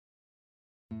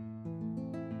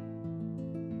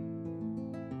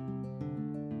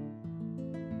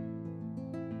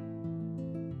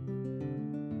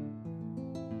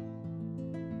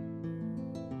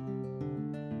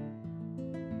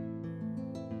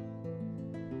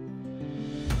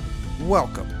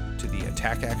Welcome to the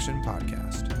Attack Action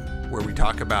Podcast, where we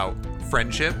talk about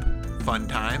friendship, fun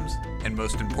times, and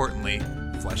most importantly,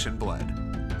 flesh and blood.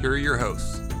 Here are your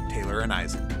hosts, Taylor and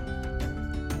Isaac.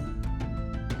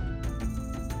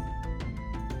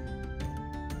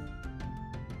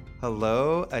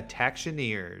 Hello,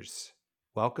 Attactioneers.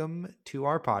 Welcome to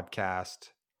our podcast.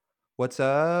 What's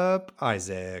up,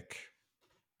 Isaac?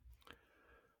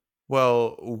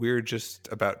 Well, we're just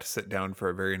about to sit down for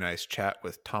a very nice chat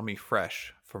with Tommy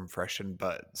Fresh from Fresh and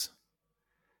Buds.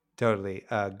 Totally.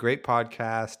 Great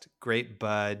podcast, great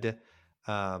bud.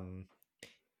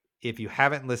 If you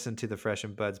haven't listened to the Fresh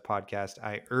and Buds podcast,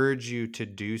 I urge you to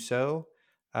do so.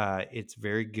 It's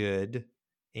very good.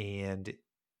 And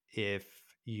if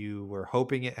you were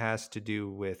hoping it has to do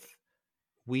with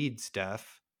weed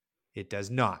stuff, it does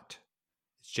not.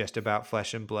 It's just about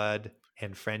flesh and blood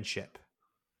and friendship.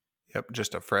 Yep,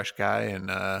 just a fresh guy and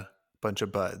a bunch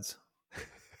of buds.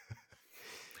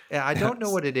 Yeah, I don't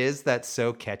know what it is that's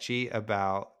so catchy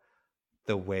about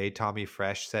the way Tommy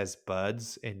Fresh says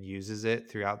buds and uses it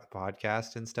throughout the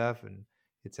podcast and stuff. And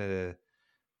it's they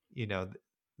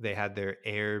had their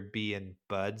Airbnb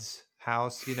buds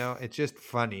house, it's just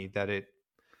funny that it's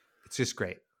just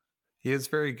great. He is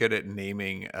very good at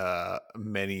naming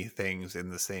many things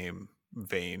in the same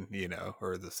vein,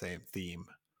 or the same theme.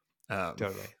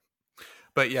 Totally.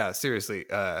 But yeah, seriously,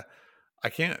 I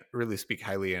can't really speak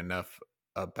highly enough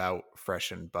about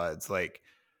Fresh and Buds. Like,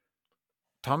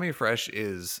 Tommy Fresh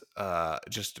is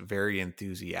just very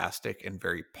enthusiastic and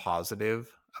very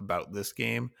positive about this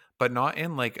game, but not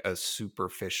in like a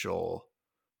superficial,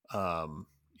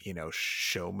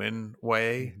 showman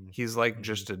way. Mm-hmm. He's like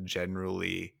just a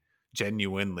genuinely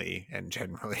and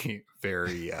generally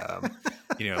very,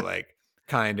 like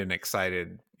kind and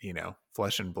excited,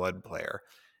 flesh and blood player.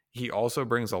 He also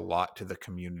brings a lot to the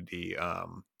community,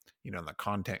 on the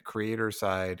content creator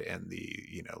side and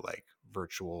the, like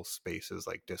virtual spaces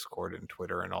like Discord and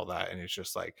Twitter and all that. And it's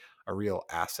just like a real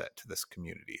asset to this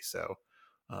community. So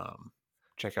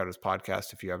check out his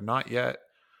podcast if you have not yet.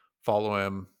 Follow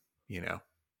him,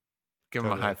 give him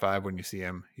a high five when you see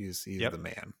him. He's the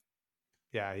man.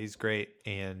 Yeah, he's great.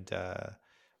 And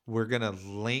we're going to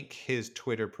link his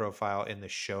Twitter profile in the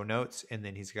show notes. And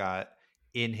then he's got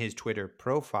in his Twitter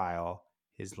profile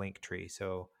his link tree.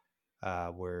 So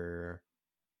we're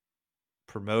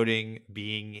promoting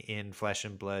being in Flesh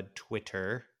and Blood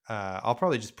Twitter. I'll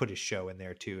probably just put his show in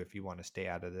there too if you want to stay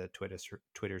out of the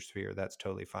Twitter sphere. That's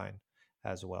totally fine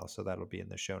as well. So that'll be in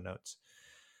the show notes.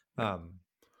 But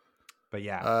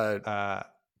yeah,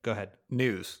 go ahead.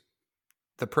 News.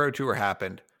 The Pro Tour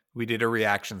happened. We did a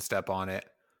reaction step on it,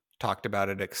 talked about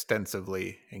it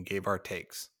extensively, and gave our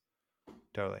takes.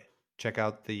 Totally. Check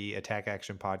out the Attack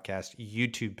Action Podcast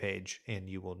YouTube page, and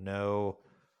you will know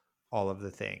all of the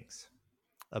things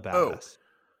about us.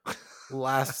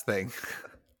 Last thing.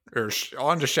 Or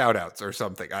on to shout outs or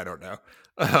something. I don't know.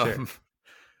 Sure.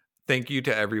 Thank you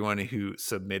to everyone who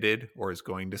submitted or is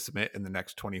going to submit in the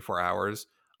next 24 hours.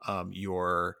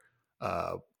 Your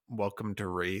Welcome to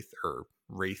Wraith or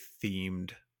Wraith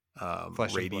themed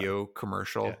radio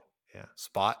commercial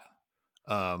spot.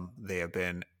 They have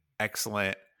been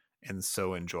excellent and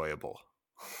so enjoyable.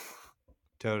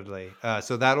 Totally.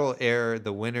 So that'll air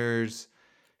the winner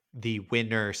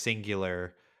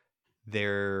singular.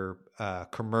 Their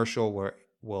commercial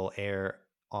will air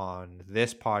on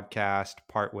this podcast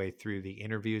partway through the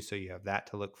interview. So you have that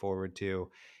to look forward to.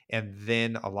 And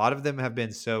then a lot of them have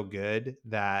been so good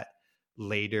that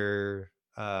later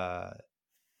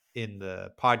in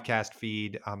the podcast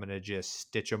feed, I'm going to just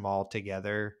stitch them all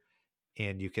together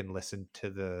and you can listen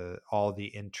to all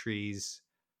the entries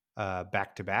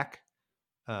back to back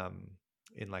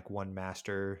in like one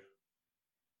master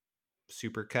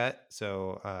supercut.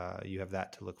 So you have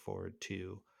that to look forward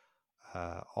to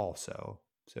also.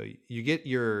 So you get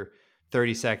your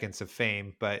 30 seconds of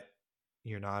fame, but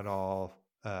you're not all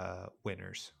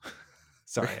winners.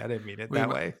 Sorry, I didn't mean it that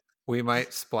way. We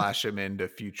might splash them into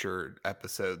future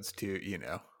episodes too,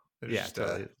 It's just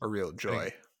totally. a real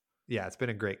joy. It's been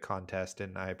a great contest,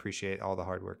 and I appreciate all the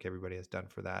hard work everybody has done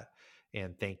for that.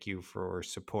 And thank you for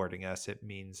supporting us. It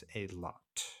means a lot.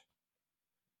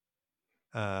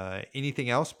 Anything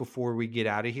else before we get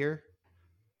out of here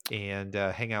and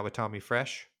hang out with Tommy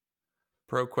Fresh?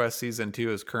 ProQuest Season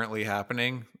 2 is currently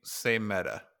happening. Same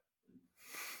meta.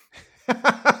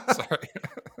 Sorry.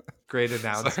 Great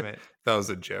announcement. Sorry. That was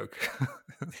a joke.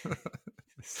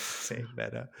 Same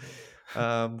meta.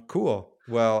 Cool.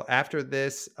 Well, after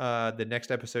this, the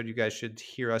next episode you guys should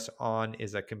hear us on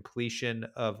is a completion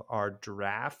of our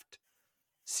draft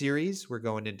series. We're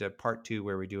going into part 2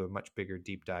 where we do a much bigger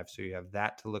deep dive. So you have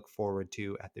that to look forward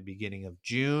to at the beginning of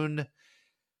June.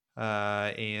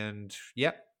 And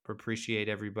yep, appreciate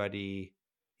everybody.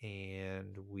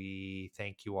 And we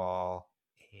thank you all.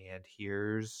 And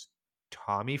here's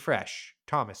Thomas Fresh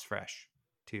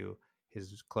to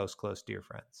his close dear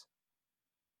friends.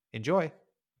 Enjoy.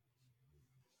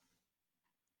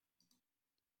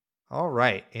 All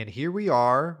right. And here we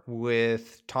are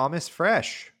with Thomas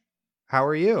Fresh. How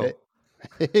are you?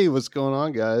 Hey, what's going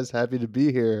on, guys? Happy to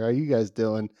be here. How you guys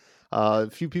doing? A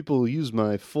few people use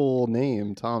my full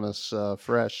name, Thomas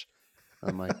Fresh,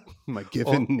 my my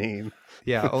given name.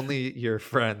 Yeah, only your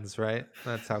friends, right?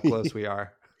 That's how close we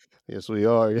are. Yes, we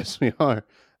are. Yes, we are.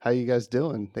 How you guys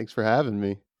doing? Thanks for having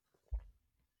me.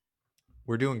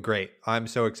 We're doing great. I'm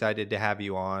so excited to have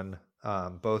you on.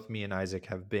 Both me and Isaac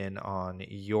have been on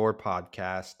your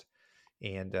podcast,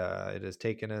 and it has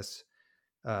taken us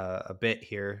a bit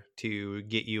here to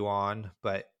get you on,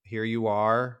 but here you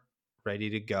are, ready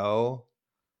to go,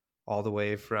 all the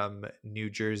way from New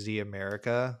Jersey,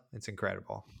 America. It's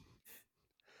incredible.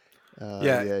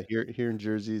 Yeah, here in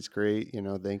Jersey, it's great.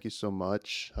 Thank you so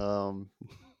much.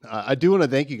 I do want to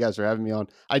thank you guys for having me on.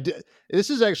 This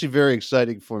is actually very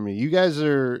exciting for me. You guys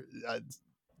are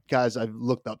guys I've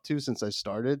looked up to since I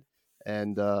started,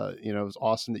 and it was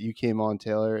awesome that you came on,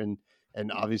 Taylor, and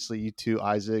obviously you too,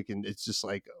 Isaac. And it's just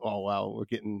like, oh wow, we're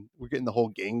getting the whole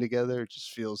gang together. It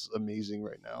just feels amazing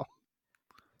right now.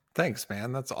 Thanks,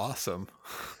 man. That's awesome.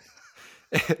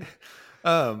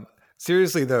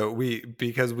 Seriously though,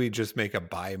 because we just make a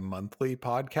bi-monthly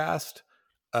podcast,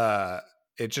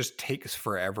 it just takes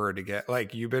forever to get,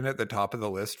 like, you've been at the top of the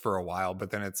list for a while,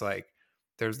 but then it's like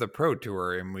there's the pro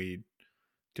tour and we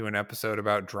do an episode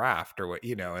about draft or what,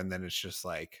 and then it's just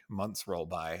like months roll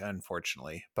by,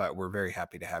 unfortunately. But we're very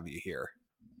happy to have you here.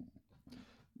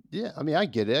 Yeah, I mean, I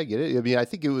get it. I mean, I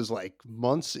think it was like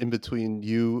months in between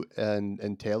you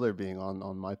and Taylor being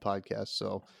on my podcast.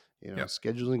 So, Yep.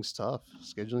 scheduling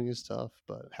is tough,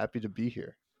 but happy to be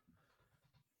here.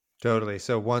 Totally.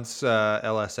 So once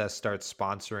LSS starts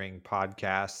sponsoring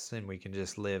podcasts and we can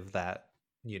just live that,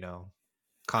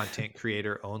 content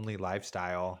creator only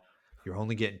lifestyle, you're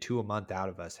only getting 2 a month out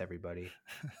of us, everybody.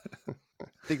 I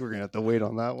think we're gonna have to wait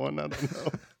on that one. I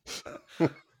don't know.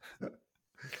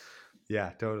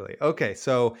 Yeah, totally. Okay,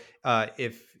 so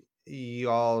if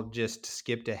y'all just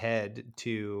skipped ahead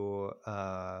to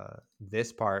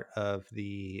this part of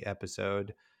the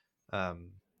episode,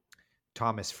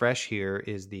 Thomas Fresh here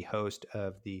is the host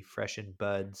of the Fresh and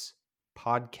Buds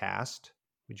podcast,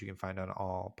 which you can find on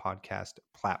all podcast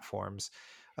platforms.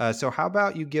 So how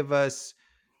about you give us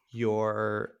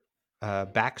your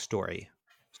backstory?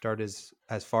 Start as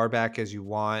far back as you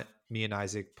want. Me and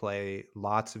Isaac play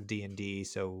lots of D&D,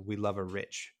 so we love a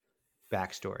rich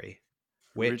backstory.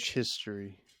 Rich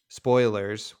history.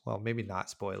 Spoilers, well, maybe not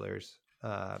spoilers.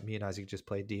 Me and Isaac just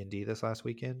played D&D this last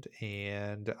weekend,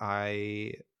 and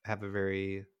I have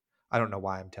I don't know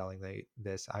why I'm telling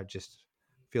this. I just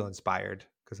feel inspired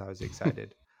because I was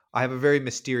excited. I have a very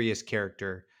mysterious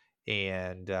character,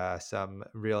 and some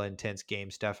real intense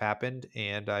game stuff happened,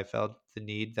 and I felt the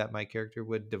need that my character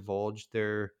would divulge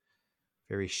their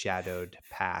very shadowed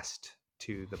past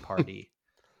to the party.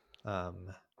 And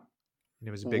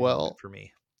it was a big moment for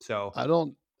me. So I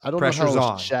don't know pressure's how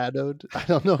on. shadowed. I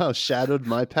don't know how shadowed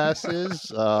my past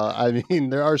is. I mean,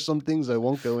 there are some things I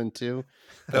won't go into.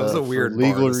 That was a weird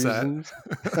legal bar to reasons.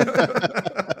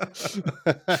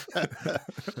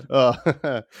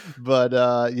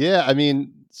 Yeah, I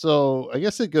mean, so I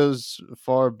guess it goes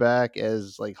far back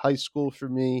as like high school for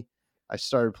me. I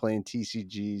started playing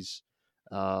TCGs.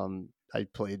 I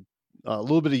played a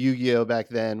little bit of Yu-Gi-Oh back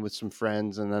then with some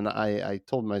friends, and then I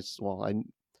told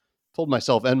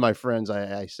myself and my friends,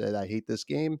 I said, I hate this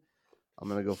game. I'm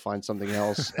gonna go find something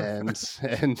else,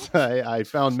 and I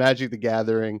found Magic the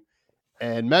Gathering,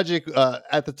 and Magic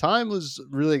at the time was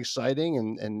really exciting,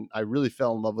 and I really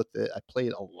fell in love with it. I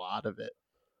played a lot of it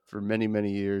for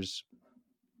many years,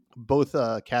 both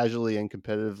casually and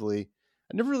competitively.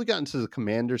 I never really got into the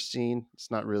Commander scene.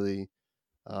 It's not really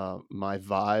my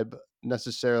vibe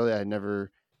necessarily.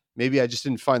 Maybe I just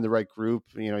didn't find the right group.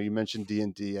 You mentioned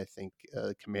D&D. I think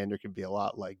Commander can be a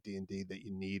lot like D&D, that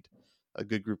you need a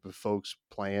good group of folks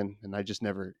playing, and I just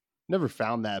never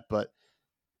found that. But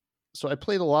so I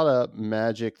played a lot of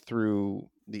Magic through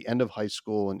the end of high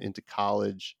school and into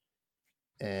college,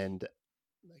 and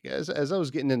as I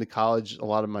was getting into college, a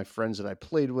lot of my friends that I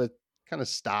played with kind of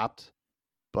stopped,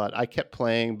 but I kept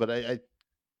playing. But I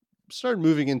started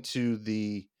moving into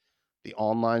the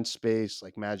online space,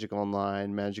 like Magic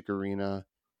Online, Magic Arena,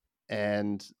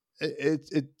 and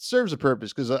it serves a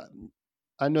purpose because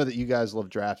I know that you guys love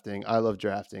drafting. I love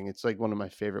drafting. It's like one of my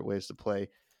favorite ways to play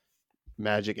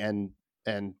Magic and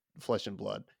Flesh and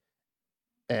Blood.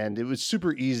 And it was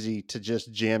super easy to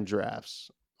just jam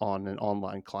drafts on an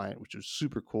online client, which was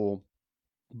super cool.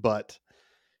 But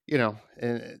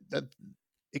and that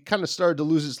it kind of started to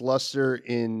lose its luster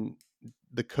in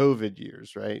the COVID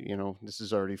years, right? This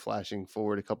is already flashing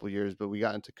forward a couple of years, but we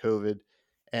got into COVID,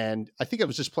 and I think I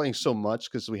was just playing so much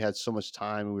because we had so much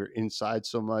time and we were inside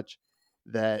so much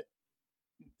that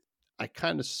I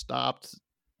kind of stopped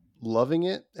loving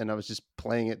it, and I was just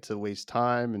playing it to waste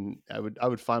time, and I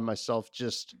would find myself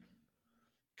just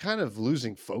kind of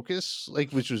losing focus,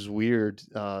 like, which was weird,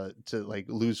 to like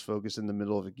lose focus in the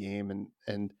middle of a game,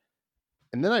 and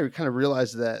then I kind of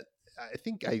realized that I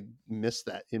think I missed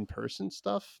that in-person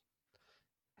stuff.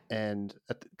 And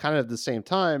kind of at the same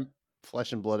time,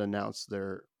 Flesh and Blood announced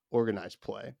their organized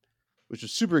play, which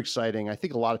was super exciting. I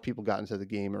think a lot of people got into the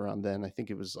game around then. I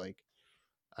think it was like,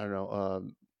 I don't know,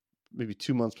 maybe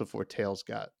 2 months before Tales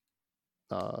got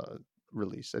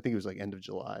released. I think it was like end of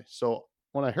July. So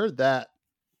when I heard that,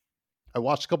 I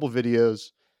watched a couple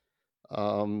videos.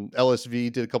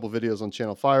 LSV did a couple videos on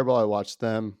Channel Fireball. I watched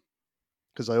them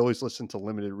because I always listen to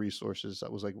Limited Resources.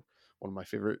 That was like one of my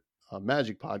favorite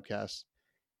Magic podcasts.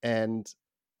 And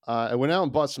I went out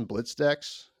and bought some Blitz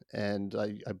decks, and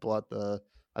I bought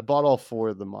all 4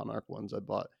 of the Monarch ones. I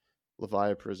bought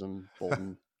Leviathan, Prism,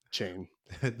 Bolton, Chain.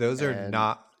 Those are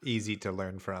not easy to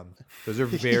learn from. Those are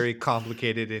very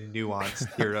complicated and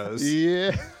nuanced heroes.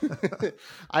 Yeah.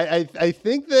 I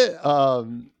think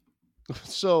that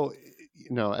so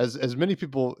as many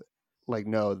people like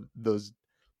know, those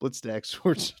Blitz decks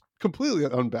were completely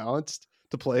unbalanced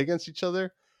to play against each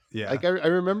other. Yeah. Like I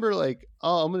remember like,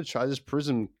 oh, I'm gonna try this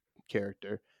Prism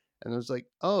character, and I was like,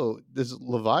 oh, this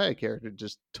Leviathan character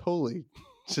just totally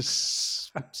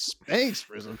just spanks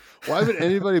Prism. Why would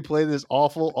anybody play this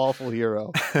awful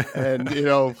hero? And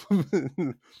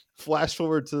flash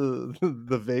forward to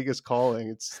the Vegas calling,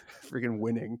 it's freaking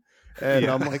winning. And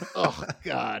I'm like, oh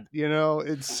god,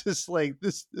 it's just like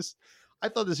this. I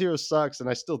thought this hero sucks, and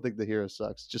I still think the hero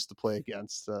sucks just to play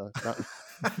against.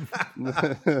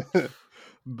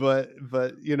 But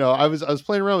I was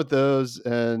playing around with those,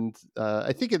 and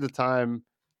I think at the time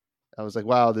I was like,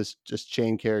 wow, this just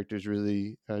chain character is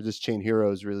really, this chain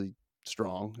hero is really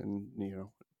strong, and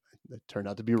it turned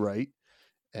out to be right.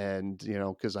 And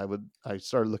because I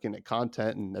started looking at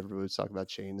content, and everybody was talking about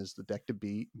chain as the deck to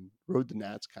beat, and Road to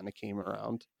Nats kind of came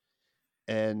around,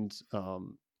 and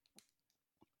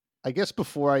I guess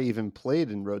before I even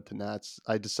played in Road to Nats,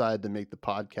 I decided to make the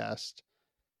podcast.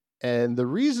 And the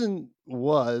reason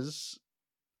was,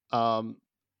 I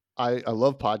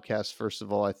love podcasts. First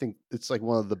of all, I think it's like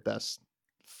one of the best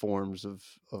forms of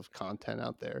content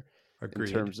out there. Agreed.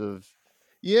 In terms of,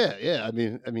 yeah. I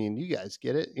mean, you guys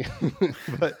get it,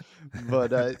 but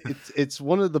it's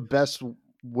one of the best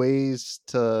ways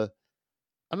to,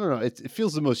 I don't know. It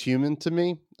feels the most human to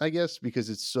me, I guess,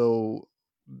 because it's so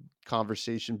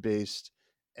conversation based,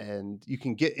 and you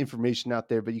can get information out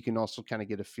there, but you can also kind of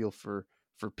get a feel for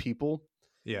people.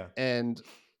 Yeah. And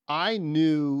I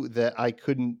knew that I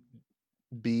couldn't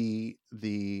be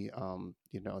the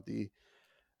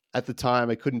at the time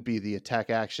I couldn't be the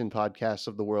Attack Action podcast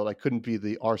of the world. I couldn't be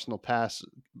the Arsenal Pass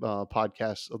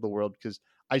podcast of the world because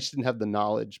I just didn't have the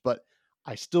knowledge, but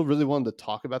I still really wanted to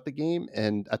talk about the game.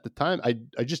 And at the time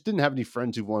I just didn't have any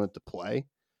friends who wanted to play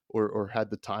or had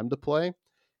the time to play.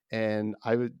 And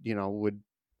I would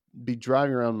be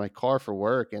driving around my car for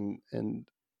work, and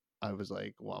I was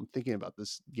like, well, I'm thinking about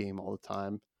this game all the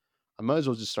time. I might as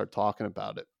well just start talking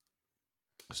about it.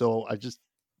 So I just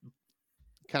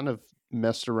kind of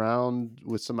messed around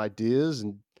with some ideas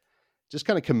and just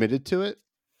kind of committed to it.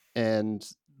 And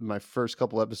my first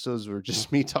couple episodes were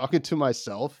just me talking to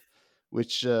myself,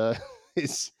 which it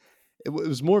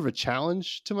was more of a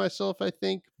challenge to myself, I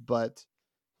think, but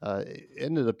it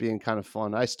ended up being kind of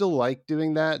fun. I still like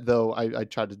doing that, though. I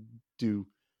try to do,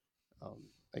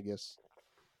 I guess,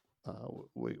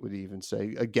 what do you even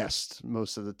say, a guest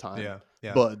most of the time.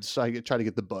 Yeah. Buds. I try to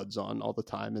get the buds on all the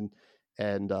time,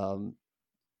 and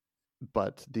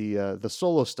but the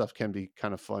solo stuff can be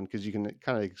kind of fun because you can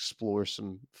kind of explore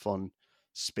some fun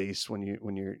space when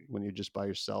you're just by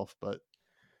yourself. But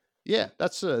yeah,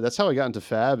 that's how I got into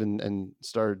Fab and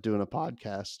started doing a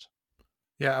podcast.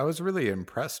 Yeah, I was really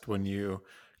impressed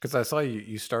because I saw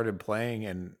you started playing,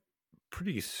 and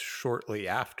pretty shortly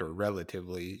after,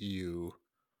 relatively, you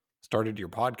started your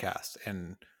podcast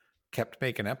and kept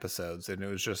making episodes, and it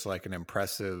was just like an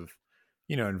impressive,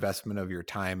 investment of your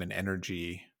time and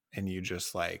energy, and you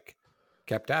just like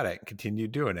kept at it and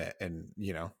continued doing it. And,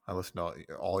 I listened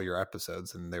to all your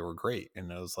episodes and they were great.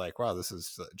 And I was like, wow, this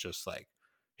is just like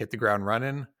hit the ground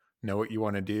running, know what you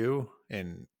want to do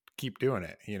and keep doing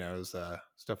it. It's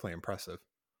definitely impressive.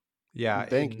 Yeah.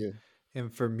 Thank you.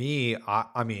 And for me,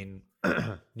 I mean,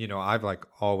 I've like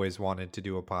always wanted to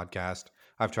do a podcast.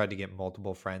 I've tried to get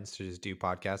multiple friends to just do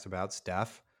podcasts about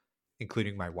stuff,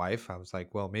 including my wife. I was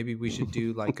like, well, maybe we should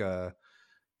do like a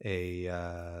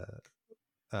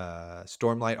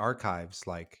Stormlight Archives,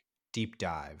 like deep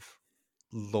dive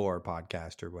lore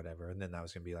podcast or whatever. And then that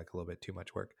was going to be like a little bit too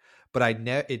much work, but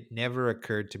it never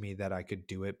occurred to me that I could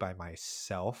do it by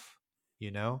myself,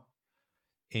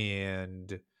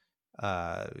 and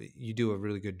you do a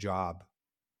really good job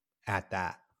at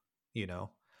that, you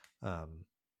know.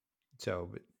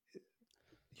 So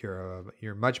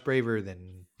you're much braver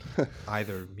than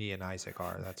either me and Isaac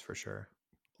are, that's for sure.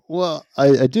 Well,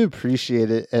 I do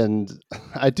appreciate it, and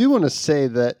I do want to say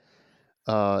that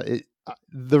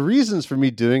the reasons for me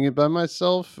doing it by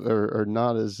myself are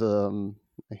not as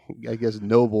I guess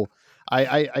noble.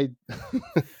 I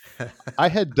I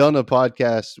had done a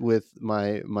podcast with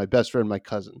my best friend, my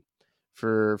cousin,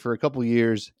 for a couple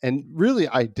years, and really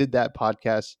I did that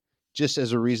podcast just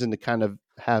as a reason to kind of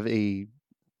have a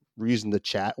reason to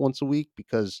chat once a week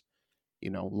because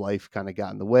life kind of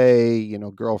got in the way,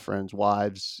 girlfriends,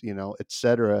 wives,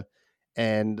 etc.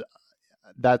 And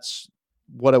that's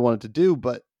what I wanted to do.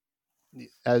 But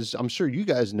as I'm sure you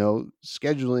guys know,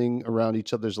 scheduling around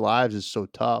each other's lives is so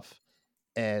tough.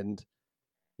 And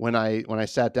when I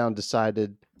sat down,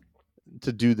 decided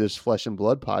to do this Flesh and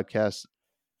Blood podcast,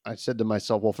 I said to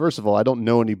myself, well, first of all, I don't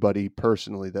know anybody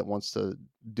personally that wants to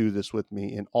do this with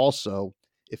me. And also,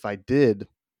 if I did,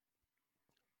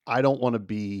 I don't want to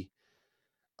be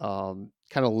kind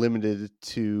of limited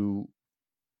to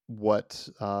what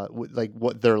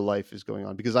what their life is going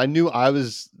on, because I knew I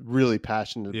was really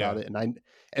passionate about it.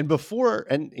 And before,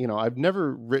 and I've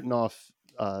never written off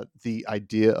the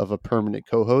idea of a permanent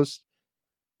co-host.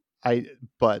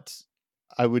 But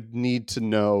I would need to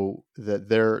know that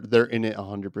they're in it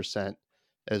 100%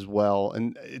 as well.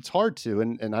 And it's hard to,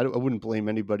 and I wouldn't blame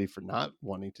anybody for not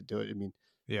wanting to do it. I mean,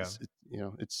 Yeah.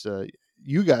 it's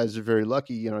you guys are very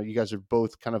lucky. You guys are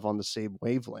both kind of on the same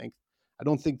wavelength. I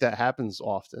don't think that happens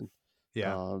often.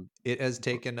 Yeah. It has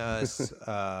taken us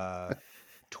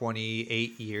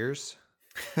 28 years.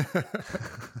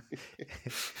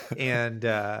 And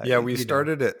we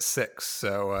started at 6,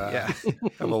 so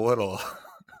I'm a little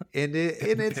and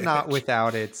it's not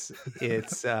without its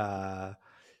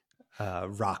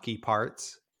rocky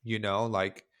parts,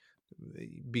 like,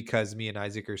 because me and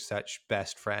Isaac are such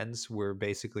best friends, we're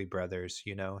basically brothers,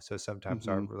 so sometimes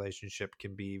our relationship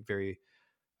can be very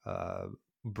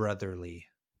brotherly.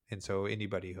 And so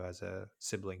anybody who has a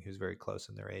sibling who's very close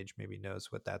in their age maybe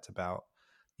knows what that's about.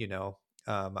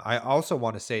 I also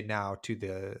want to say now to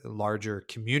the larger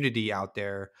community out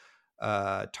there,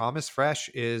 Thomas Fresh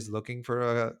is looking for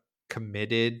a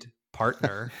committed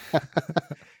partner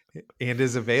and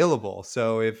is available.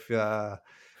 So if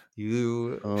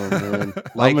you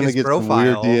like I'm gonna his get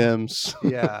profile, some weird DMs.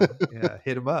 yeah,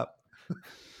 hit him up.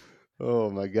 Oh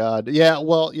my God. Yeah.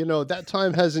 Well, that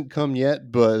time hasn't come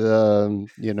yet, but,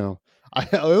 I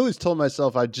always told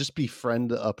myself I'd just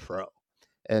befriend a pro,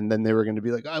 and then they were going to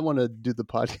be like, I want to do the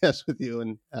podcast with you.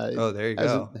 And There you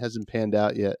go. Hasn't panned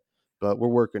out yet, but we're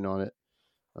working on it.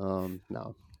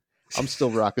 No, I'm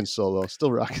still rocking solo,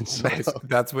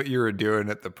 That's what you were doing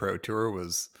at the pro tour,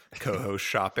 was co-host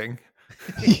shopping.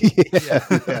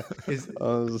 Yeah.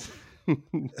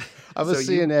 I was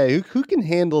saying, hey, who can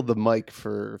handle the mic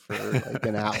for like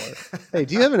an hour? Hey,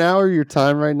 do you have an hour of your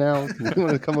time right now? You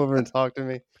want to come over and talk to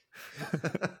me?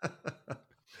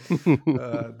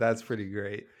 That's pretty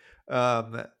great.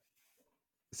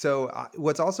 So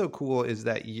what's also cool is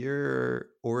that your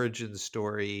origin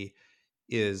story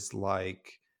is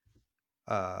like,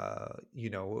 I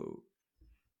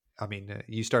mean,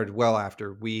 you started well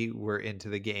after we were into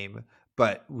the game,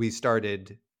 but we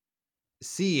started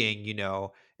seeing,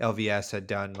 LVS had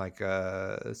done like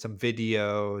some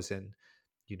videos, and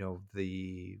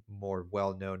the more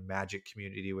well-known Magic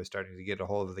community was starting to get a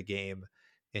hold of the game,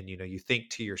 and you think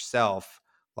to yourself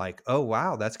like, oh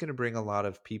wow, that's going to bring a lot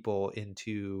of people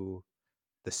into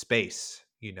the space,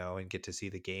 and get to see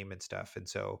the game and stuff. And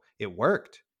so it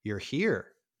worked. You're here.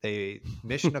 They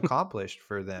mission accomplished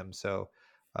for them. So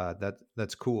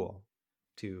that's cool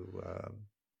to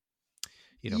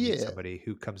meet somebody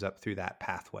who comes up through that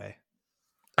pathway.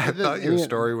 I thought your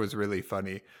story was really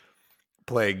funny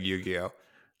playing Yu-Gi-Oh.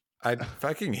 I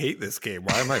fucking hate this game.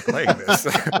 Why am I playing this?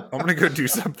 I'm gonna go do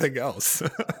something else.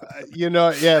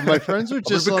 My friends were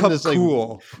just on this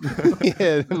cool.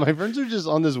 yeah, my friends were just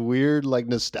on this weird like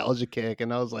nostalgia kick,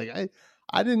 and I was like,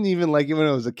 I didn't even like it when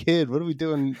I was a kid. What are we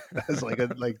doing as like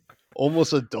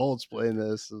almost adults playing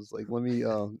this? It was like, let me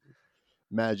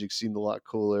Magic seemed a lot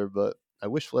cooler, but I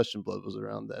wish Flesh and Blood was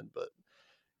around then, but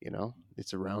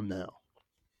it's around now.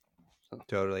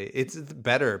 Totally. It's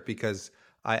better because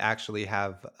I actually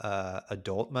have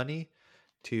adult money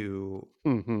to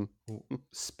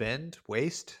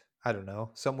waste. I don't know,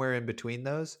 somewhere in between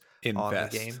those on the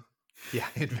game. Yeah,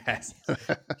 invest.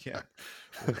 Yeah.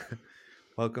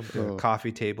 Welcome to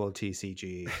Coffee Table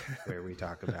TCG, where we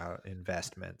talk about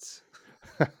investments.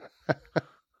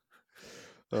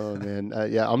 Oh man,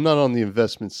 I'm not on the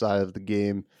investment side of the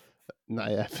game.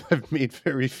 I've made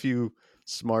very few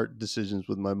smart decisions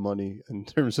with my money in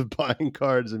terms of buying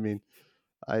cards. I mean,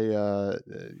 I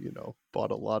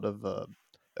bought a lot of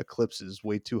Eclipses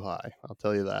way too high. I'll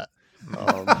tell you that.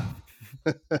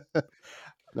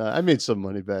 No, I made some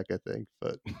money back, I think,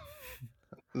 but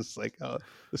it's like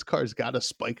this card's got to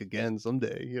spike again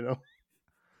someday.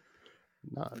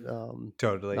 Not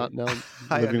totally. Not now.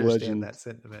 I Living understand Legend. that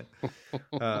sentiment.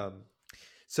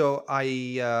 So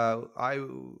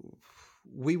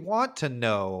we want to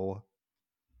know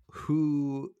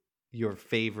who your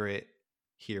favorite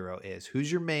hero is.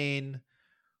 Who's your main?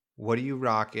 What are you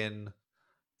rocking,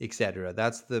 etc.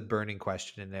 That's the burning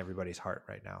question in everybody's heart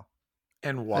right now.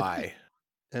 And why?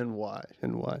 And why?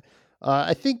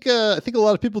 I think a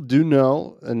lot of people do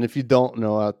know, and if you don't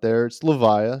know out there, it's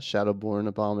Leviah, Shadowborn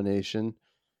Abomination,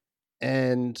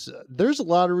 and there's a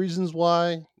lot of reasons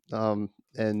why.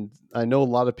 And I know a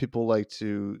lot of people like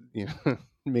to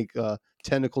make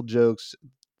tentacle jokes.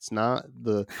 It's not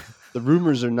the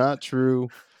rumors are not true.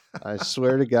 I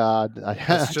swear to God,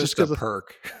 It's just a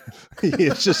perk.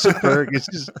 It's just a perk.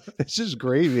 It's just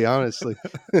gravy, honestly.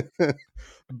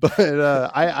 But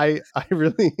I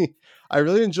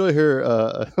really enjoy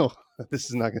her. This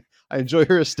is not good. I enjoy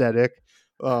her aesthetic,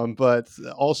 but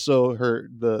also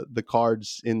the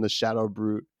cards in the Shadow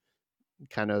Brute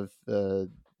kind of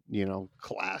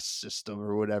class system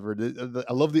or whatever.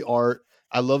 I love the art.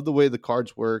 I love the way the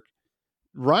cards work.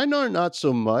 Rhinar, not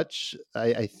so much.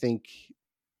 I think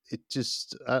it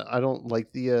just I don't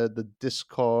like the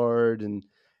discard, and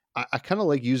I kind of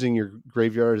like using your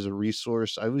graveyard as a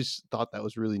resource. I always thought that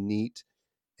was really neat,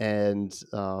 and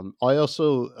I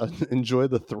also enjoy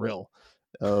the thrill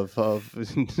of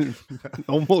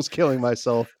almost killing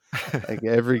myself like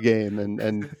every game,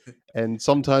 and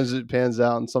sometimes it pans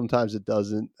out and sometimes it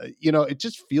doesn't. It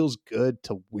just feels good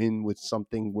to win with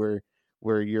something where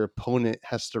your opponent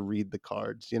has to read the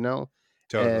cards.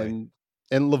 Totally.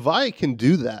 And Leviah can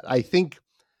do that. I think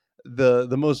the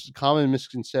most common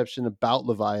misconception about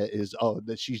Leviah is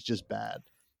that she's just bad.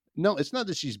 No, it's not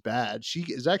that she's bad. She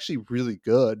is actually really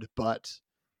good, but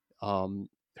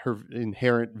her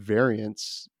inherent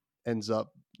variance ends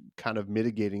up kind of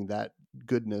mitigating that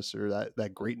goodness or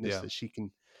that greatness that she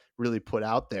can really put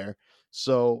out there.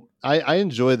 So I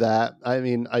enjoy that. I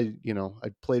mean, I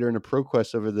played her in a Pro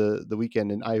Quest over the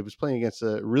weekend, and I was playing against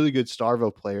a really good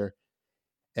Starvo player,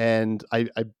 and I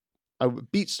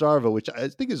beat Starvo, which I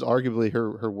think is arguably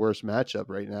her worst matchup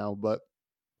right now.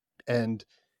 And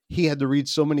he had to read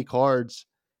so many cards,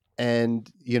 and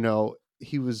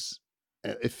he was.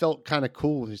 It felt kind of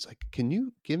cool. He's like, "Can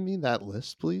you give me that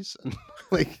list, please?" And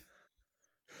like,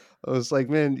 I was like,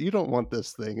 "Man, you don't want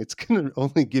this thing. It's gonna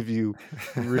only give you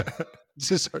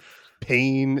just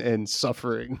pain and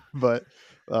suffering." But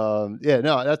no,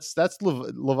 that's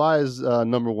Levi's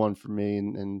number one for me,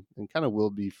 and kind of will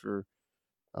be for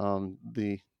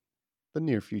the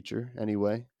near future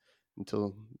anyway,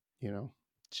 until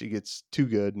she gets too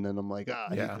good, and then I'm like, I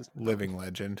hate this Living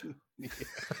Legend.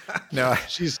 No,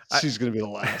 she's gonna be the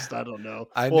last. I don't know.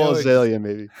 I know Azalea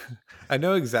maybe. I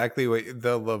know exactly what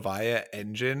the Leviah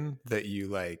engine that you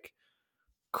like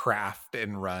craft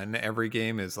and run every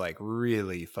game is like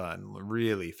really fun,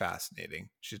 really fascinating.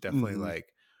 She's definitely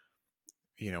like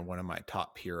one of my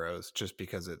top heroes just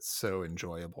because it's so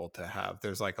enjoyable to have.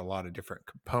 There's like a lot of different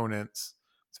components.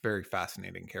 It's a very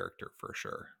fascinating character for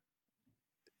sure.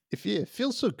 It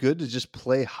feels so good to just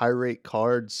play high rate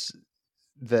cards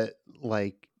that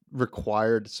like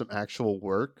required some actual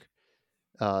work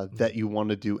that you want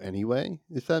to do anyway,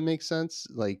 if that makes sense.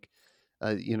 Like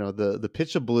the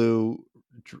pitch of blue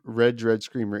red Dread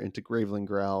Screamer into Graveling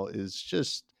Growl is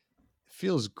just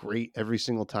feels great every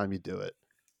single time you do it.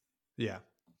 Yeah,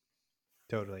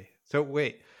 totally. So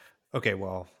wait, okay,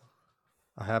 well,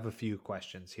 I have a few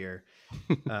questions here.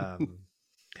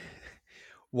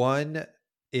 One,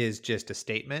 is just a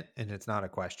statement and it's not a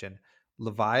question.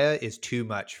 Levia is too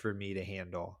much for me to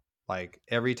handle. Like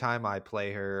every time I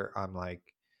play her, I'm like,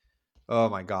 oh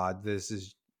my God, this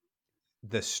is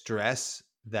the stress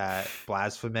that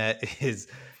Blasphemet is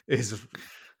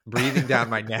breathing down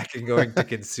my neck and going to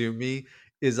consume me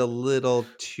is a little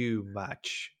too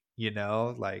much,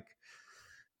 like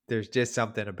there's just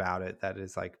something about it that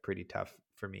is like pretty tough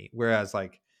for me. Whereas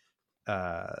like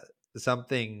uh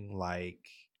something like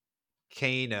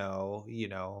Kano,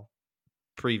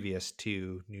 previous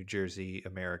to New Jersey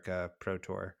America Pro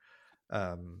Tour,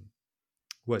 um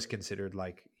was considered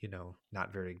like,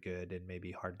 not very good and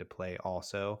maybe hard to play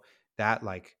also. That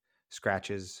like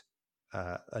scratches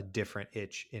a different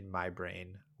itch in my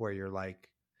brain where you're like,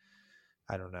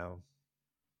 I don't know,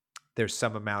 there's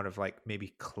some amount of like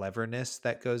maybe cleverness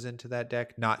that goes into that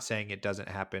deck. Not saying it doesn't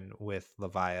happen with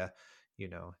Levia,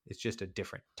 it's just a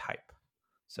different type.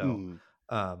 So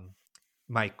um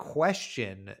my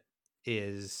question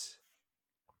is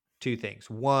two things.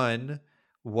 One,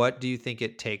 what do you think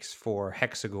it takes for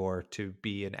Hexagore to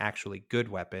be an actually good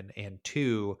weapon? And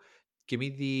two, give me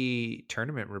the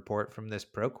tournament report from this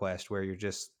ProQuest where you're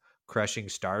just crushing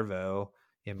Starvo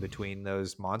in between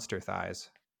those monster thighs.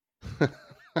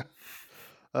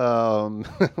 Well,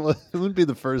 it wouldn't be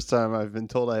the first time I've been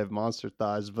told I have monster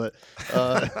thighs, but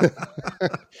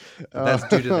that's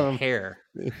due to the hair,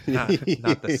 not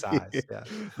the size. Yeah.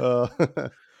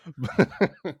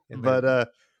 But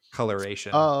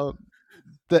coloration.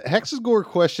 The Hexagore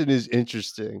question is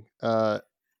interesting. Ever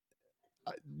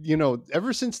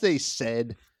since they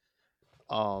said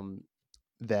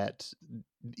that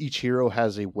each hero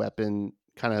has a weapon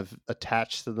kind of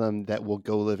attached to them that will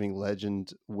go living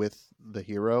legend with the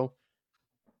hero,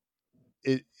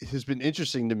 it has been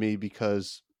interesting to me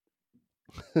because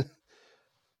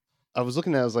I was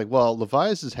looking at it, I was like, well,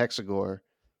 Levias is Hexagore,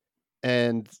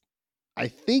 and I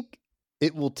think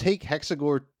it will take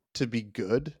Hexagore to be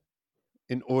good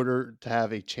in order to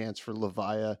have a chance for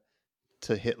Levia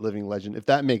to hit living legend, if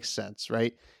that makes sense,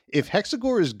 right? If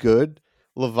Hexagore is good,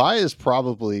 Levia is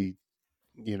probably,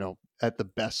 at the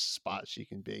best spot she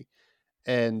can be.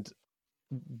 And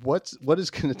what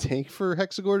is going to take for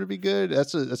Hexagore to be good?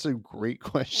 That's a great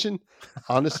question.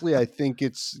 Honestly, I think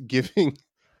it's giving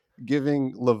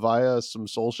Levia some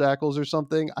soul shackles or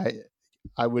something.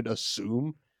 I would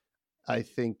assume. I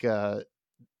think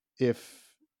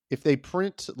if they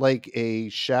print like a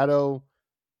shadow,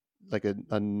 like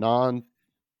a non-classed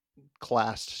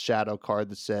shadow card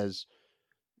that says,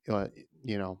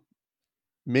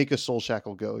 make a soul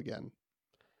shackle go again,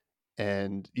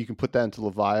 and you can put that into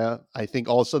Levia, I think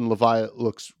all of a sudden Levia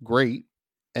looks great,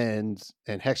 and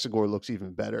Hexagore looks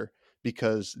even better,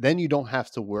 because then you don't have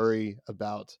to worry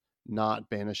about not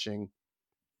banishing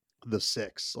the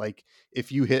 6. Like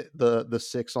if you hit the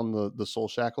 6 on the soul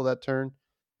shackle that turn,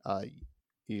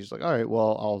 he's like, all right,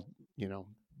 well, I'll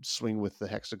swing with the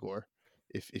Hexagore.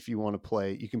 If you want to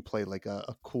play, you can play like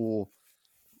a cool,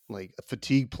 like a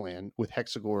fatigue plan with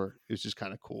Hexagore. It's just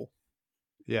kind of cool.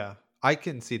 Yeah, I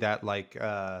can see that. Like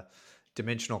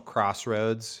Dimensional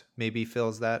Crossroads maybe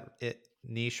fills that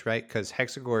niche, right? Because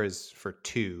Hexagore is for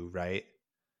 2, right?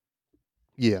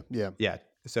 Yeah.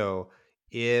 So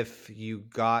if you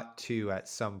got to at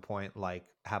some point like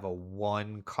have a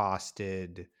 1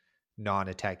 costed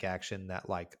non-attack action that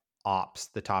like ops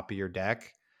the top of your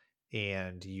deck,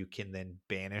 and you can then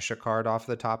banish a card off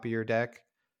the top of your deck,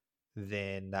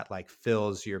 then that like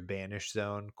fills your banish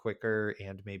zone quicker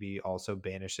and maybe also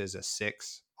banishes a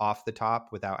 6 off the top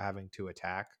without having to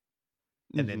attack.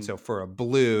 And then so for a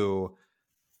blue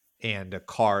and a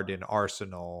card in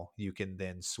Arsenal, you can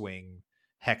then swing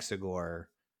Hexagore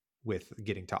with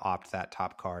getting to opt that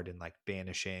top card and like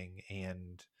banishing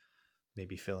and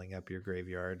maybe filling up your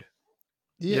graveyard.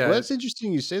 Yeah, well, that's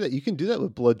interesting you say that. You can do that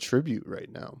with Blood Tribute right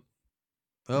now.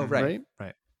 Oh, right.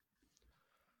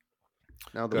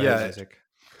 Now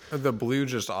the blue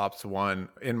just opts 1.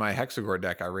 In my Hexagore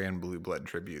deck, I ran blue Blood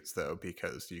Tributes though,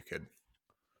 because you could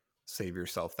save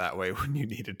yourself that way when you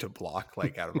needed to block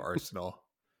like out of Arsenal.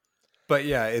 But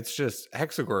yeah, it's just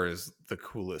Hexagore is the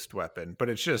coolest weapon, but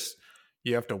it's just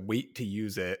you have to wait to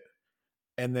use it,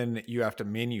 and then you have to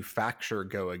manufacture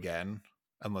go again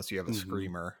unless you have a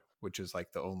Screamer, which is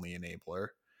like the only enabler.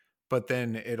 But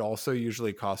then it also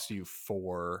usually costs you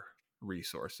 4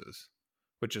 resources,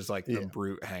 which is like the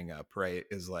brute hang up, right?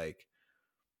 Is like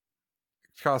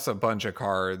it costs a bunch of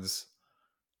cards,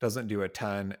 doesn't do a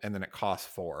ton, and then it costs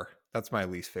 4. That's my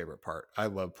least favorite part. I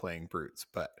love playing brutes,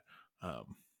 but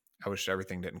I wish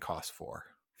everything didn't cost 4.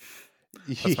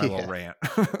 That's my little rant.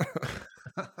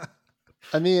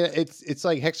 I mean, it's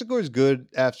like Hexagore is good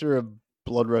after a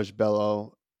Blood Rush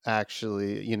Bellow,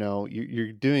 actually,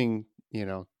 you're doing,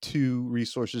 2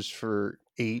 resources for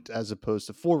 8 as opposed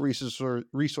to 4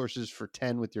 resources for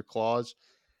 10 with your claws.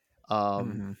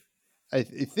 Um, Hmm. I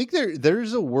think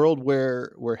there's a world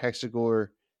where Hexagore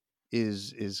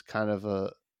is kind of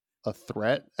a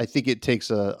threat. I think it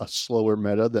takes a slower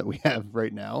meta that we have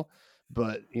right now,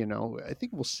 but I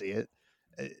think we'll see it.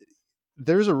 Uh,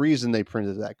 There's a reason they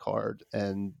printed that card,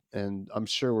 and I'm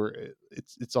sure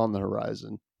it's on the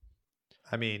horizon.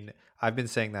 I mean, I've been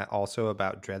saying that also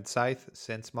about Dread Scythe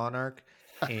since Monarch,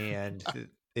 and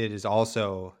it is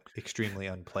also extremely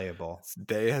unplayable. This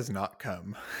day has not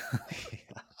come.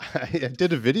 I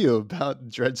did a video about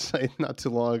Dread Scythe not too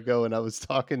long ago, and I was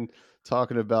talking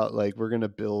about like we're gonna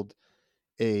build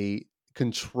a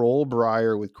control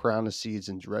Briar with Crown of Seeds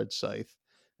and Dread Scythe,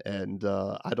 and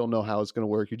I don't know how it's gonna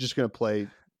work. You're just gonna play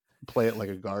it like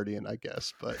a Guardian, I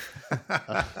guess, but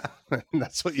uh,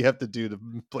 that's what you have to do to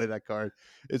play that card.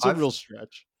 It's a I've real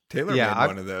stretch. Taylor yeah, made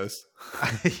one of those.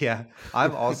 yeah,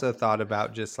 I've also thought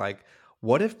about just like,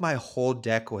 what if my whole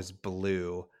deck was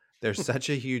blue? There's such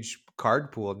a huge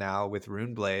card pool now with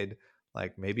Runeblade.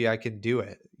 Like maybe I can do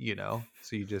it,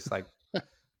 So you just like,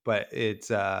 but it's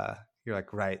you're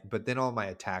like, right, but then all my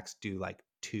attacks do like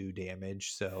 2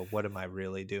 damage. So what am I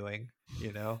really doing?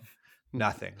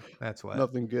 Nothing. That's what.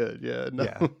 Nothing good. Yeah, no.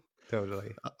 Yeah,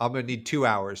 totally. I'm gonna need 2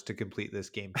 hours to complete this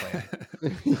game plan.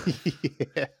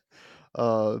 Yeah.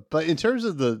 But in terms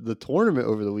of the tournament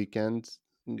over the weekend,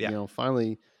 Yeah.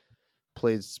 finally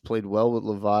played well with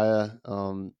Levia.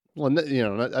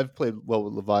 I've played well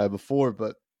with Levia before,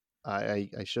 but I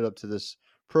showed up to this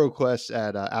Pro Quest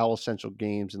at Owl Central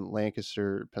Games in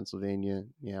Lancaster, Pennsylvania,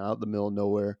 out in the middle of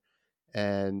nowhere.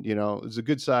 And it was a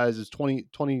good size. It's 20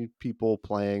 people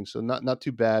playing, so not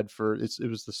too bad for it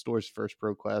was the store's first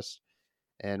Pro Quest.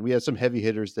 And we had some heavy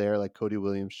hitters there, like Cody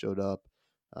Williams showed up,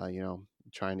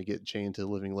 trying to get chained to the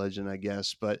living legend, I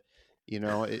guess. But it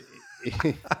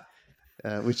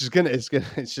which is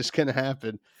it's just gonna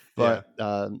happen. Yeah.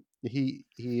 But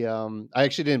I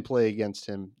actually didn't play against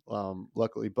him,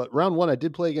 luckily. But round one, I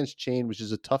did play against Chain, which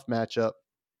is a tough matchup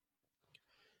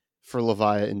for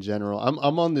Levia in general.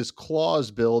 I'm on this claws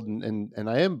build, and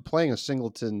I am playing a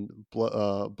singleton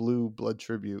blue blood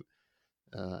tribute.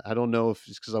 I don't know if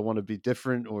it's because I want to be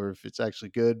different or if it's actually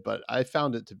good, but I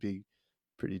found it to be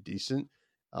pretty decent.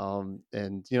 And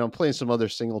I'm playing some other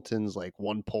singletons like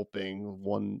one pulping,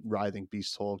 one writhing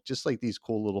beast hulk, just like these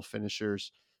cool little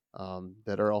finishers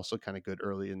that are also kind of good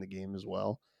early in the game as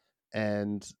well.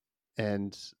 And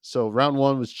and so round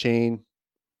one was Chain.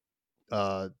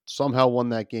 Somehow won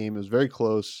that game. It was very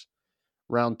close.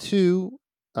 Round two,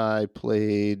 I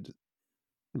played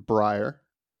Briar,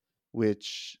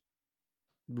 which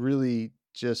really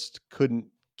just couldn't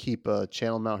keep a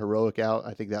Channel Mount Heroic out.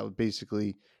 I think that would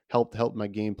basically help my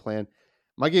game plan.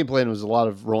 My game plan was a lot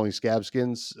of rolling scab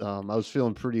skins. I was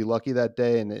feeling pretty lucky that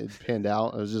day, and it panned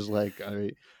out. I was just like,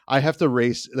 I have to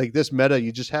race. Like this meta,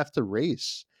 you just have to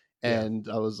race. Yeah. And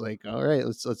I was like, all right,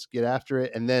 let's get after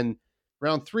it. And then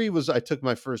round three was I took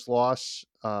my first loss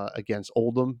against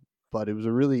Oldham, but it was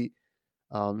it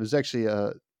was actually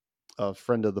a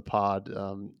friend of the pod,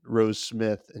 Rose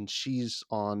Smith, and she's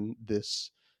on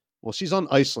this. Well, she's on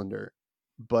Icelander,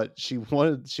 but she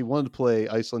wanted to play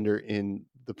Icelander in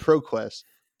the Pro Quest,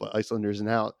 but Icelander isn't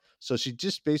out. So she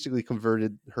just basically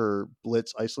converted her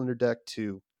Blitz Icelander deck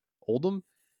to Oldham,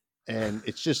 and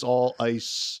it's just all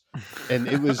ice. And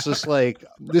it was just like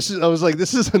I was like,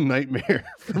 this is a nightmare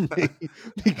for me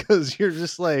because you're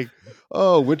just like,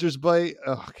 oh, Winter's Bite,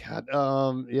 oh god,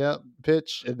 yeah,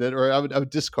 pitch, and then or I would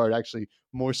discard actually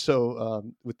more so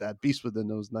with that Beast Within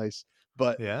that was nice,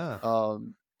 but Yeah.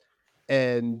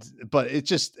 but it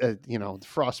just the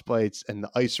frost bites and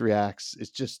the ice reacts. It's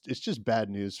just bad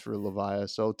news for Levia.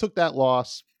 So took that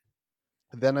loss.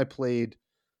 Then I played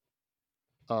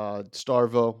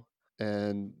Starvo,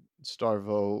 and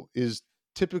Starvo is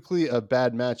typically a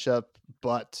bad matchup,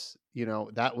 but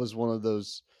that was one of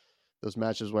those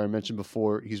matches where I mentioned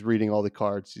before he's reading all the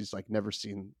cards. He's like never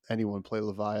seen anyone play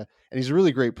Levia, and he's a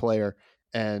really great player.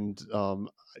 And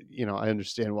I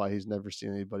understand why he's never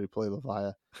seen anybody play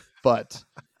Levia, but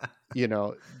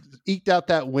eked out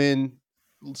that win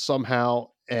somehow,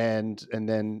 and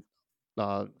then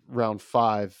round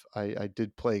five, I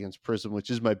did play against Prism, which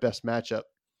is my best matchup.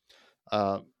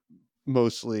 Uh,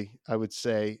 Mostly, I would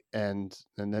say, and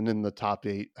then in the top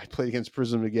eight, I played against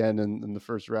Prism again in the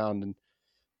first round, and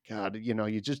God,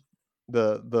 you just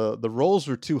the rolls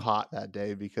were too hot that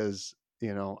day because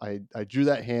I drew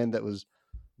that hand that was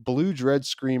blue Dread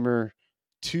Screamer,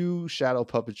 2 Shadow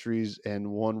Puppetries, and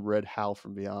 1 red Howl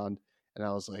from Beyond, and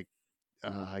I was like,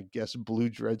 I guess Blue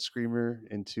Dread Screamer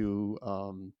into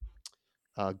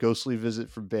Ghostly Visit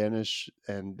for Banish,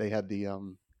 and they had the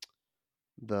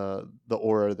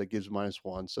aura that gives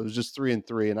 -1. So it was just 3 and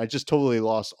 3, and I just totally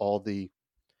lost all the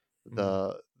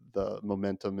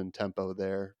momentum and tempo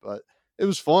there. But it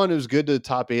was fun. It was good to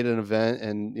top 8 an event,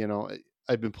 and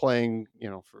I've been playing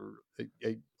for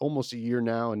almost a year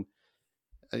now, and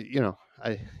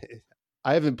I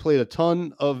I haven't played a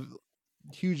ton of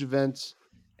huge events,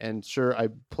 and sure I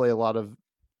play a lot of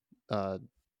uh,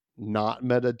 not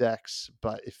meta decks,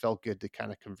 but it felt good to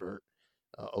kind of convert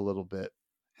a little bit.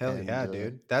 Hell And yeah,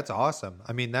 dude. That's awesome.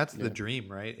 I mean, that's the yeah.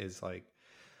 dream, right? Is like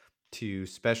to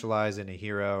specialize in a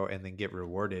hero and then get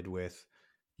rewarded with,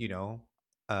 you know,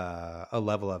 a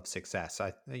level of success.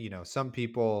 Some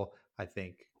people I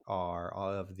think are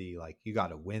all of the like, you got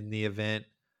to win the event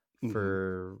Hmm.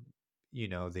 for,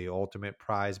 the ultimate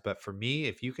prize. But for me,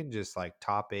 if you can just like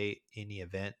top 8 any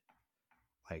event,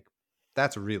 like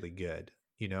that's really good.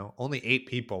 Only 8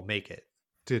 people make it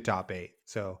to top 8.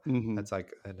 So Hmm. that's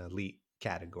like an elite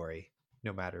category,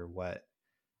 no matter what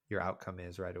your outcome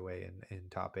is right away in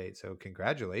top 8. So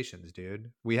congratulations,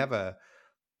 dude. We have a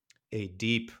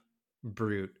deep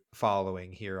brute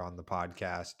following here on the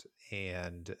podcast,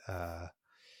 and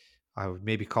I would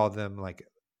maybe call them like,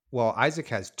 well, Isaac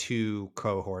has 2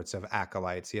 cohorts of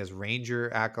acolytes. He has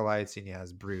ranger acolytes and he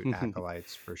has brute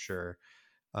acolytes for sure.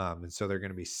 And so they're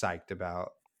going to be psyched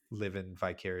about living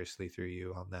vicariously through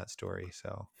you on that story.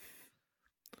 So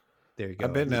there you go,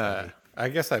 I've been everybody. I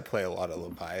guess I play a lot of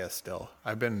Leviathan still.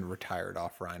 I've been retired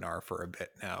off Rhinar for a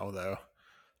bit now though.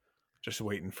 Just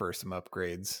waiting for some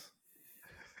upgrades.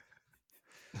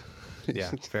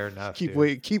 Yeah, fair enough, keep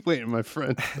dude. keep waiting, my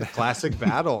friend. Classic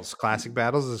Battles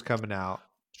is coming out.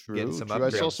 Getting True, some true. I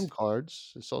saw some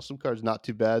upgrades. cards. Not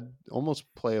too bad. Almost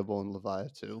playable in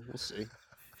Leviathan too. We'll see.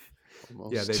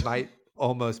 Yeah, they Almost. might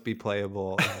almost be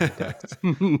playable in the decks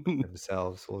The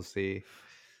themselves. We'll see.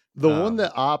 one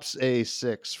that opts a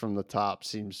 6 from the top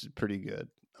seems pretty good.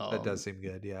 That does seem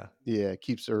good. Yeah. Yeah,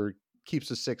 keeps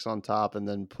a 6 on top and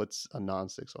then puts a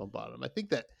non-6 on bottom. I think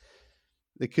that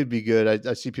it could be good.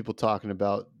 I see people talking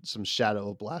about some Shadow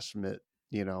of Blasphemous.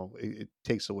 It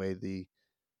takes away the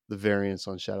variance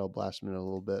on Shadow of Blasphemous a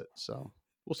little bit. So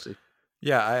we'll see.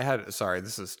 Yeah, I had. Sorry,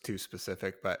 this is too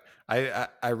specific, but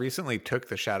I recently took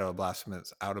the Shadow of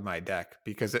Blasphemous out of my deck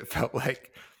because it felt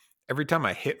like every time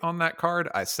I hit on that card,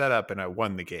 I set up and I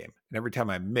won the game, and every time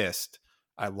I missed,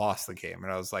 I lost the game.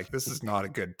 And I was like, "This is not a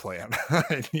good plan.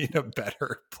 I need a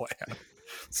better plan."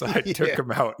 So I took Yeah.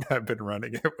 him out, and I've been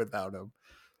running it without him.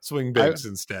 Swing I bigs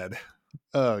instead.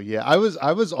 Oh yeah, I was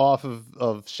off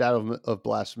of Shadow of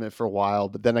Blasphemous for a while,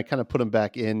 but then I kind of put him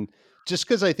back in just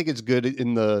because I think it's good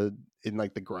in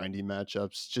like the grindy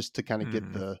matchups, just to kind of get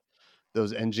Mhm.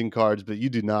 those engine cards. But you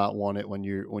do not want it when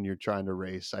you're trying to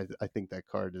race. I think that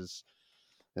card is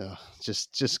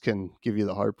just can give you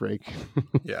the heartbreak.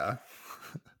 Yeah.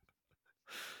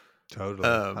 Totally.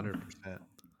 Um, 100%.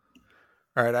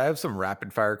 all right, I have some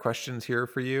rapid fire questions here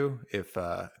for you. If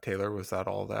Taylor, was that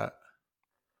all that?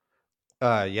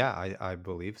 Yeah, I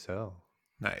believe so.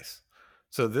 Nice.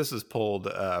 So this is pulled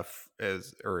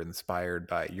as or inspired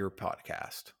by your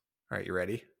podcast. All right, you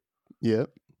ready? Yep,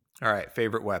 All right,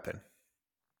 favorite weapon.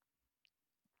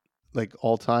 like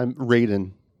all time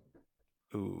Raiden.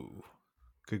 Ooh,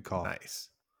 Good call. nice.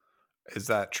 Is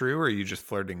that true, or are you just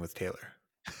flirting with Taylor?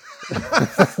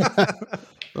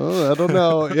 Oh, I don't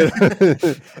know.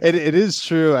 It is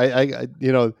true.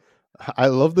 I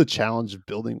love the challenge of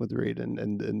building with Raiden,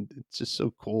 and it's just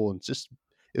so cool. And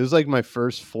it was like my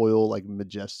first foil, like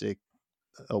majestic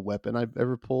weapon I've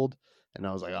ever pulled, and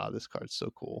I was like, oh, this card's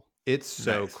so cool. It's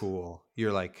so Nice. cool.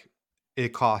 You're like, it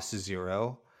costs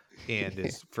 0 and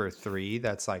is for 3.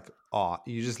 That's like,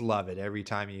 you just love it every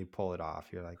time you pull it off.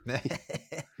 You're like,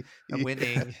 I'm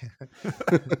winning.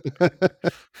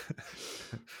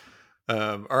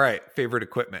 All right, favorite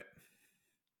equipment.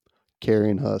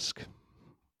 Carrying Husk.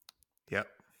 Yep.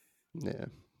 Yeah,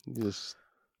 just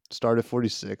start at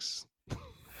 46.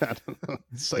 I don't know.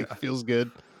 It's like Yeah. feels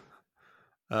good.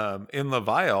 In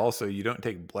Leviathan, also, you don't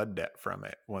take blood debt from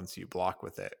it once you block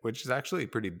with it, which is actually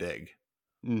pretty big.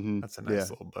 Mm-hmm. That's a Yeah. nice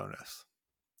little bonus.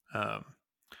 All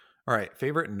right,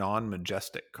 favorite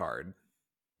non-majestic card.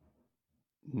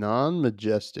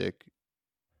 Non-majestic.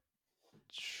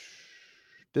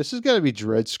 This has got to be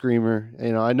Dread Screamer.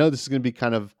 I know this is going to be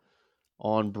kind of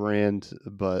on brand,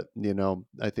 but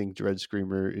I think Dread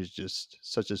Screamer is just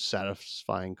such a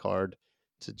satisfying card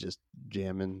to just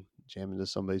jam into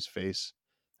somebody's face,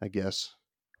 I guess.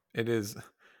 It is.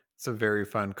 It's a very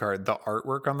fun card. The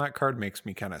artwork on that card makes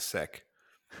me kind of sick.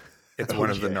 It's Oh, one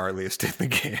of the yeah. gnarliest in the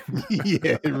game.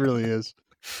 Yeah, it really is.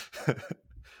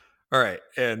 All right.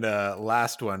 And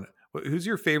last one. Who's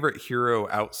your favorite hero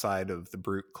outside of the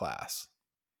brute class?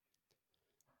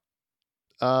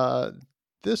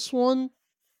 This one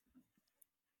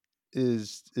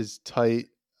is tight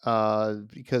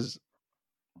because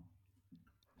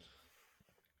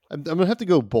I'm gonna have to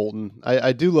go Bolton.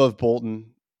 I do love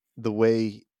Bolton, the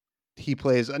way he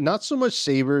plays. Not so much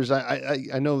Sabers.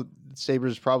 I know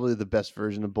Sabers is probably the best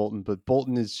version of Bolton, but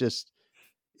Bolton is just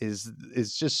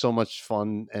so much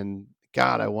fun. And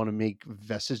God, I want to make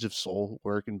Vestige of Soul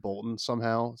work in Bolton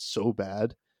somehow so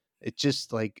bad. It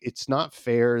just like it's not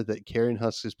fair that Carrion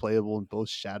Husk is playable in both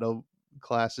Shadow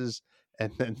classes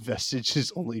and then Vestige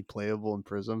is only playable in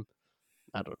Prism.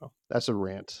 I don't know. That's a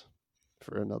rant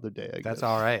for another day, I That's guess.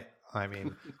 all right. I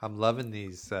mean, I'm loving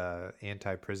these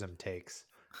anti-Prism takes.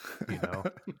 You know,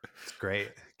 it's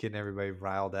great getting everybody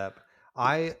riled up.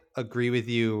 I agree with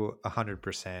you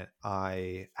 100%.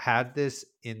 I had this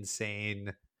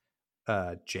insane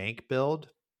jank build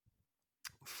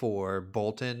for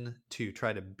Bolton to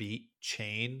try to beat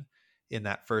Chain in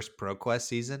that first ProQuest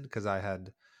season because I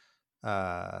had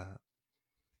uh,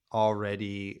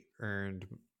 already earned,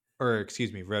 or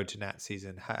excuse me, Road to Nat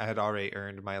season. I had already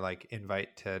earned my like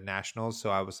invite to nationals, so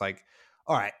I was like,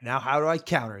 all right, now how do I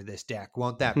counter this deck?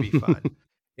 Won't that be fun?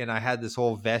 And I had this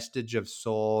whole Vestige of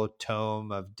Soul,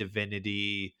 Tome of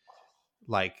Divinity,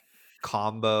 like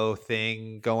combo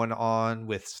thing going on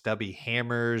with stubby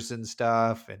hammers and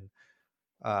stuff, and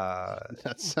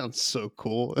That sounds so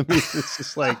cool. I mean, it's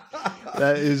just like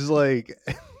that is like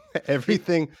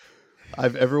everything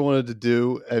I've ever wanted to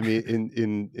do. I mean,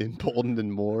 in Bolton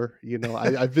and more. You know,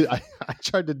 I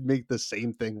tried to make the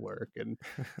same thing work, and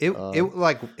it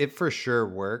like it for sure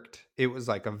worked. It was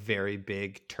like a very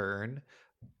big turn,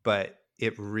 but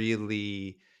it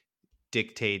really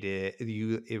dictated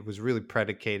you. It was really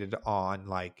predicated on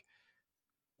like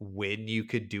when you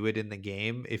could do it in the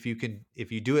game. If you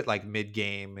do it like mid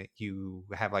game, you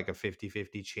have like a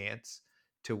 50-50 chance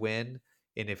to win,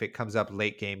 and if it comes up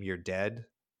late game, you're dead,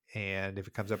 and if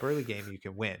it comes up early game, you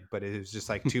can win. But it was just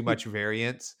like too much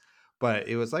variance. But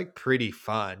it was like pretty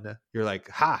fun. You're like,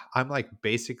 I'm like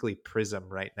basically Prism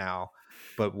right now,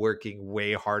 but working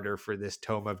way harder for this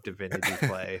Tome of Divinity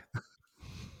play.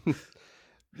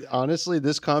 honestly,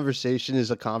 this conversation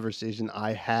is a conversation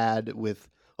I had with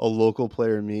a local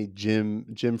player, me,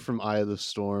 Jim from Eye of the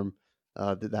Storm,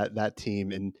 that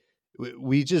team, and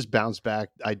we just bounce back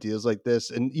ideas like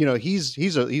this. And you know, he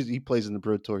plays in the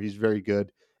Pro Tour. He's very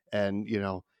good, and you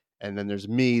know, and then there's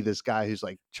me, this guy who's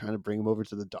like trying to bring him over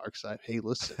to the dark side. Hey,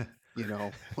 listen, you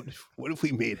know, what if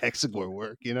we made Hexagore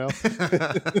work? You know,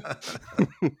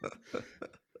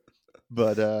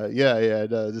 but yeah,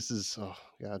 no, this is oh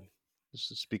god. This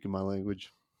is speaking my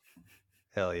language.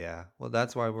 Hell yeah. Well,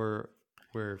 that's why we're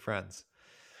friends.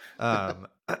 Um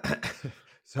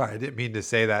sorry, I didn't mean to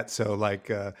say that so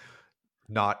like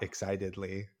not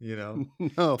excitedly, you know.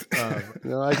 No,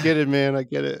 no, I get it, man. I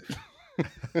get it.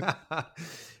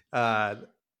 uh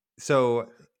so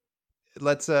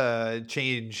let's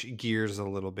change gears a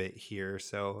little bit here.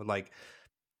 So like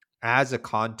as a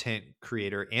content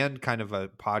creator and kind of a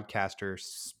podcaster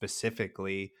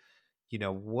specifically, you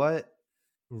know, what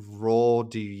role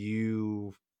do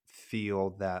you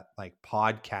feel that like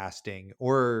podcasting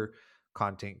or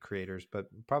content creators, but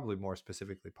probably more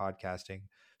specifically podcasting,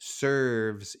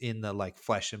 serves in the like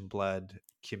flesh and blood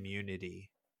community?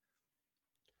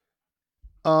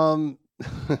 Um,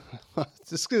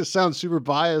 this is gonna sound super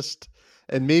biased,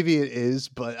 and maybe it is,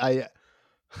 but I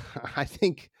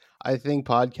think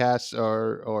podcasts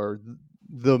are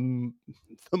the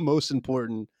most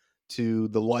important to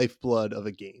the lifeblood of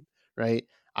a game, right?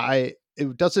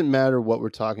 It doesn't matter what we're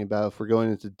talking about if we're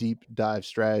going into deep dive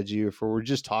strategy or if we're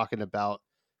just talking about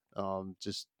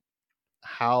just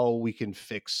how we can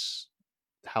fix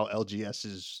how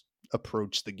LGSs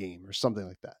approach the game or something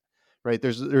like that. Right?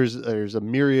 There's a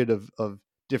myriad of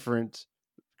different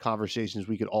conversations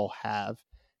we could all have,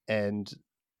 and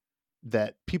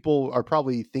that people are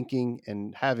probably thinking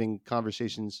and having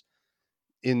conversations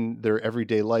in their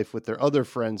everyday life with their other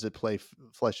friends that play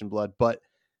Flesh and Blood. But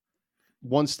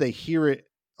once they hear it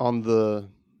on the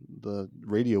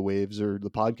radio waves or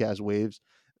the podcast waves,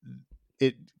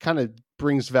 it kind of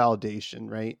brings validation,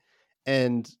 right?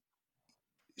 And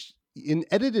in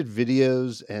edited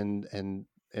videos and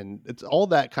it's all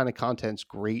that kind of content's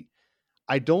great.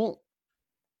 I don't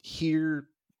hear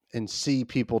and see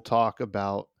people talk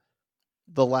about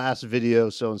the last video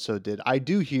so and so did. I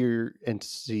do hear and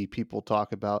see people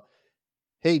talk about,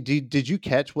 hey, did you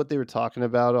catch what they were talking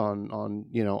about on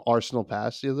Arsenal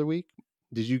Pass the other week?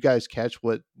 did you guys catch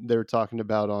what they were talking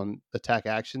about on Attack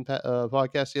Action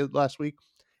podcast last week?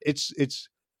 It's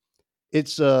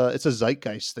a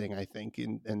zeitgeist thing, I think,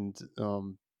 and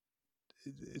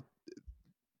it,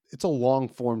 it's a long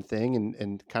form thing,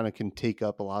 and kind of can take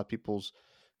up a lot of people's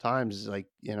times, like,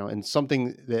 and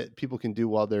something that people can do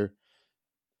while they're,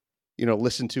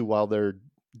 listen to while they're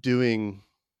doing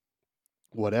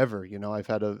whatever. I've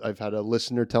had a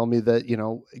listener tell me that,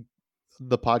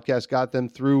 the podcast got them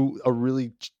through a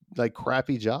really like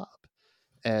crappy job,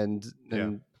 and Yeah.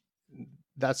 and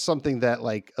that's something that,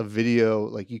 like, a video,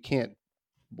 like, you can't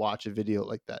watch a video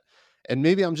like that. And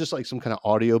maybe I'm just like some kind of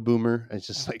audio boomer. It's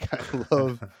just like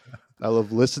I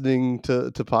love listening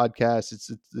to podcasts.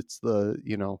 It's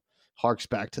the, harks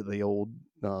back to the old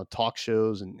talk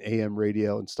shows and AM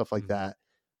radio and stuff like Mhm. that.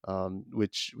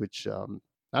 Which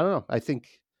I don't know. I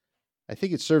think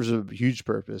it serves a huge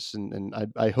purpose, and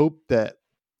I hope that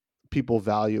people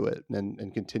value it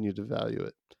and continue to value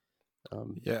it.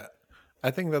 Yeah.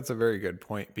 I think that's a very good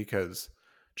point, because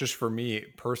just for me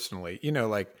personally,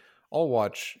 like, I'll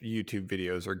watch YouTube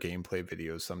videos or gameplay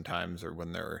videos sometimes, or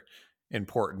when they're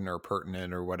important or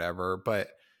pertinent or whatever. But,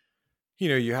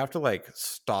 you have to like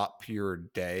stop your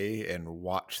day and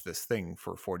watch this thing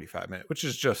for 45 minutes, which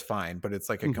is just fine. But it's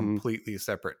like a Mhm. completely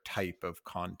separate type of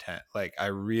content. Like, I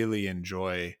really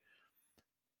enjoy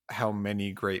how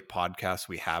many great podcasts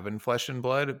we have in Flesh and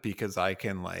Blood, because I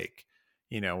can, like,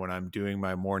 when I'm doing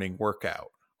my morning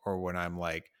workout, or when I'm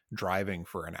like driving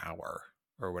for an hour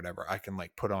or whatever, I can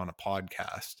like put on a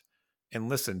podcast and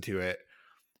listen to it,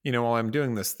 while I'm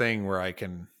doing this thing where I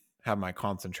can have my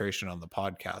concentration on the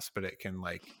podcast, but it can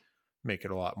like make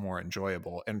it a lot more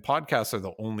enjoyable. And podcasts are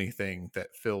the only thing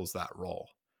that fills that role.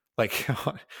 Like,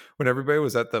 when everybody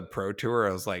was at the Pro Tour,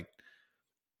 I was like,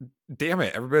 damn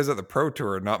it, everybody's at the Pro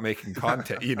Tour not making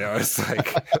content. It's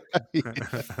like,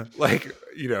 like,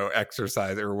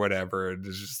 exercise or whatever, and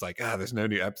it's just like, there's no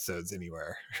new episodes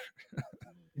anywhere.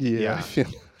 Yeah.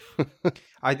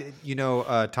 I Yeah.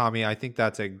 feel Tommy, I think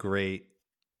that's a great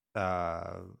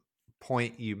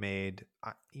point you made.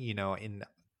 And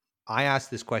I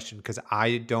asked this question because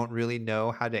I don't really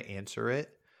know how to answer it.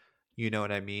 You know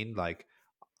what I mean? Like,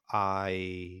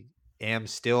 I am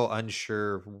still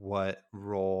unsure what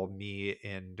role me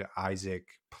and Isaac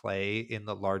play in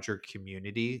the larger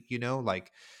community.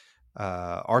 Like,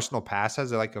 Arsenal Pass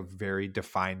has like a very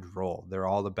defined role. They're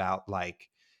all about like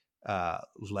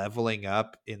leveling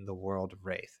up in the world of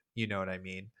Wraith. You know what I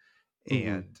mean? Mhm.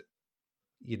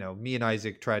 And me and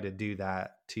Isaac try to do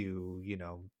that to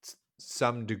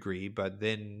some degree, but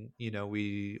then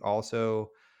we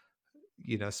also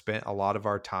spent a lot of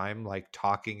our time like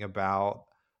talking about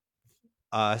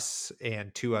us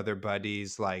and two other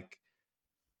buddies, like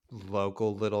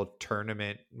local little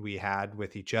tournament we had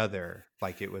with each other,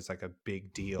 like it was like a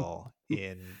big deal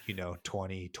in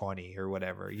 2020 or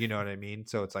whatever. You know what I mean?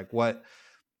 So it's like, what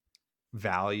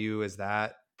value is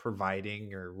that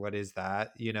providing, or what is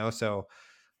that? So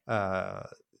uh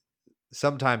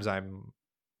sometimes I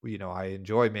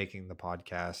enjoy making the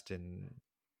podcast, and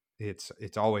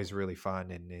it's always really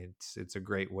fun, and it's a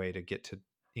great way to get to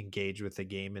engage with the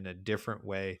game in a different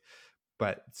way.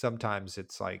 But sometimes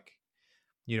it's like,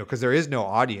 because there is no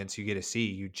audience you get to see.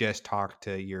 You just talk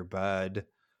to your bud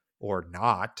or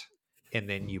not, and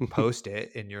then you post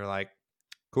it, and you're like,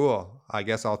 cool, I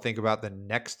guess I'll think about the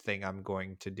next thing I'm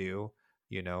going to do.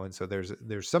 And so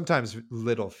there's sometimes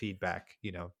little feedback,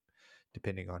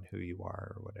 depending on who you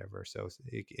are or whatever. So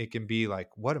it can be like,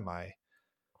 what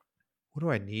do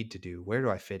I need to do? Where do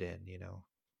I fit in?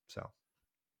 So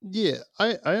Yeah,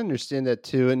 I understand that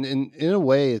too, and in a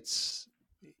way,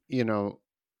 you know,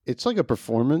 it's like a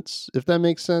performance, if that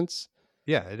makes sense.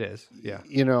 yeah, it is. Yeah.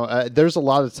 There's a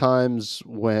lot of times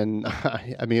when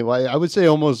I mean, I would say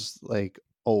almost like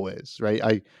always,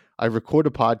 right? I record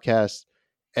a podcast,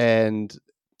 and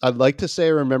I'd like to say I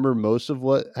remember most of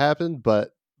what happened,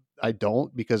 but I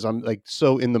don't, because I'm like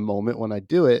so in the moment when I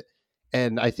do it.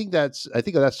 And I think that's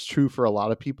true for a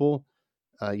lot of people.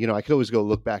 I could always go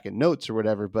look back at notes or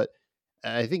whatever, but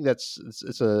I think it's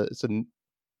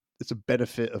a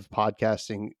benefit of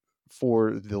podcasting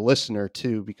for the listener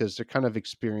too, because they're kind of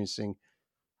experiencing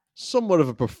somewhat of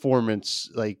a performance,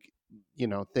 like,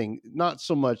 thing, not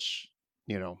so much,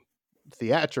 you know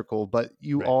theatrical, but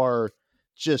you Right. are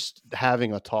just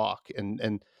having a talk.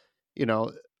 And you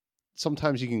know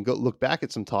sometimes you can go look back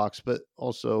at some talks, but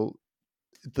also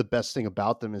the best thing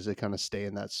about them is they kind of stay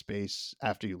in that space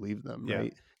after you leave them, Yeah.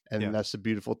 right? And Yeah. that's the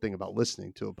beautiful thing about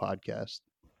listening to a podcast.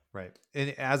 Right. And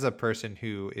as a person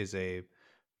who is a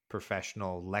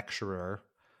professional lecturer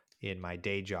in my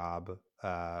day job,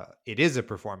 it is a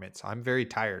performance. I'm very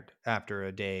tired after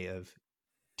a day of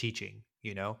teaching,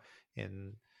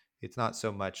 and it's not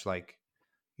so much like,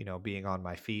 being on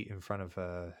my feet in front of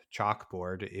a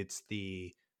chalkboard. It's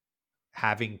the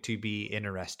having to be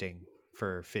interesting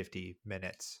for 50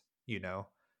 minutes,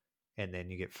 and then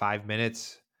you get 5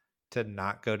 minutes to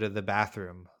not go to the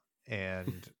bathroom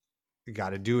and you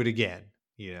got to do it again,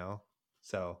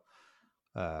 So,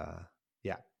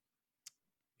 yeah,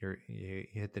 you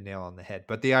hit the nail on the head.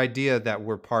 But the idea that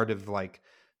we're part of like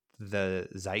the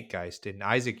zeitgeist, and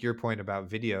Isaac, your point about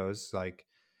videos, like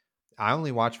I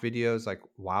only watch videos like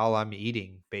while I'm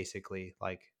eating, basically,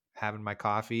 like having my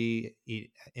coffee,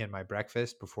 eat and my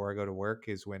breakfast before I go to work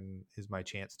is my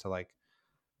chance to like,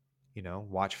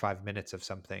 watch 5 minutes of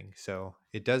something. So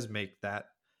it does make that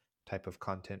type of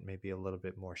content maybe a little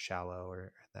bit more shallow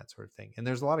or that sort of thing. And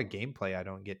there's a lot of gameplay I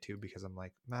don't get to because I'm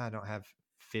like, I don't have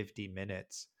 50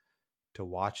 minutes to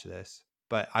watch this.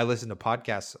 But I listen to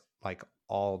podcasts like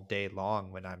all day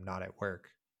long when I'm not at work,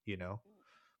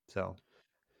 So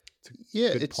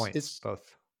Yeah, good points,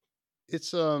 both.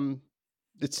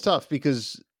 it's tough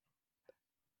because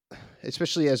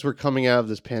especially as we're coming out of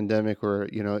this pandemic, or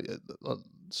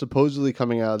supposedly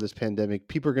coming out of this pandemic,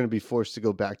 people are going to be forced to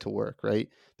go back to work, right?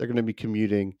 They're going to be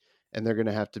commuting, and they're going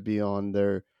to have to be on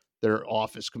their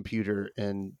office computer,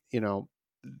 and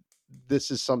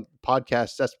this is some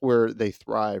podcasts, that's where they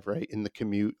thrive, right? In the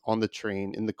commute, on the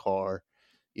train, in the car,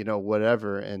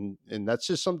 whatever, and that's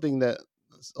just something that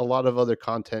a lot of other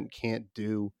content can't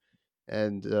do.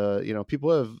 And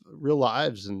people have real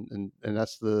lives, and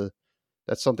that's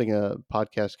something a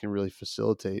podcast can really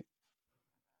facilitate.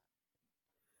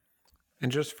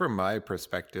 And just from my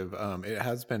perspective, it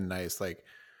has been nice, like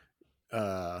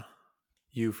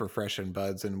you for Fresh and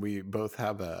Buds, and we both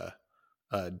have a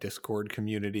Discord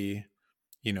community,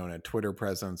 and a Twitter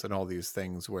presence and all these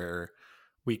things where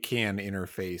we can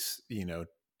interface,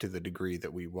 to the degree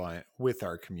that we want with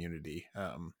our community.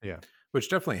 Yeah. Which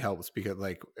definitely helps because,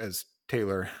 like, as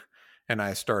Taylor and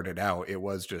I started out, it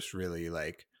was just really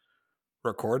like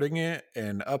recording it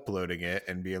and uploading it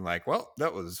and being like, well,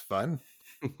 that was fun.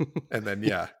 And then,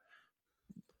 yeah,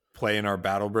 playing our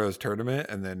Battle Bros tournament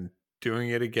and then doing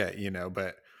it again,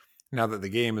 but now that the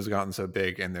game has gotten so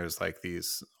big and there's like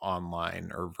these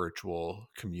online or virtual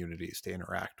communities to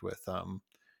interact with,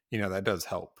 that does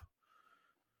help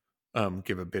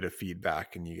give a bit of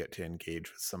feedback, and you get to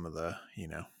engage with some of the,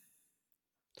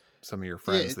 some of your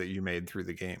friends that you made through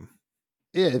the game.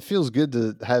 Yeah, it feels good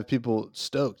to have people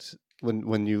stoked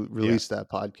when you release that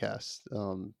podcast.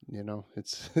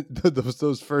 It's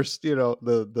those first,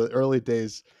 the early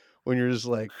days when you're just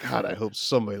like, God, I hope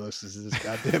somebody listens to this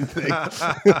goddamn thing.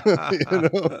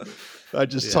 I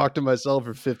just talked to myself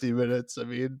for 50 minutes. I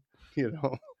mean,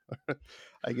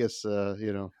 I guess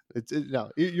no,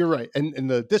 you're right. And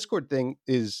the Discord thing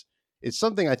is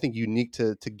something I think unique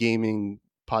to gaming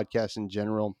podcasts in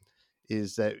general,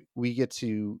 is that we get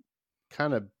to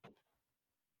kind of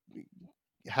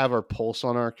have our pulse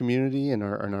on our community and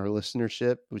our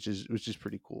listenership, which is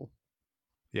pretty cool.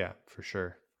 Yeah, for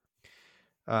sure.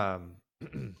 I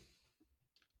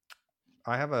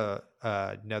have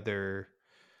another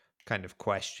kind of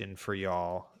question for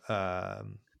y'all.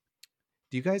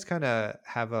 Do you guys kind of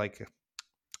have do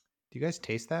you guys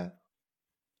taste that?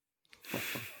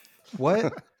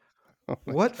 What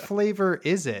flavor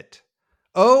is it?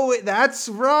 Oh, that's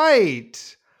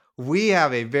right. We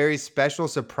have a very special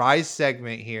surprise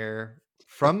segment here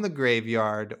from the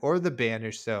graveyard or the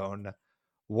banished zone.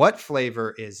 What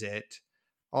flavor is it?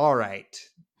 All right,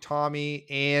 Tommy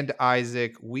and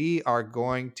Isaac, we are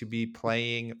going to be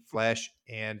playing Flesh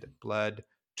and Blood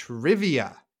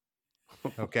trivia.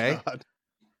 Okay. Oh,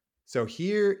 so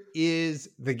here is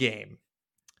the game.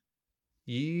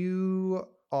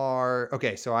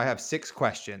 So I have 6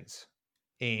 questions,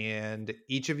 and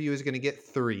each of you is going to get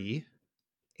 3.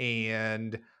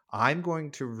 And I'm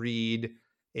going to read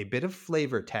a bit of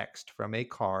flavor text from a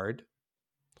card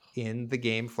in the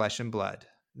game Flesh and Blood.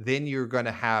 Then you're going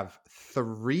to have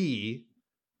 3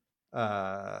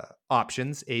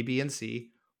 options, A, B, and C.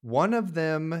 One of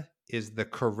them is the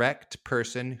correct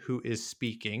person who is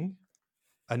speaking.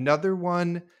 Another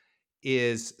one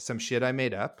is some shit I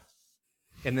made up.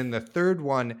 And then the third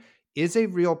one is a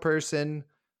real person,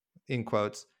 in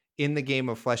quotes, in the game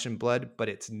of Flesh and Blood, but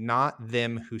it's not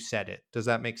them who said it. Does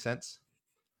that make sense?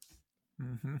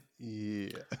 Mm-hmm.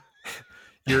 Yeah.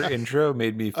 Your intro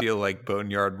made me feel like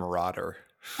Boneyard Marauder.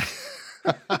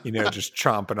 Just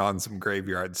chomping on some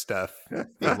graveyard stuff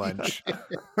for lunch.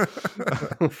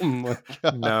 Oh my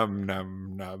God. Num,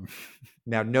 num, num.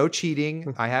 Now, no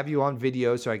cheating. I have you on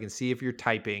video so I can see if you're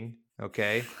typing.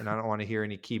 Okay. And I don't want to hear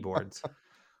any keyboards.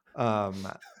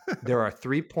 There are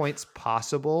 3 points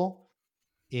possible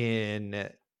in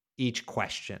each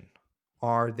question.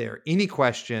 Are there any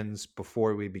questions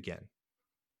before we begin?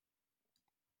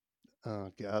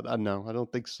 Oh God, no, I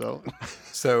don't think so.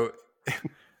 So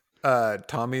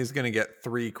Tommy's going to get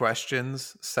 3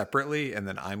 questions separately, and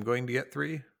then I'm going to get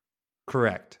 3.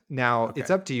 Correct. Now, Okay.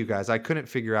 it's up to you guys. I couldn't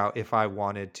figure out if I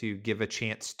wanted to give a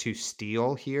chance to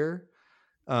steal here.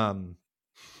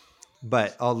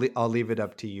 But I'll leave it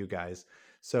up to you guys.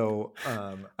 So,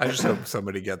 I just hope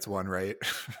somebody gets one right.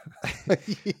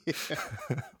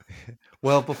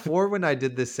 well, before when I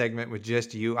did this segment with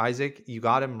just you, Isaac, you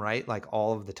got them right like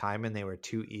all of the time, and they were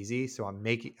too easy. So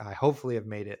I hopefully have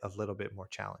made it a little bit more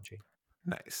challenging.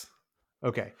 Nice.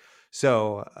 Okay.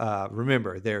 So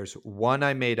remember, there's one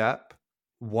I made up,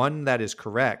 one that is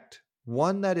correct,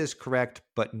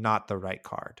 but not the right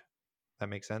card. That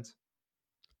makes sense?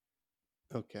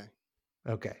 Okay.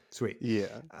 Okay, sweet.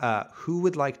 Yeah. Who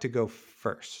would like to go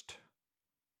first?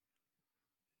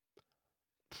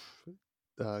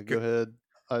 Go ahead,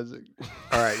 Isaac.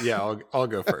 All right. Yeah, I'll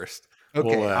go first.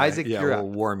 Okay, Isaac, you're we'll up.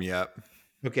 warm you up.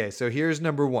 Okay, so here's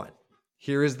number 1.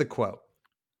 Here is the quote.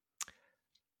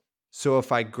 So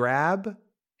if I grab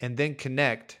and then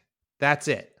connect, that's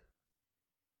it.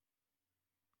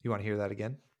 You want to hear that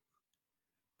again?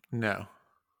 No.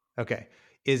 Okay.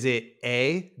 Is it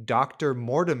A, Dr.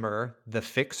 Mortimer, the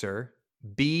fixer,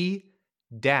 B,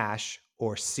 dash,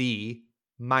 or C,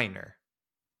 minor?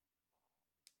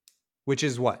 Which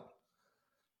is what?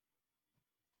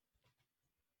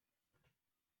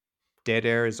 Dead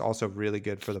air is also really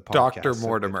good for the podcast. Dr.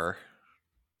 Mortimer.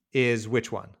 Is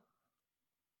which one?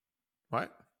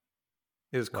 What?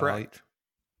 Is Well, correct.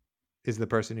 Is the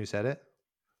person who said it?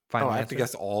 I Final have to answer?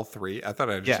 guess all 3. I thought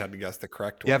I just had to guess the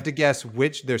correct one. You have to guess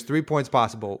which. There's 3 points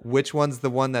possible. Which one's the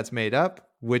one that's made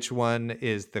up? Which one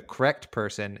is the correct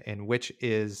person? And which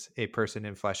is a person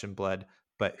in flesh and blood,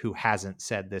 but who hasn't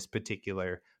said this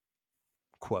particular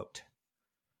quote?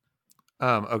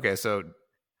 Okay, so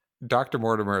Dr.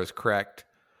 Mortimer is correct.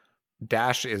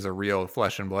 Dash is a real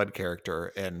flesh and blood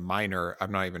character, and minor,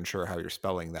 I'm not even sure how you're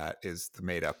spelling that, is the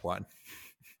made up one.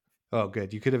 Oh,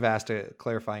 good. You could have asked a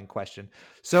clarifying question.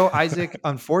 So, Isaac,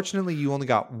 unfortunately, you only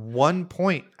got 1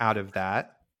 point out of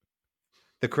that.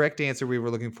 The correct answer we were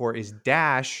looking for is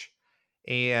dash,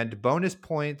 and bonus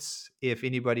points if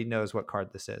anybody knows what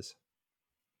card this is.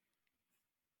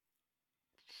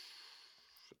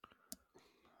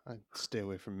 I stay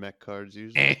away from mech cards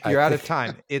usually. You're out of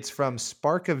time. It's from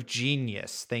Spark of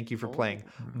Genius. Thank you for playing.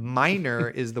 Minor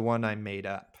is the one I made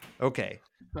up. Okay.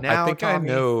 Now, I think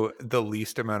Tommy, I know the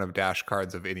least amount of dash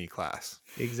cards of any class.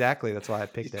 Exactly. That's why I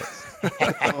picked it.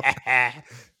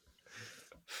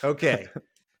 Okay.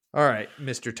 All right,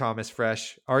 Mr. Thomas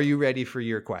Fresh. Are you ready for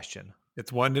your question?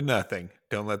 It's 1-0.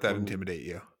 Don't let that intimidate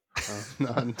you. I'm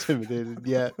not intimidated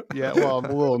yet. Yeah, well, I'm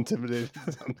a little intimidated.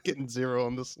 I'm getting 0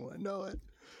 on this one. I know it.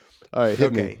 All right,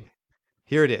 hit me.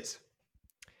 Here it is.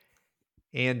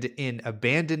 And in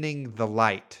abandoning the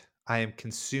light, I am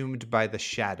consumed by the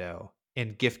shadow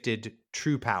and gifted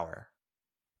true power.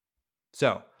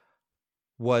 So,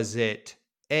 was it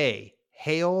A,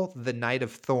 Hail the Knight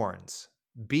of Thorns,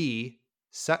 B,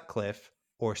 Sutcliffe,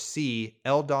 or C,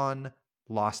 Eldon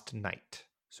Lost Knight?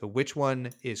 So which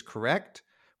one is correct?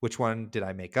 Which one did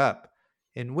I make up?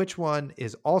 And which one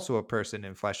is also a person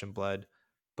in flesh and blood,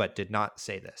 but did not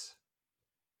say this?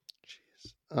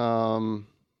 Jeez.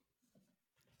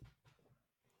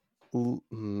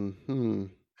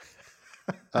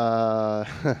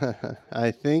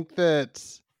 I think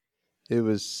that it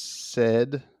was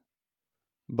said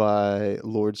by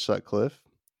Lord Sutcliffe,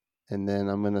 and then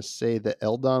I'm going to say that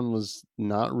Eldon was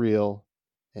not real,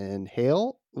 and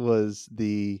Hale was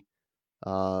the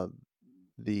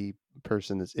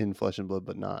person that's in flesh and blood,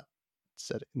 but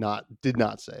did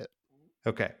not say it.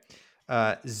 Okay.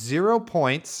 0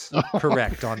 points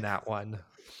correct on that one.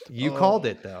 You called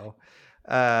it, though.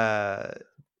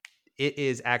 It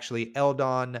is actually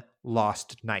Eldon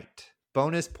Lost Knight.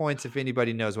 Bonus points if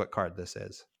anybody knows what card this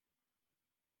is.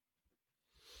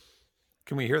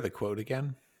 Can we hear the quote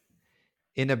again?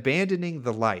 In abandoning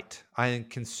the light, I am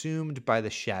consumed by the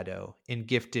shadow and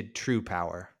gifted true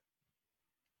power.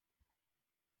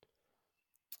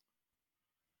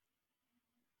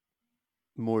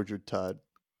 Mordred Todd.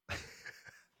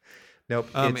 Nope.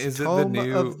 It's is Tome it the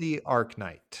new of the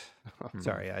Arknight.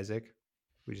 Sorry, Isaac.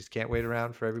 We just can't wait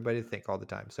around for everybody to think all the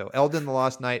time. So Eldon the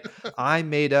Lost Knight. I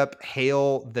made up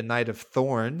Hail the Knight of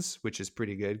Thorns, which is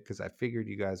pretty good because I figured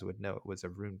you guys would know it was a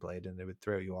rune blade and it would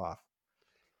throw you off.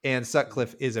 And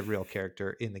Sutcliffe is a real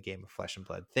character in the game of Flesh and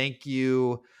Blood. Thank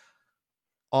you,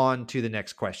 on to the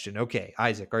next question. Okay,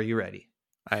 Isaac, are you ready?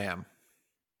 I am.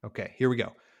 Okay, here we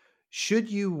go. Should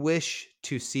you wish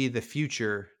to see the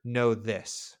future, know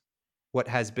this. What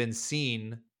has been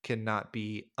seen cannot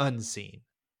be unseen.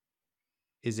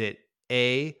 Is it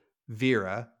A,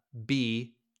 Vera,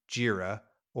 B, Jira,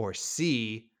 or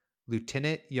C,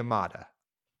 Lieutenant Yamada?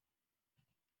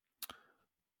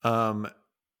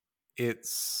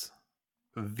 It's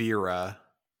Vera,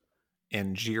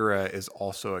 and Jira is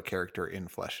also a character in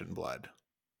Flesh and Blood.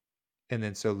 And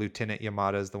then so Lieutenant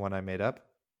Yamada is the one I made up?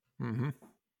 Mm-hmm.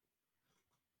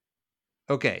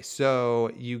 Okay, so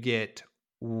you get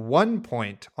 1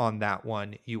 point on that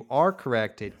one. You are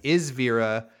correct. It is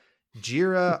Vera.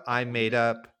 Jira, I made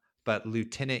up, but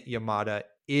Lieutenant Yamada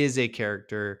is a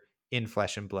character in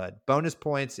Flesh and Blood. Bonus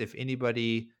points if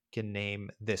anybody can name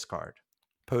this card.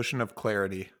 Potion of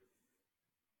Clarity.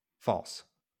 False.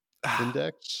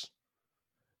 Index.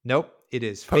 Nope, it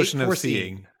is Fate Potion of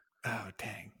Foreseeing. Seeing. Oh,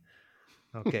 dang.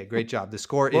 Okay, great job. The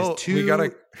score Well, is we got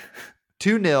a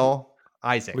 2-0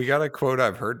 Isaac. we got a quote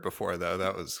I've heard before though.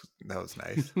 That was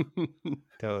nice.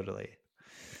 Totally.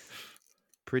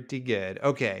 Pretty good.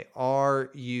 Okay, are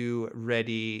you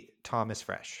ready, Thomas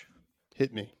Fresh?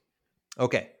 Hit me.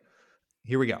 Okay,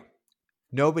 here we go.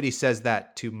 Nobody says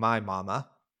that to my mama.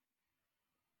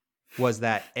 Was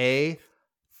that A,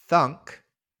 Thunk,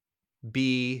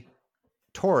 B,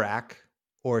 Torak,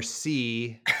 or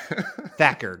C,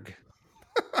 Thackerg?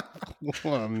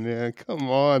 Oh man, come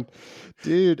on,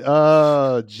 dude.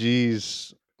 Oh,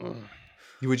 jeez.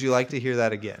 Would you like to hear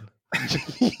that again?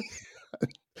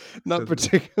 Not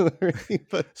particularly,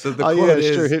 but So the oh quote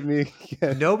yeah, sure, is, hit me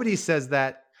again. nobody says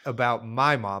that about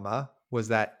my mama. Was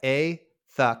that A,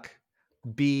 Thuck,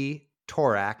 B,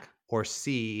 Torak, or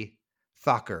C,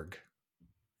 Thackerg?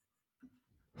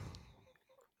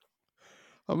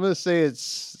 I'm gonna say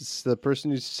it's the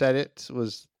person who said it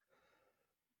was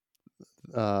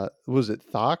it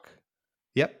Thok?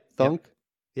 Yep. Thunk?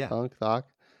 Yeah. Thunk, Thok.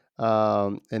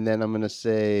 And then I'm gonna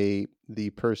say the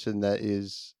person that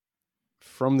is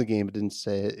from the game but didn't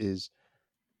say it is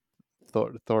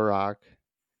Thorak.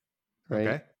 Right?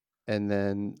 Okay. And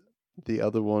then the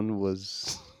other one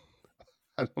was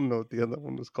I don't know what the other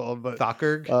one was called, but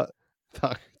Thackerg?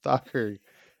 Thakur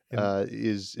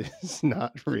is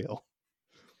not real.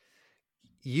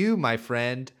 You, my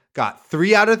friend, got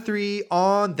 3 out of 3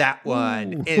 on that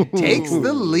one. It takes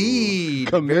the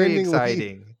lead. Very Commanding lead.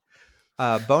 exciting.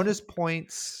 Bonus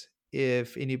points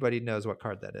if anybody knows what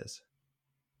card that is.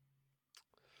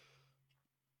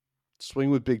 Swing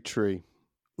with Big Tree.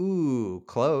 Ooh,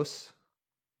 close.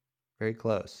 Very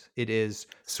close. It is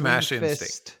Smash Swing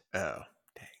Instinct. Fist. Oh,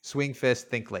 dang. Swing Fist,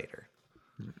 Think Later.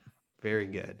 Very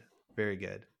good. Very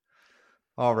good.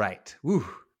 All right. Woo.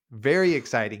 Very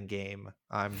exciting game.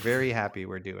 I'm very happy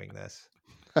we're doing this.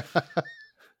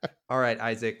 All right,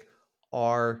 Isaac,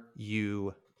 are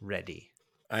you ready?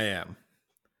 I am.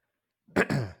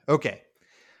 Okay.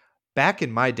 Back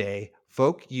in my day,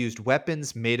 folk used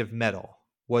weapons made of metal.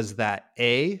 Was that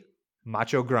A,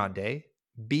 Macho Grande,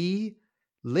 B,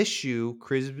 Lishu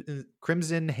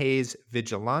Crimson Haze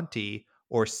Vigilante,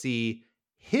 or C,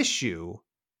 Hishu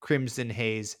Crimson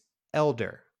Haze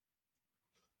Elder?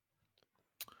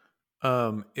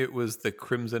 It was the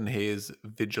Crimson Haze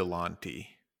Vigilante.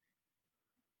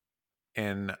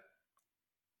 And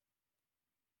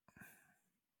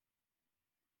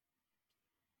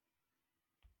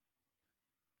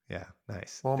Yeah,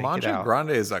 nice. well, Think it Mancha out.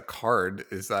 Grande is a card.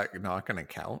 Is that not going to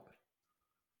count?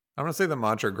 I'm going to say the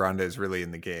Mancha Grande is really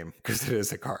in the game because it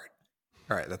is a card.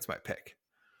 All right, that's my pick.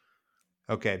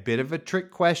 Okay, bit of a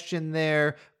trick question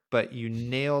there, but you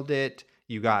nailed it.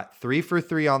 You got 3 for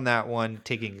 3 on that one,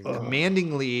 taking a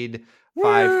commanding lead,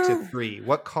 5-3.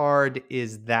 What card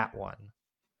is that one?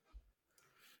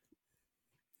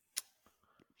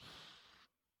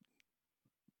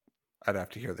 I'd have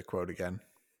to hear the quote again.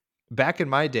 Back in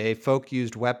my day, folk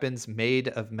used weapons made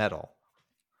of metal.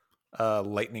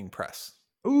 Lightning Press.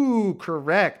 Ooh,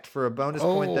 correct. For a bonus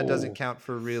point that Oh. doesn't count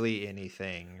for really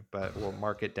anything, but we'll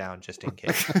mark it down just in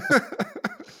case.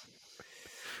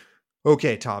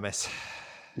 Okay, Thomas.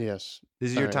 Yes,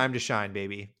 This is All your right. time to shine,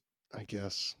 baby. I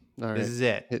guess. All right. This is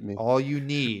it. Hit me. All you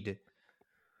need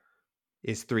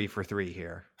is 3 for 3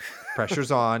 here.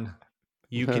 Pressure's on.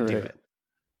 You can do All right. it.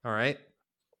 All right.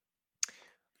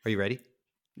 Are you ready?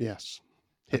 Yes.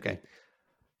 Hit Okay. me.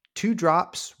 2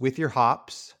 drops with your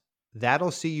hops.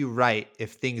 That'll see you right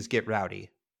if things get rowdy.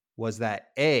 Was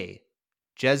that A,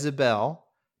 Jezebel,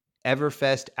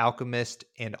 Everfest, Alchemist,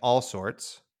 and All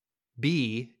Sorts?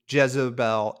 B,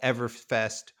 Jezebel,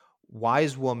 Everfest,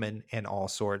 Wise Woman, and All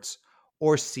Sorts?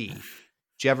 Or C,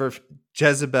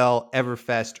 Jezebel,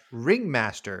 Everfest,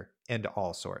 Ringmaster, and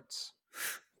All Sorts.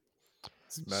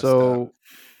 It's messed So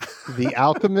up. the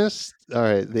Alchemist, all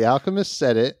right, the Alchemist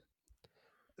said it.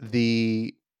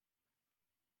 The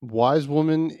Wise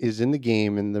Woman is in the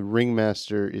game, and the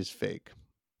Ringmaster is fake.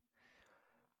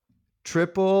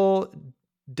 Triple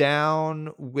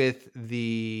down with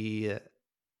the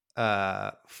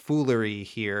foolery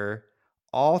here.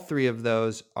 All three of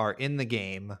those are in the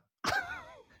game,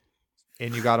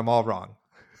 and you got them all wrong.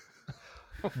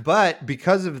 But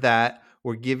because of that,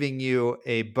 we're giving you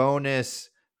a bonus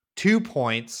 2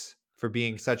 points for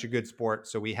being such a good sport.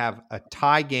 So we have a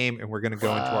tie game, and we're going to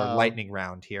go into our Wow. lightning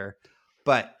round here.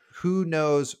 But who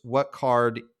knows what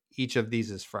card each of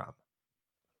these is from?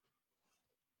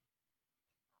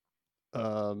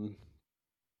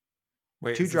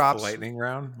 Wait, two is this drops. the lightning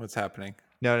round? What's happening?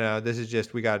 No, this is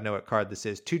just, we got to know what card this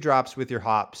is. 2 drops with your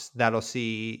hops. That'll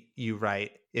see you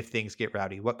right if things get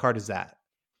rowdy. What card is that?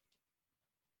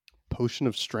 Potion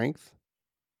of Strength.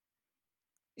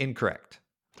 Incorrect.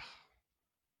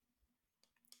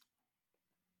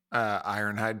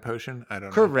 Ironhide potion. I don't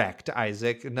know. Correct,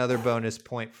 Isaac. Another bonus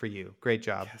point for you. Great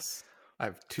job. Yes, I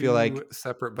have Feel like- 2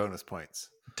 separate bonus points.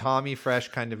 Tommy Fresh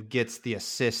kind of gets the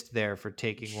assist there for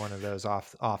taking one of those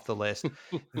off the list.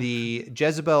 The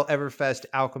Jezebel, Everfest,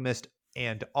 Alchemist,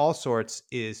 and All Sorts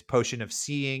is Potion of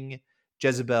Seeing.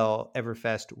 Jezebel,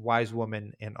 Everfest, Wise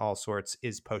Woman, and All Sorts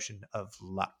is Potion of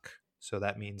Luck. So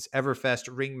that means Everfest,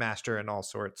 Ringmaster, and All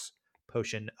Sorts,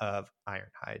 Potion of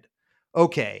Ironhide.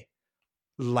 Okay,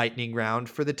 lightning round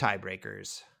for the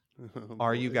tiebreakers.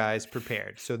 Are you guys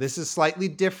prepared? So this is slightly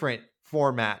different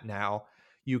format now.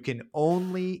 You can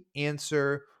only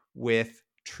answer with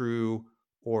true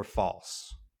or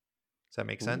false. Does that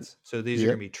make sense? So these are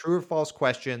going to be true or false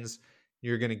questions.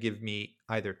 You're going to give me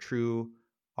either true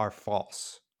or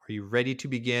false. Are you ready to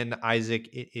begin? Isaac,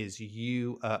 it is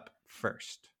you up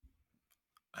first.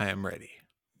 I am ready.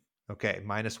 Okay,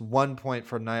 minus 1 point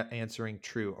for not answering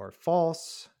true or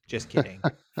false. Just kidding.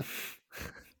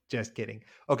 Just kidding.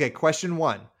 Okay, question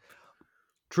 1.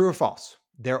 True or false?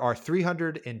 There are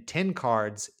 310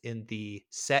 cards in the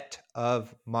set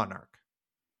of Monarch.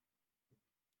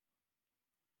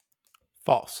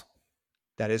 False.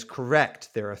 That is correct.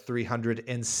 There are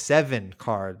 307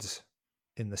 cards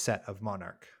in the set of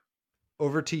Monarch.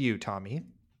 Over to you, Tommy.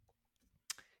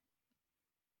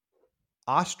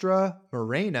 Astra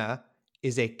Morena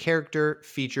is a character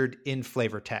featured in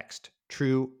flavor text.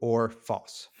 True or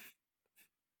false?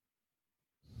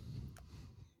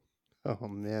 Oh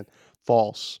man,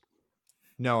 false.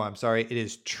 No, I'm sorry. It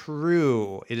is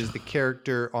true. It is the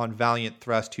character on Valiant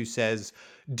Thrust who says,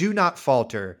 "Do not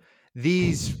falter.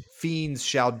 These fiends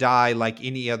shall die like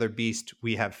any other beast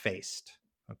we have faced."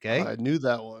 Okay? I knew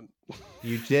that one.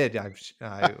 You did.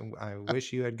 I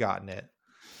wish you had gotten it.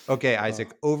 Okay,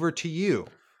 Isaac, over to you.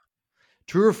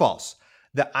 True or false?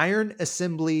 The Iron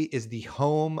Assembly is the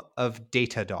home of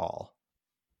Datadol.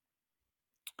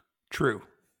 True.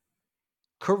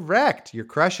 Correct. You're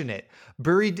crushing it.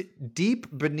 Buried deep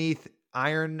beneath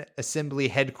Iron Assembly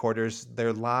headquarters,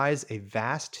 there lies a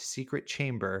vast secret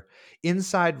chamber.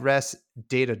 Inside rests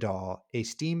Datadol, a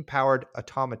steam-powered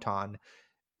automaton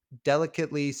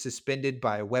delicately suspended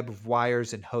by a web of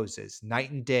wires and hoses.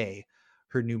 Night and day,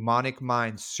 her mnemonic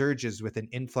mind surges with an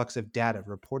influx of data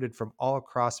reported from all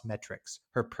across metrics.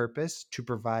 Her purpose? To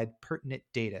provide pertinent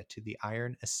data to the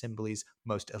Iron Assembly's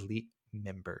most elite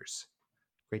members.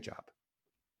 Great job.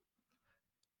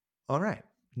 All right.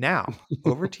 Now,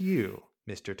 over to you,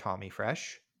 Mr. Tommy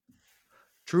Fresh.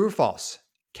 True or false?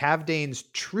 Cavdane's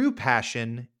true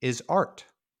passion is art.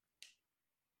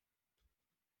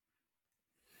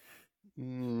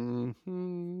 I'm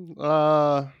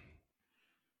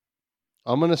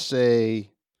gonna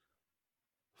say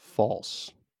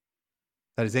false.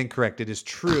 That is incorrect. It is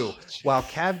true. While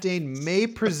Cavdane may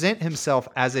present himself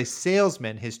as a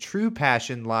salesman, his true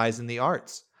passion lies in the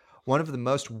arts. One of the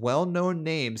most well-known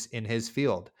names in his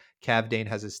field, Cavdane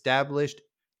has established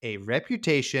a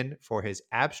reputation for his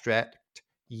abstract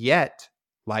yet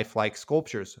lifelike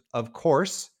sculptures. Of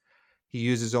course, he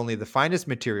uses only the finest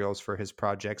materials for his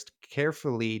projects,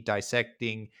 carefully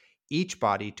dissecting each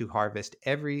body to harvest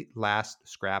every last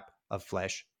scrap of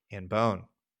flesh and bone.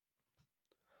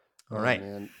 All right.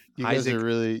 Man. You Isaac- guys are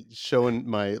really showing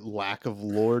my lack of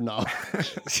lore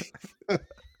knowledge.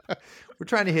 We're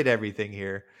trying to hit everything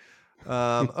here.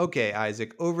 Okay,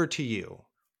 Isaac, over to you.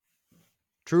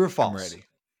 True or false? ready.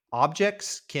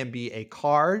 Objects can be a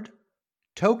card,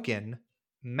 token,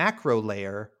 macro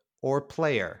layer, or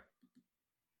player.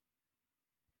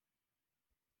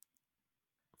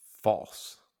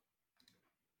 False.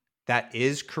 That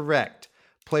is correct.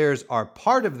 Players are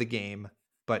part of the game,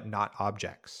 but not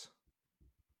objects.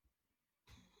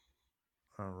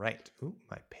 All right. Ooh,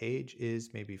 my page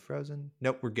is maybe frozen.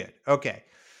 Nope, we're good. Okay.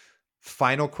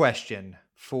 Final question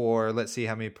for, let's see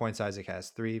how many points Isaac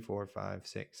has. 3, 4, 5,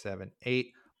 6, 7,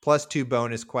 8, plus 2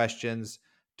 bonus questions.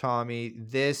 Tommy,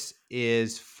 this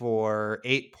is for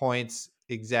 8 points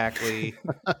exactly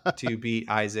to beat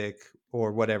Isaac,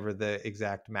 or whatever the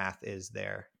exact math is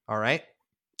there. All right.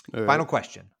 Final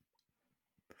question.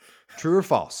 True or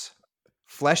false?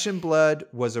 Flesh and Blood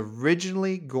was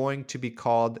originally going to be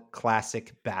called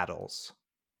Classic Battles.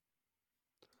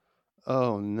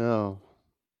 Oh no.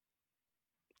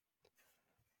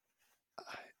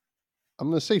 I'm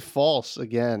going to say false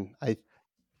again.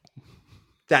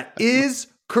 That is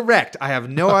correct. I have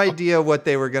no idea what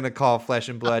they were going to call Flesh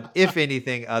and Blood, if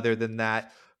anything other than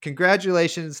that.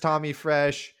 Congratulations, Tommy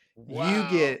Fresh. Wow.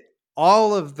 You get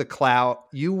all of the clout.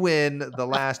 You win the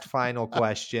last final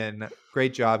question.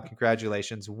 Great job.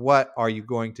 Congratulations. What are you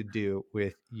going to do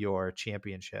with your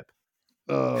championship?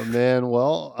 Oh man.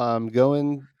 Well, I'm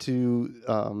going to,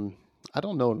 I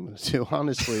don't know what I'm going to do.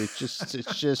 Honestly, it's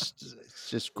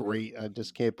just great. I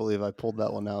just can't believe I pulled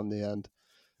that one out in the end.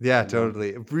 Yeah,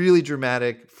 totally. Really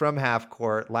dramatic from half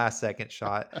court, last second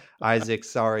shot. Isaac,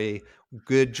 sorry.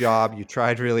 Good job. You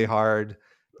tried really hard.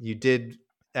 You did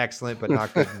excellent, but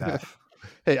not good enough.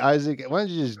 Hey, Isaac, why don't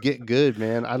you just get good,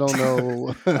 man? I don't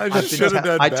know. I just should have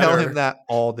done better. I tell him that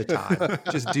all the time.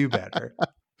 Just do better.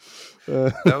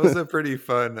 That was a pretty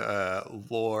fun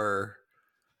lore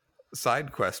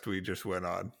side quest we just went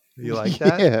on. You like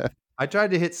that? Yeah. I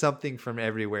tried to hit something from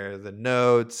everywhere. The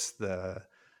notes, the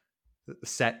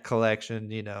set collection,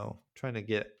 trying to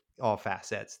get all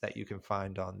facets that you can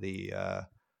find on the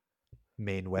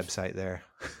main website there.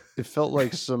 It felt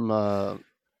like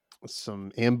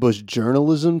some ambush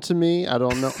journalism to me. I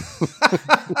don't know.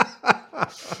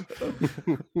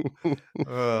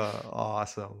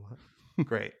 Awesome.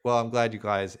 Great. Well, I'm glad you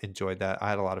guys enjoyed that. I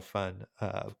had a lot of fun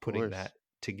putting that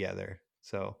together.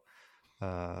 So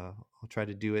I'll try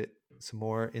to do it some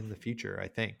more in the future, I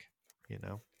think,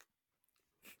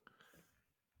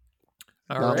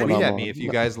 All right. Tweet at me if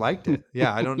you guys liked it.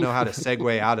 Yeah, I don't know how to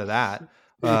segue out of that.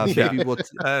 Maybe we'll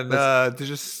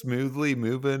just smoothly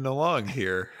moving along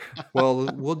here. Well,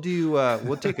 we'll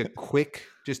take a quick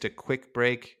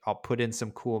break. I'll put in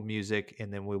some cool music,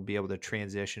 and then we'll be able to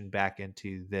transition back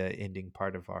into the ending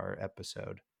part of our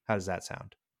episode. How does that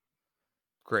sound?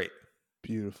 Great.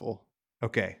 Beautiful.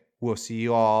 Okay. We'll see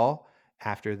you all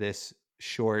after this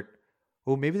short.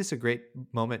 Oh, maybe this is a great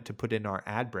moment to put in our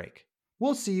ad break.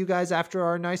 We'll see you guys after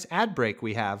our nice ad break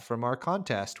we have from our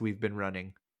contest we've been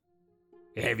running.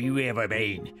 Have you ever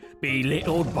been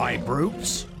belittled by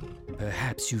brutes?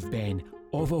 Perhaps you've been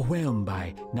overwhelmed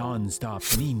by non-stop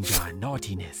ninja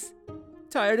naughtiness.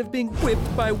 Tired of being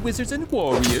whipped by wizards and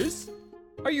warriors?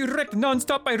 Are you wrecked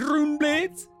non-stop by rune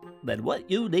blades? Then what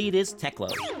you need is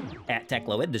Teklo. At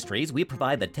Teklo Industries, we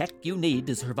provide the tech you need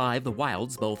to survive the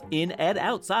wilds both in and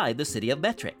outside the city of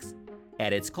Metrix.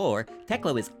 At its core,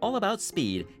 Teklo is all about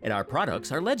speed, and our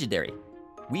products are legendary.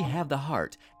 We have the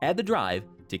heart and the drive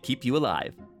to keep you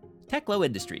alive. Teklo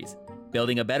Industries,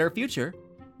 building a better future,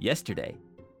 yesterday.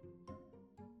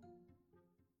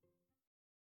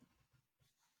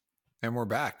 And we're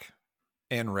back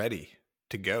and ready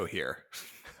to go here.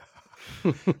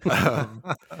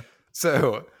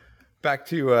 So back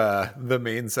to the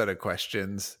main set of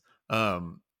questions.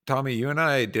 Tommy, you and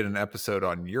I did an episode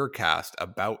on your cast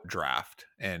about draft,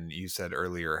 and you said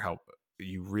earlier how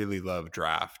you really love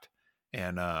draft.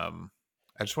 And I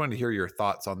just wanted to hear your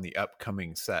thoughts on the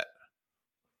upcoming set.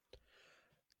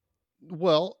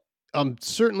 Well, I'm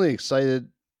certainly excited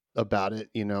about it.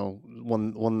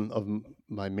 One of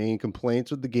my main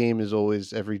complaints with the game is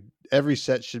always every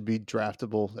set should be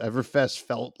draftable. Everfest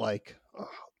felt like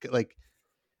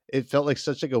it felt like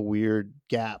such a weird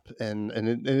gap, and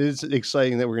it is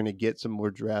exciting that we're going to get some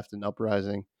more draft and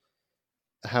Uprising.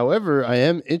 However, I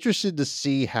am interested to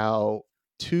see how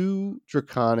 2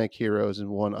 Draconic heroes and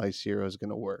 1 Ice hero is going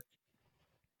to work.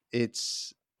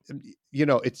 There's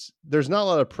not a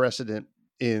lot of precedent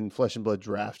in Flesh and Blood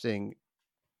drafting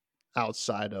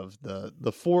outside of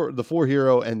the four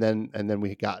hero, and then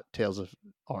we got Tales of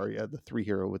Aria, the 3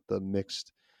 hero with the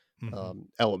mixed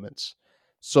elements.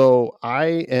 So I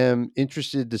am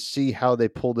interested to see how they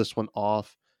pull this one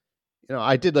off.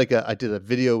 I did a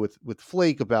video with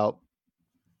Flake about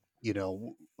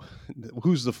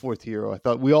who's the 4th hero.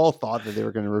 We all thought that they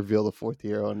were going to reveal the 4th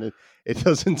hero, and it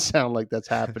doesn't sound like that's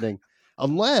happening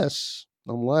unless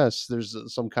there's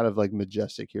some kind of like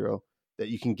majestic hero that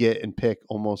you can get and pick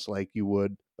almost like you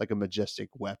would like a majestic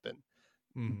weapon.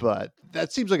 but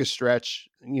that seems like a stretch,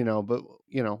 but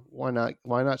why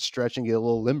not stretch and get a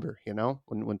little limber,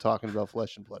 when talking about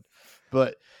Flesh and Blood.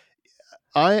 But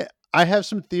I have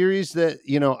some theories that,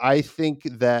 I think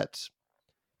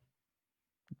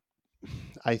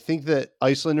that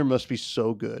Iyslander must be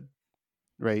so good,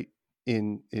 right,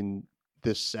 in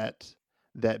this set,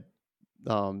 that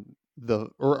the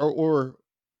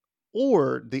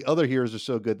or the other heroes are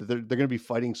so good that they're going to be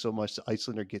fighting so much that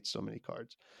Iyslander gets so many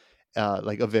cards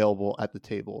like available at the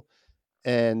table.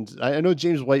 And I know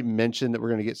James White mentioned that we're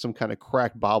going to get some kind of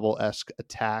crack bobble-esque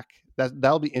attack.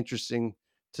 That'll be interesting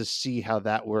to see how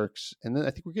that works. And then I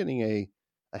think we're getting a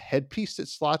headpiece that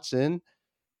slots in.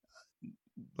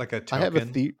 Like a I have a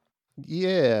token.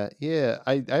 yeah.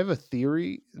 I have a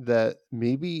theory that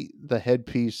maybe the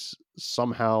headpiece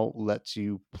somehow lets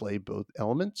you play both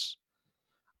elements.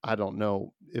 I don't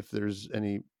know if there's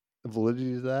any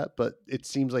validity to that, but it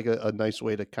seems like a nice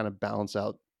way to kind of balance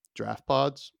out draft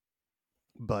pods.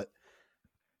 But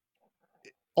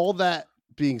all that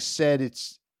being said,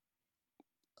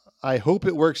 I hope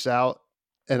it works out,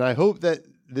 and I hope that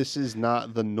this is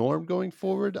not the norm going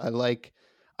forward. I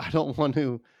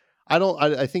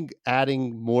think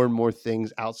adding more and more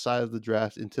things outside of the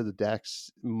draft into the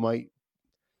decks might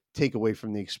take away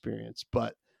from the experience,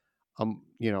 but I'm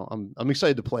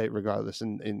excited to play it regardless,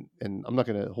 and I'm not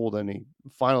going to hold any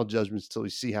final judgments till we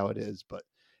see how it is. But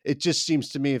it just seems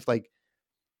to me, if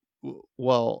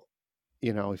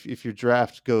if your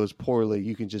draft goes poorly,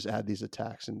 you can just add these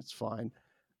attacks and it's fine.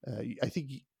 I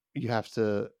think you have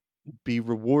to be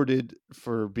rewarded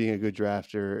for being a good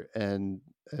drafter, and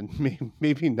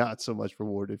maybe not so much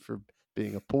rewarded for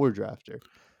being a poor drafter.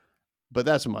 But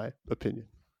that's my opinion.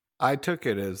 I took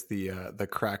it as the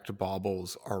cracked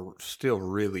baubles are still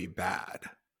really bad,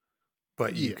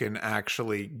 but you can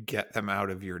actually get them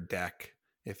out of your deck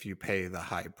if you pay the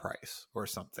high price or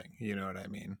something. You know what I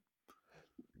mean?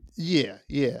 Yeah.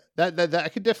 That I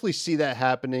could definitely see that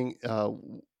happening.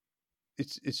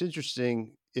 It's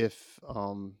interesting if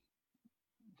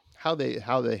how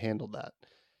they handle that,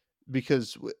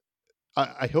 because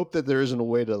I hope that there isn't a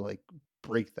way to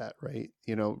break that, right?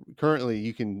 Currently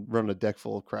you can run a deck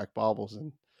full of cracked baubles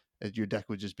and your deck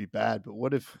would just be bad. But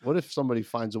what if somebody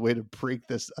finds a way to break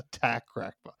this attack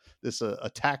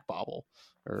attack bauble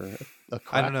or a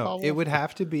crack I don't know. bauble? It would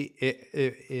have to be.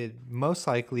 It most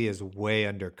likely is way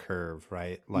under curve,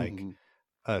 right? Like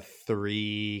a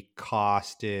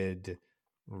 3-costed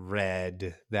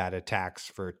red that attacks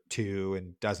for 2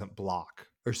 and doesn't block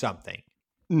or something.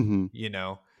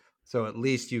 So at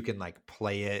least you can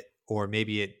play it, or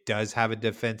maybe it does have a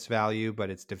defense value, but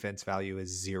its defense value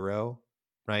is 0,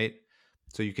 right?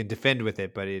 So you can defend with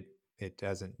it, but it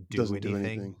doesn't do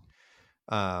anything.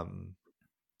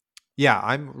 Yeah,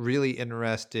 I'm really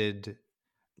interested.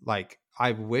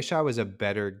 I wish I was a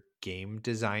better game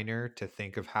designer to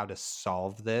think of how to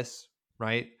solve this,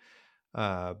 right?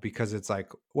 Because it's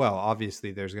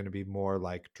obviously there's going to be more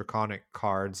draconic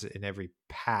cards in every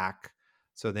pack.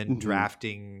 So then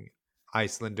drafting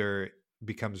Iyslander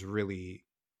becomes really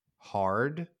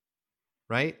hard,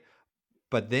 right?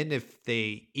 But then if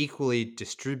they equally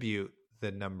distribute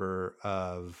the number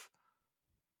of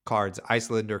cards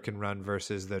Iyslander can run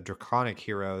versus the draconic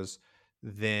heroes,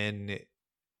 then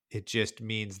it just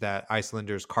means that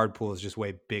Iyslander's card pool is just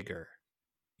way bigger,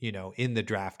 in the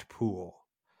draft pool.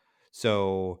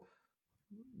 So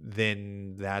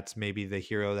then that's maybe the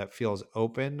hero that feels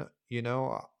open,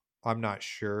 I'm not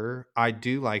sure. I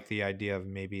do like the idea of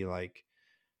maybe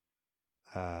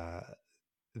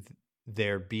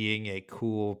there being a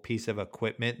cool piece of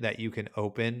equipment that you can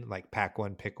open, like pack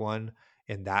one, pick one,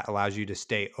 and that allows you to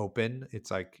stay open.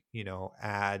 It's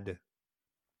add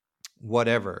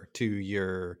whatever to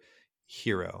your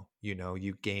hero,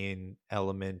 you gain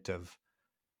element of,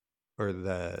 or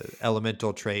the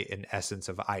elemental trait and essence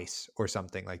of ice or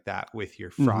something like that with your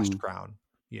frost crown,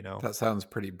 That sounds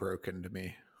pretty broken to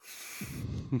me.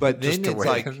 But then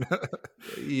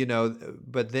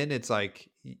it's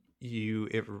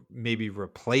it maybe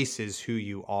replaces who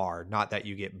you are, not that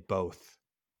you get both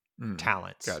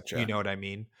talents. Gotcha. You know what I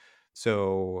mean?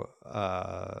 So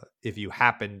if you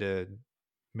happen to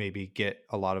maybe get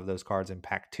a lot of those cards in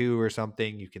pack 2 or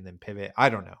something, you can then pivot. I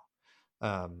don't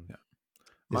know.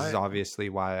 This is obviously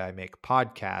why I make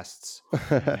podcasts,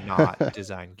 not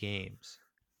design games.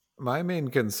 My main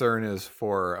concern is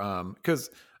for because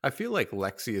I feel like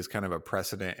Lexi is kind of a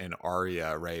precedent in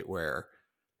Aria, right? Where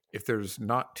if there's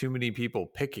not too many people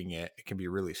picking it, it can be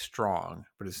really strong.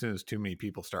 But as soon as too many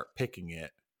people start picking it,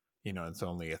 it's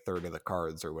only a third of the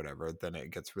cards or whatever, then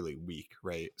it gets really weak,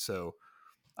 right? So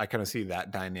I kind of see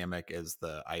that dynamic as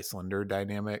the Icelander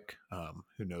dynamic.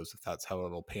 Who knows if that's how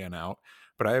it'll pan out,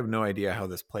 but I have no idea how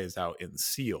this plays out in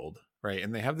sealed, right?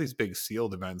 And they have these big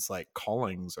sealed events, like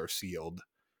callings are sealed,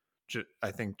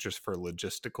 I think just for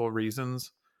logistical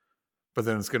reasons. But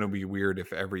then it's going to be weird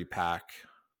if every pack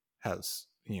has,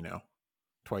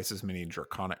 twice as many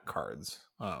draconic cards.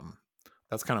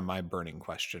 That's kind of my burning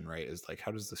question, right? Is like,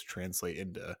 how does this translate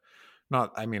into I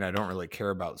don't really care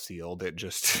about sealed. It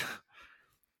just,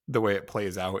 the way it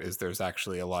plays out is there's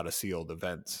actually a lot of sealed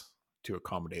events to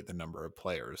accommodate the number of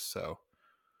players. So,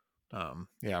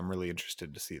 yeah, I'm really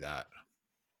interested to see that.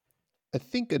 I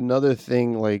think another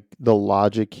thing, like the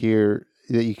logic here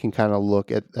that you can kind of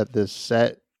look at this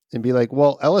set and be like,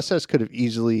 well, LSS could have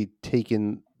easily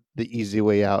taken the easy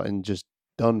way out and just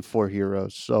done 4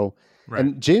 heroes. So,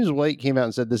 and James White came out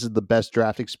and said this is the best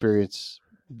draft experience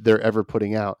they're ever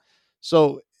putting out.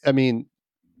 So, I mean,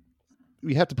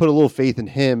 we have to put a little faith in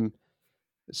him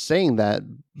saying that.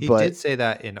 He did say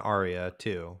that in Aria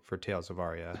too, for Tales of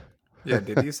Aria. Yeah,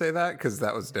 did he say that? Because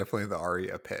that was definitely the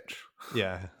Aria pitch.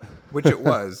 Yeah. Which it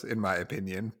was, in my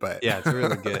opinion. But yeah, it's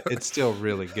really good. It's still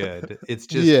really good. It's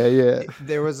just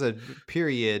there was a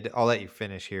period, I'll let you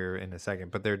finish here in a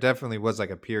second, but there definitely was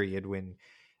like a period when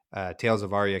Tales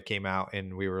of Aria came out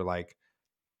and we were like,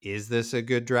 is this a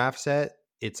good draft set?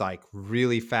 It's like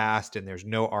really fast and there's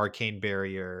no arcane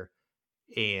barrier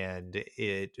and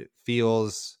it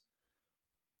feels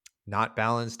not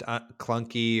balanced,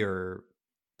 clunky or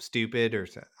stupid, or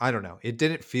I don't know. It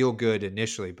didn't feel good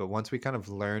initially, but once we kind of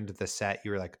learned the set, you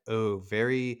were like, oh,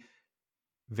 very,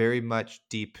 very much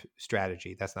deep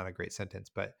strategy. That's not a great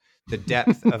sentence, but the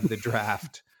depth of the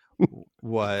draft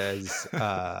was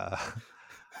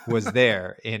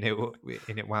there, and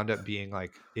it wound up being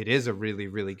like, it is a really,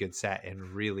 really good set and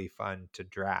really fun to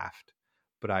draft,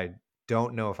 but I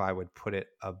don't know if I would put it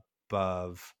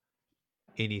above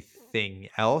anything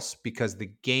else because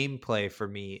the gameplay for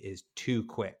me is too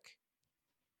quick.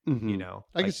 Mm-hmm.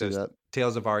 I can see that.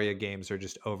 Tales of Aria games are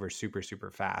just over super, super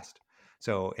fast.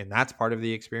 So, and that's part of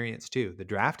the experience too. The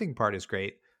drafting part is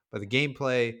great, but the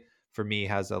gameplay for me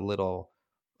has a little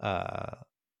left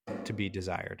to be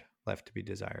desired.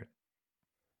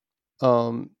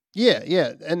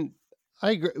 Yeah, and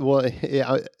I agree. Well,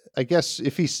 yeah, I guess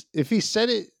if he said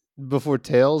it before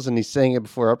Tales and he's saying it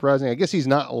before Uprising, I guess he's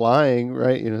not lying,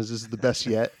 right? This is the best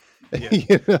yet.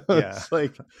 It's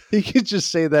like he could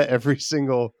just say that every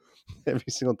single time.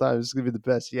 This is gonna be the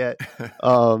best yet.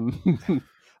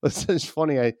 It's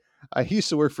funny. I used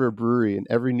to work for a brewery, and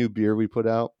every new beer we put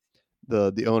out,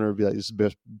 the owner would be like, "This is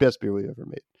the best beer we ever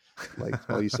made." Like,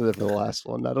 well, you said that for the last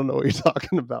one. I don't know what you're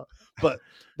talking about, but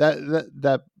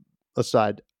that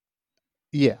aside,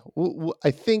 yeah,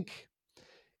 I think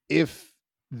if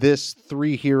this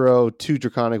 3 hero, 2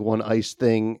 draconic, 1 ice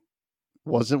thing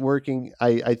wasn't working,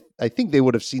 I think they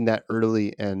would have seen that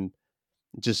early and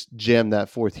just jammed that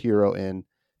 4th hero in.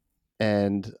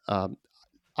 And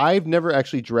I've never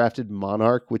actually drafted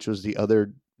Monarch, which was the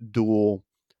other dual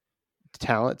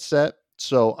talent set,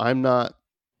 so I'm not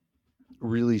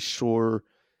really sure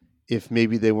if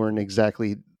maybe they weren't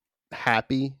exactly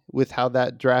happy with how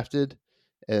that drafted,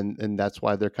 and that's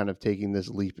why they're kind of taking this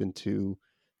leap into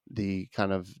the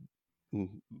kind of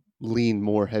lean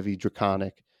more heavy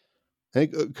draconic.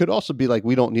 And it could also be like,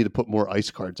 we don't need to put more ice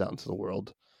cards out into the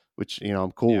world, which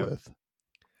I'm cool with.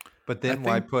 But then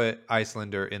why put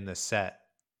Icelander in the set?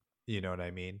 You know what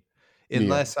I mean?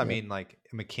 Unless I mean, like,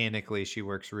 mechanically she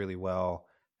works really well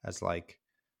as like,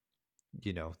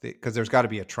 because there's got to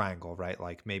be a triangle, right?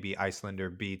 Like maybe Icelander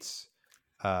beats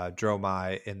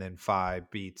Dromai and then Phi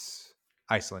beats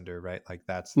Icelander, right? Like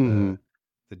that's the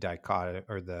dichotomy,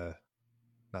 or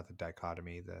not the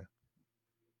dichotomy, the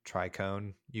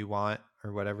tricone you want,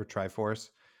 or whatever, Triforce.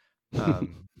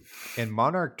 And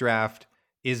Monarch draft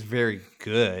is very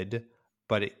good,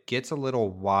 but it gets a little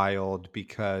wild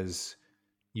because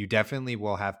you definitely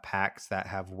will have packs that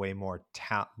have way more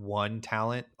one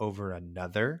talent over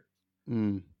another.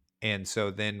 And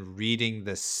so then reading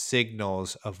the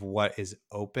signals of what is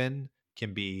open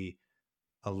can be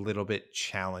a little bit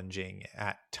challenging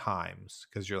at times,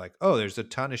 because you're like, oh, there's a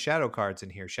ton of shadow cards in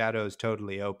here. Shadow is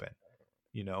totally open,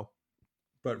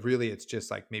 but really it's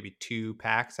just like maybe 2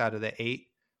 packs out of the 8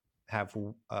 have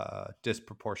a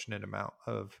disproportionate amount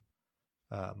of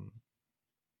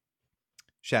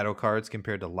shadow cards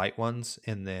compared to light ones.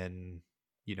 And then,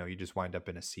 you just wind up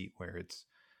in a seat where it's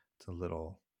a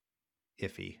little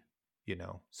iffy,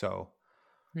 so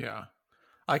yeah,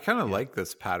 I kind of like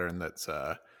this pattern. That's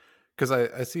because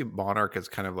I see Monarch as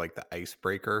kind of like the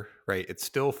icebreaker, right? It's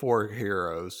still 4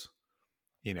 heroes,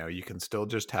 you can still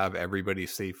just have everybody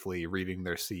safely reading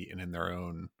their seat and in their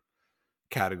own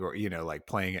category, like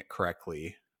playing it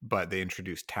correctly, but they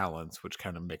introduced talents, which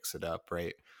kind of mix it up,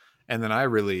 right? And then I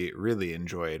really, really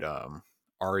enjoyed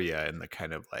Arya and the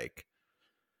kind of like,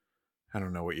 I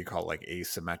don't know what you call it, like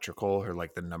asymmetrical, or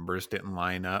like the numbers didn't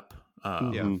line up.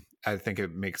 Yeah. I think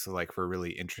it makes like for a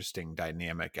really interesting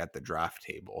dynamic at the draft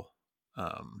table.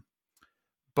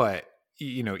 But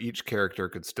each character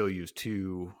could still use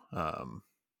two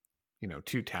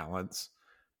talents,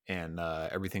 and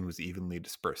everything was evenly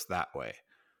dispersed that way.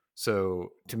 So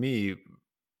to me,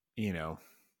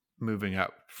 moving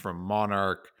up from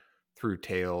Monarch through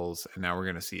Tales, and now we're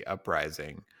going to see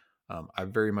Uprising. I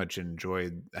very much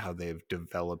enjoyed how they've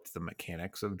developed the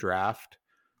mechanics of draft.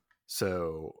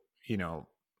 So,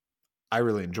 I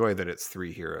really enjoy that it's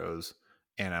 3 heroes,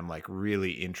 and I'm like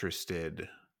really interested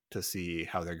to see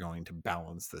how they're going to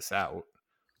balance this out.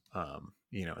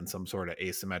 In some sort of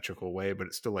asymmetrical way, but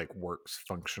it still like works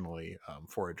functionally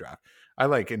for a draft. I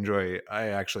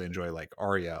actually enjoy like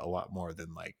Arya a lot more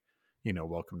than like,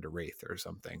 Welcome to Wraith or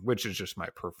something, which is just my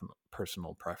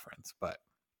personal preference. But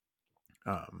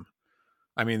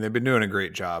I mean, they've been doing a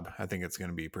great job. I think it's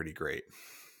going to be pretty great.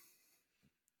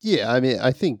 Yeah, I mean,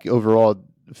 I think overall,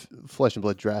 Flesh and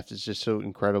Blood draft is just so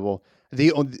incredible.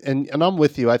 And I'm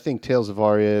with you. I think Tales of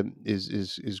Aria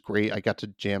is great. I got to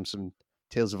jam some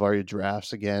Tales of Aria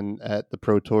drafts again at the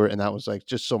Pro Tour, and that was like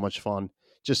just so much fun,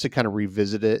 just to kind of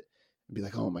revisit it and be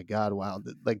like, oh my god, wow,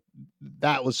 like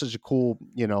that was such a cool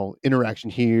interaction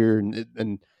here,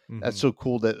 and that's so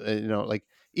cool that like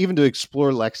even to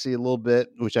explore Lexi a little bit,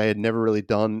 which I had never really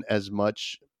done as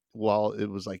much while it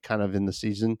was like kind of in the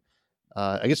season.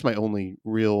 I guess my only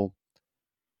real,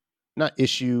 not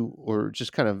issue, or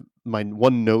just kind of my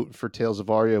one note for Tales of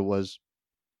Aria was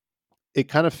it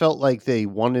kind of felt like they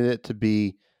wanted it to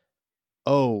be,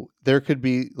 oh, there could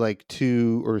be like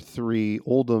 2 or 3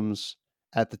 Oldhams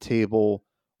at the table.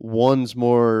 One's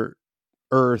more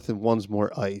earth and one's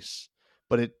more ice.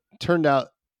 But it turned out,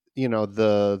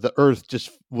 the earth just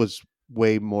was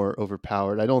way more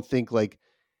overpowered. I don't think like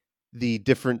the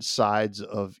different sides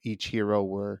of each hero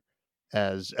were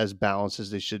as balanced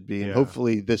as they should be, and Yeah.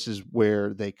 hopefully this is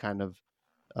where they kind of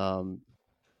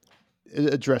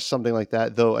address something like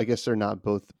that, though I guess they're not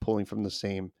both pulling from the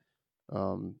same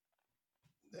um,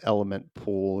 element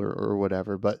pool or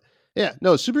whatever. But yeah,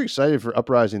 no, super excited for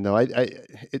Uprising though.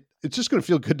 It's just going to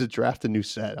feel good to draft a new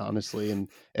set, honestly, and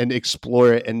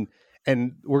explore it, and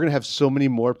we're going to have so many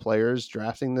more players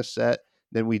drafting this set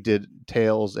than we did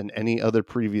Tales and any other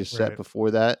previous set Right.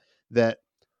 before that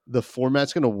the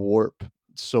format's going to warp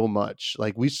so much.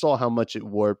 Like we saw how much it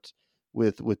warped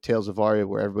with Tales of Aria,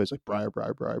 where everybody's like Briar,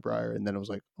 and then it was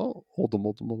like, oh,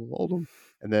 Oldham.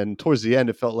 And then towards the end,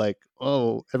 it felt like,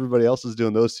 oh, everybody else is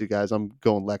doing those 2 guys. I'm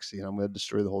going Lexi, and I'm going to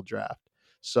destroy the whole draft.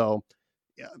 So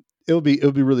yeah, it'll be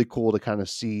really cool to kind of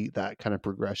see that kind of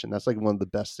progression. That's like one of the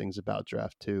best things about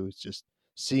draft too, is just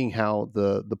seeing how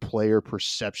the player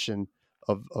perception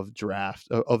of draft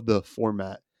of the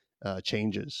format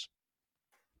changes.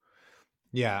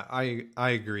 Yeah, I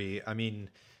agree. I mean,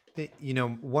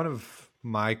 one of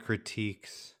my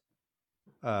critiques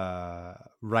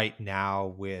right now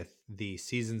with the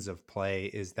seasons of play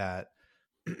is that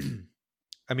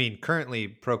I mean, currently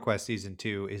ProQuest Season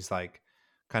 2 is like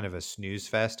kind of a snooze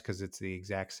fest because it's the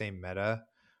exact same meta,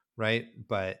 right?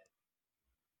 But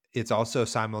it's also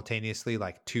simultaneously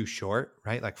like too short,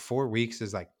 right? Like 4 weeks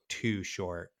is like too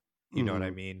short. You know what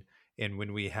I mean? And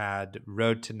when we had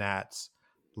Road to Nats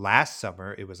last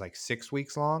summer, it was like 6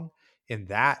 weeks long, and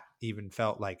that even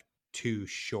felt like too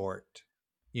short.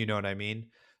 You know what I mean?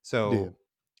 So Yeah.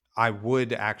 I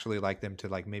would actually like them to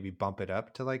like maybe bump it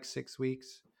up to like 6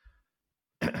 weeks.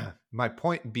 My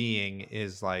point being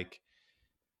is like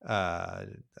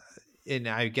and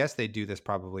I guess they do this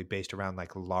probably based around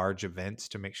like large events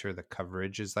to make sure the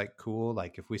coverage is like cool.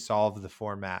 Like if we solve the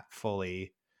format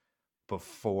fully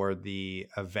before the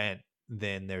event,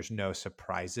 then there's no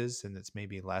surprises and it's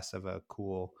maybe less of a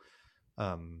cool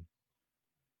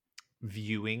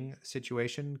viewing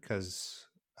situation, because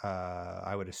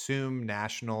I would assume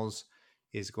Nationals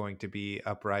is going to be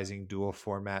Uprising dual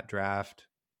format draft.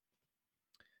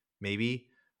 Maybe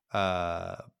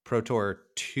Pro Tour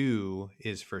 2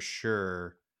 is for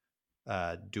sure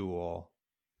dual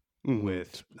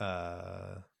with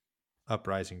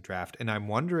Uprising draft, and I'm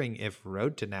wondering if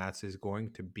Road to Nats is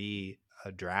going to be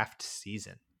a draft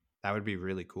season. That would be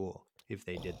really cool if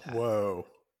they did that. Whoa.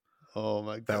 Oh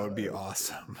my god, that would be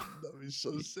awesome. That would be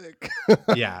so sick.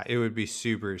 Yeah, it would be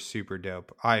super, super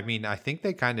dope. I mean, I think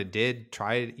they kind of did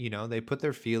try, they put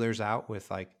their feelers out with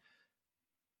like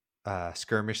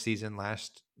skirmish season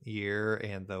last year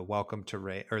and the welcome to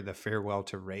Wraith or the farewell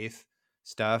to Wraith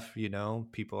stuff,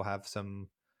 people have some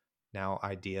now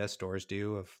idea, stores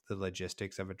do, of the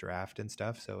logistics of a draft and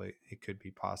stuff. So it could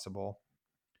be possible.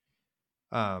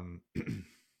 That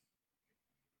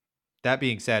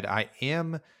being said,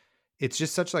 it's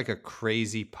just such like a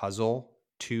crazy puzzle,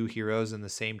 2 heroes in the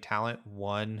same talent,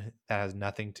 one that has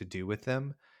nothing to do with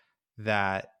them,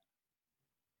 that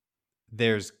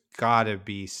there's gotta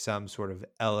be some sort of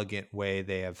elegant way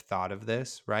they have thought of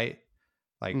this, right?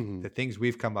 Like Mhm. the things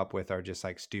we've come up with are just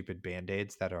like stupid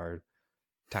band-aids that our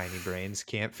tiny brains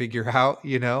can't figure out,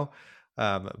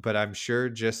 but I'm sure,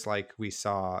 just like we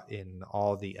saw in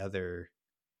all the other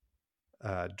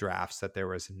drafts, that there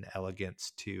was an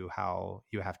elegance to how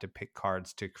you have to pick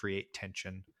cards to create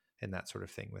tension and that sort of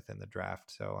thing within the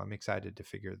draft. So I'm excited to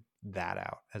figure that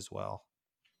out as well.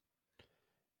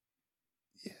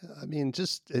 Yeah, I mean,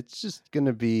 it's just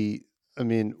gonna be. I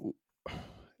mean,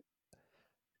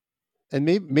 and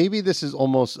maybe this is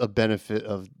almost a benefit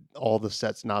of all the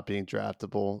sets not being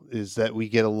draftable, is that we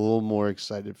get a little more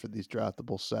excited for these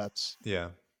draftable sets.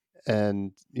 Yeah.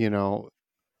 And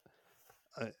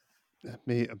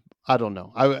I don't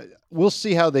know. We'll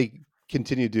see how they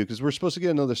continue to do, because we're supposed to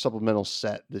get another supplemental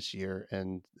set this year,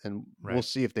 and we'll Right.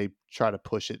 see if they try to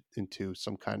push it into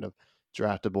some kind of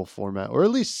draftable format, or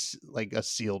at least like a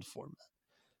sealed format.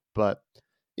 But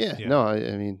yeah. No,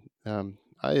 I mean,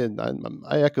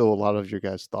 I echo a lot of your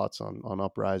guys' thoughts on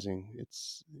Uprising.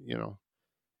 It's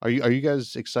are you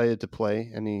guys excited to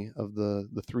play any of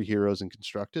the 3 heroes in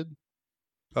Constructed?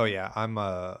 Oh yeah, I'm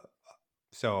a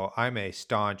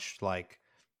staunch like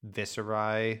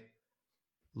Viserai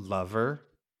lover,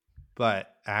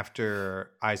 but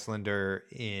after Icelander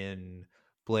in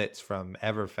Blitz from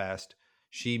Everfest,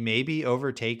 she may be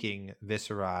overtaking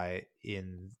Viserai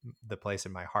in the place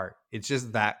in my heart. It's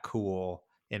just that cool,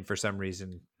 and for some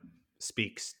reason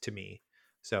speaks to me.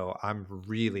 So I'm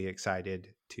really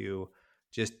excited to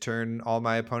just turn all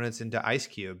my opponents into ice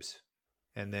cubes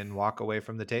and then walk away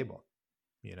from the table,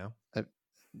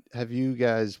 Have you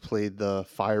guys played the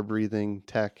fire breathing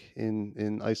tech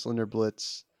in Icelander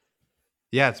Blitz?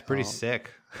 Yeah, it's pretty sick.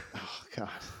 Oh god.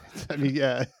 I mean,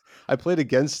 yeah. I played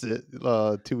against it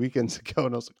 2 weekends ago,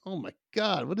 and I was like, "Oh my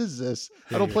god, what is this?"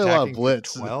 I don't play a lot of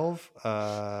Blitz. 12.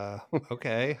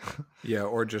 Okay. Yeah,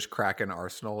 or just crack an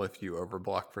Arsenal if you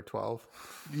overblock for 12.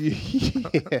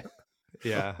 Yeah.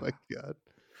 Yeah. Oh my god.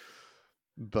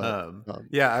 But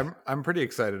yeah, I'm pretty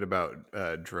excited about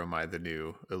Dromai, the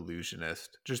new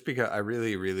illusionist, just because I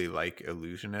really, really like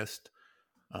illusionist.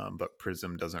 But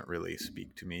Prism doesn't really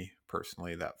speak to me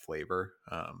personally, that flavor.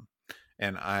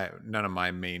 And none of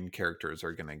my main characters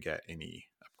are going to get any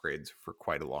upgrades for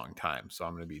quite a long time, so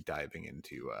I'm going to be diving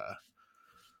into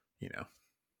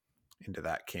into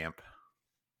that camp.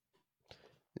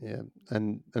 Yeah,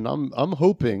 and I'm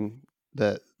hoping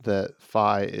that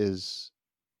Fi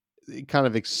it kind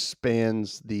of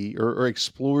expands or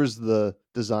explores the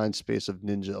design space of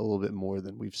Ninja a little bit more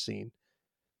than we've seen.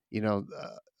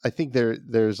 I think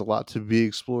there's a lot to be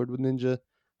explored with Ninja,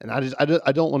 and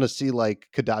I don't want to see like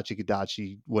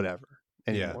Kadachi whatever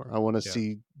anymore. I want to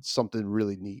see something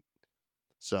really neat.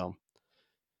 So,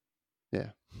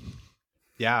 yeah.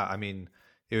 Yeah, I mean,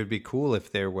 it would be cool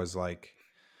if there was like,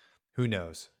 who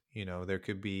knows? There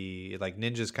could be like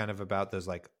Ninja's kind of about those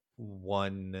like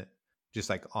one just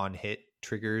like on hit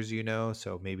triggers,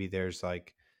 so maybe there's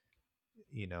like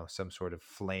some sort of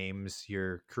flames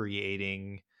you're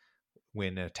creating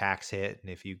when attacks hit,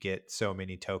 and if you get so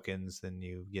many tokens, then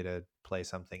you get to play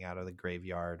something out of the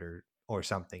graveyard or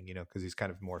something, because he's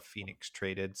kind of more Phoenix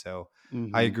traded. So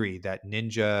I agree that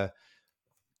Ninja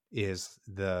is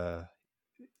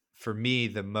for me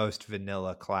the most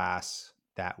vanilla class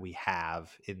that we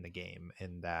have in the game,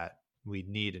 and that we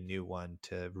need a new one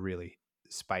to really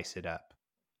spice it up,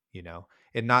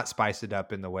 and not spice it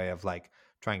up in the way of like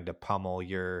trying to pummel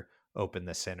your open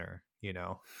the center.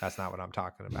 That's not what I'm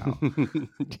talking about.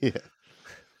 Yeah,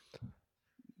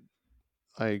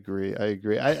 I agree.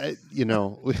 I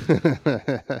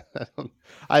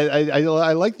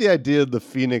I like the idea of the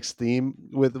Phoenix theme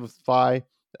with Fi.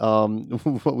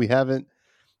 What we haven't,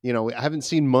 I haven't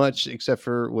seen much except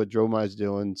for what Dromai's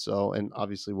doing. So, and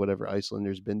obviously whatever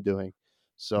Icelander's been doing.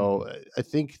 So I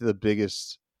think the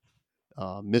biggest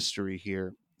mystery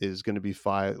here is going to be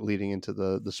Fi leading into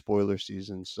the spoiler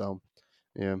season. So,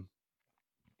 yeah.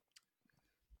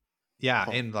 Yeah,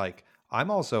 and like I'm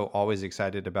also always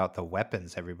excited about the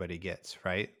weapons everybody gets,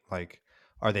 right? Like,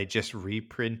 are they just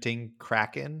reprinting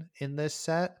Kraken in this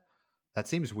set? That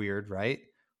seems weird, right?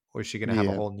 Or is she going to have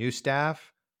a whole new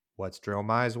staff? What's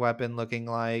Dromai's weapon looking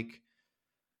like?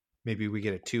 Maybe we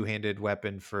get a 2-handed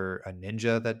weapon for a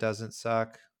ninja that doesn't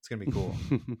suck. It's gonna be cool.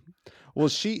 Well,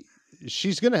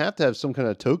 she's gonna have to have some kind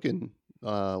of token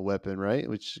weapon, right?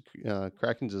 Which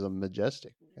Kraken's is a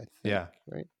majestic, I think. Yeah.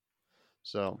 Right.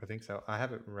 So I think so. I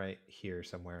have it right here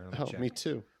somewhere. Let me check. me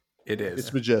too. It is.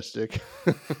 It's majestic.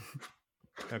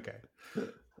 Okay.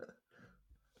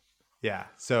 Yeah.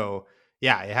 So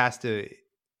yeah, it has to.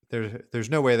 There's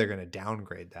no way they're going to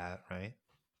downgrade that, right?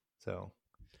 So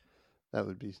That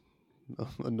would be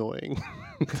annoying,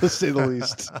 to say the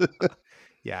least.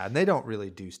 yeah, and they don't really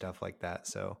do stuff like that.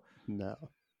 So No.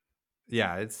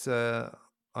 yeah, it's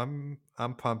I'm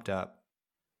pumped up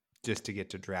just to get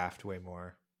to draft way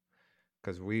more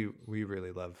because we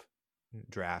really love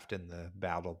draft in the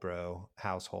Battle Bro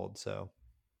household. So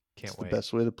can't It's wait. the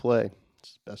best way to play.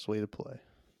 It's the best way to play.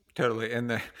 Totally.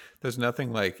 And there's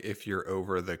nothing like if you're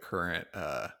over the current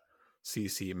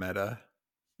CC meta,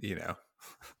 Yeah,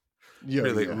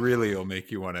 really, yeah. really will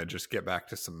make you want to just get back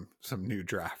to some new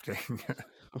drafting.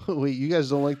 Wait, you guys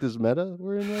don't like this meta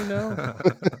we're in right now?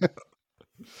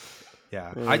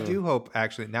 Yeah, I do hope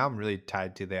actually now I'm really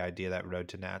tied to the idea that Road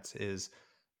to Nats is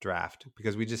draft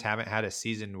because we just haven't had a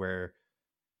season where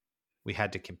we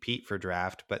had to compete for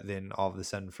draft, but then all of a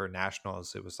sudden for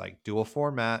nationals it was like dual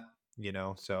format,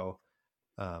 so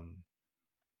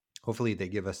hopefully they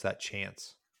give us that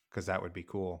chance because that would be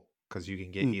cool because you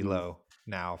can get elo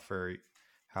now for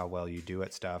how well you do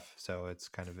at stuff, so it's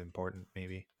kind of important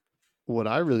maybe. What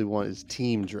I really want is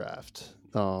team draft.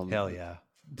 Hell yeah.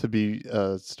 To be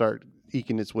start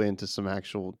eking its way into some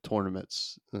actual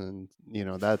tournaments, and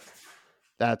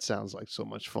that sounds like so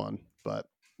much fun. But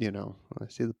I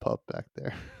see the pup back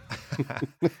there.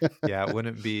 Yeah, it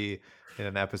wouldn't be in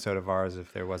an episode of ours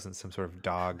if there wasn't some sort of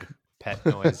dog pet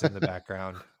noise in the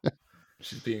background.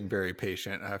 She's being very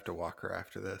patient. I have to walk her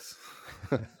after this.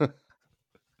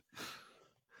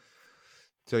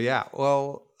 So yeah,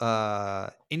 well,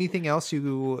 anything else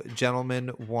you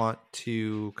gentlemen want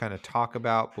to kind of talk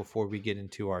about before we get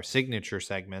into our signature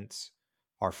segments,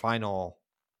 our final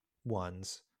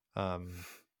ones?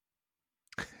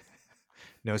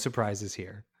 No surprises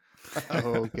here.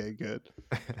 Oh, okay, good.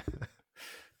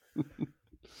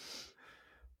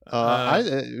 I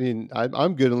mean,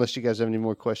 I'm good unless you guys have any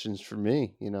more questions for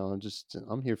me.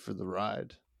 I'm here for the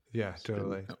ride. Yeah,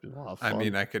 totally. It's been a lot of I fun.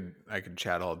 mean, I could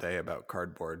chat all day about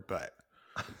cardboard, but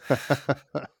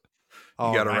You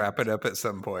you got to wrap it up at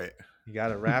some point. You got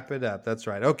to wrap it up. That's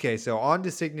right. Okay, so on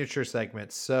to signature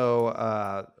segments. So,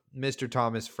 Mr.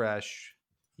 Thomas Fresh,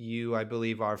 you, I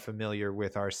believe, are familiar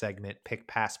with our segment Pick,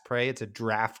 Pass, Pray. It's a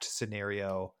draft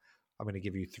scenario. I'm going to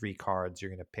give you 3 cards.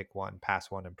 You're going to pick one,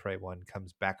 pass one, and pray one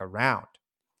comes back around.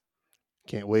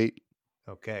 Can't wait.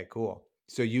 Okay, cool.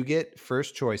 So you get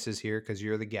first choices here because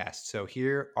you're the guest. So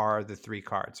here are the 3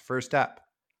 cards. First up,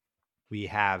 we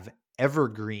have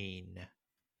Evergreen.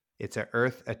 It's an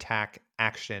earth attack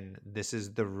action. This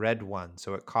is the red one.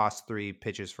 So it costs 3,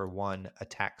 pitches for 1,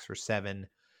 attacks for 7,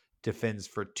 defends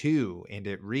for 2. And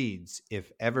it reads,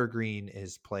 if Evergreen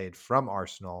is played from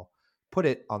Arsenal, put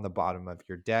it on the bottom of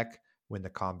your deck when the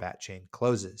combat chain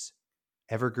closes.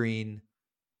 Evergreen,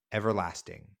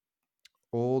 everlasting.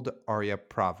 Old Arya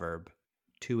proverb,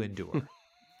 to endure.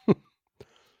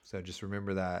 So just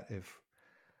remember that if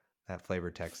that flavor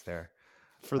text there.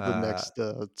 For the next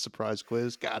surprise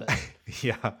quiz. Got it.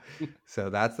 Yeah.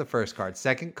 So that's the first card.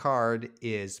 Second card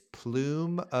is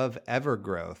Plume of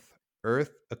Evergrowth,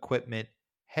 Earth Equipment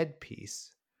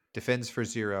Headpiece, defends for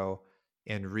 0,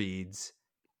 and reads,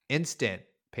 instant,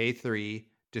 pay 3,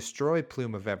 destroy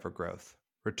Plume of Evergrowth.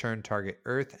 Return target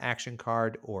Earth action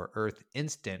card or Earth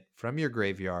instant from your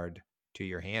graveyard to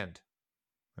your hand.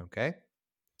 Okay.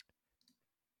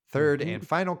 Third and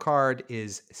final card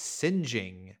is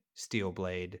Singeing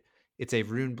Steelblade. It's a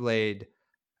Rune Blade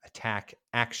attack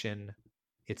action.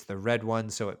 It's the red one,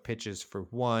 so it pitches for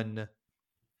 1,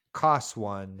 costs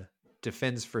 1,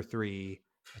 defends for 3,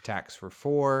 attacks for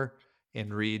 4,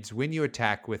 and reads, when you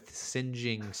attack with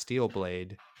Singeing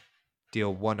Steelblade,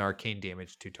 deal 1 arcane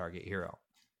damage to target hero.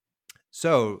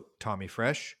 So, Tommy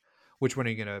Fresh, which one are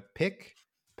you going to pick,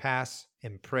 pass,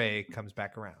 and pray comes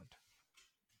back around?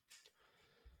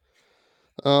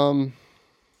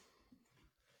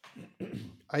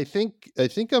 I think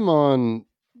I'm on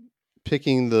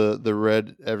picking the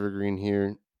red Evergreen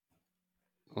here.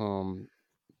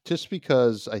 Just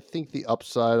because I think the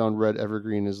upside on red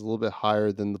Evergreen is a little bit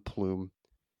higher than the Plume.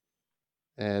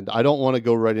 And I don't want to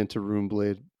go right into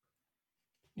Runeblade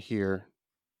here.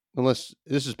 Unless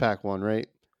this is pack 1, right?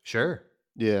 Sure.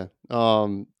 Yeah.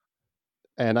 And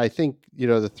I think,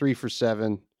 the 3 for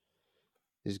 7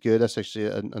 is good. That's actually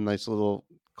a nice little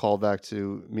callback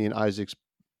to me and Isaac's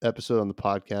episode on the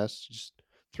podcast, just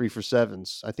 3 for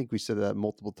 7s. I think we said that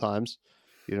multiple times.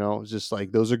 It's just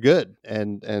like those are good,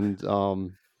 and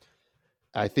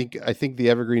I think the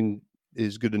evergreen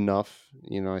is good enough.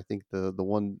 I think the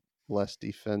one less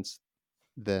defense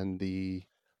than the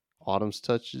autumn's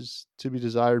touch is to be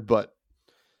desired, but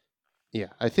yeah,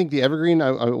 I think the evergreen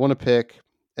I want to pick,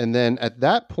 and then at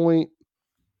that point,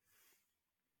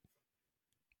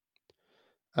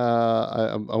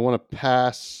 I want to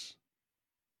pass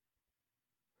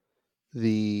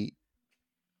the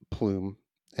plume,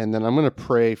 and then I'm going to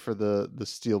pray for the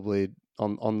steel blade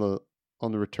on the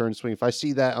return swing. If I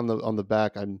see that on the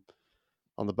back, I'm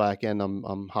on the back end.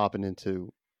 I'm hopping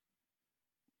into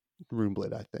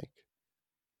Runeblade, I think.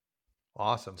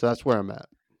 Awesome. So that's where I'm at.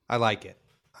 I like it.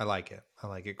 I like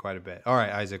it quite a bit. All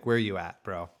right, Isaac, where are you at,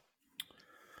 bro?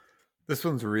 This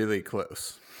one's really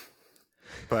close,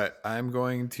 but I'm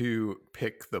going to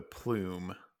pick the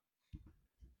plume,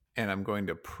 and I'm going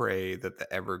to pray that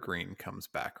the evergreen comes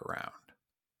back around.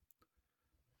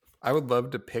 I would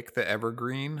love to pick the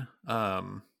evergreen,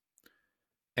 and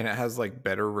it has like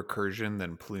better recursion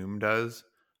than plume does,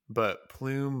 but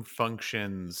plume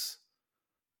functions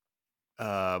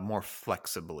more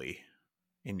flexibly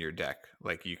in your deck.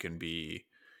 Like you can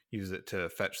use it to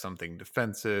fetch something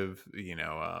defensive,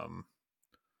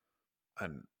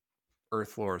 an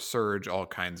Earthlore Surge, all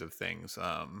kinds of things.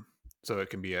 So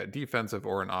it can be a defensive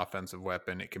or an offensive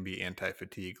weapon. It can be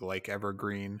anti-fatigue like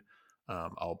Evergreen,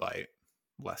 albeit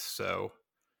less so.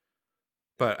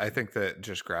 But I think that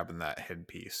just grabbing that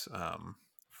headpiece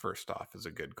first off is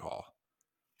a good call.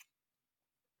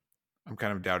 I'm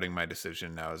kind of doubting my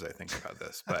decision now as I think about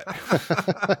this, but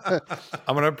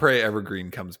I'm going to pray Evergreen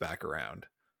comes back around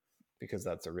because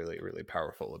that's a really, really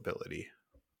powerful ability.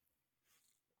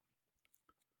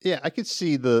 Yeah, I could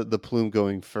see the plume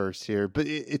going first here, but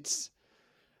it's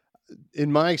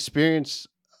in my experience,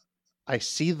 I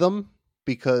see them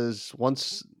because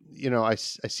once I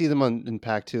see them in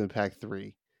pack 2 and pack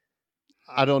 3.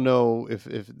 I don't know if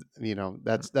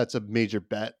that's a major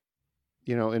bet,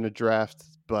 in a draft,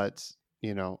 but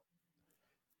I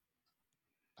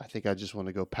think I just want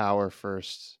to go power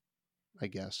first, I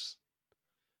guess.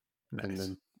 Nice. And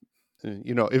then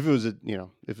if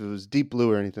it was deep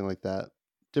blue or anything like that,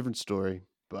 different story,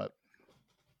 but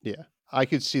yeah, I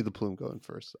could see the plume going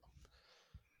first though.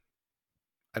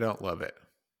 I don't love it.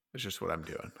 It's just what I'm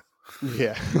doing.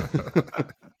 Yeah.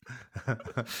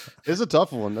 It's a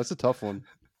tough one. That's a tough one.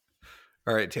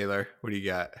 All right, Taylor, what do you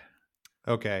got?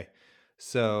 Okay.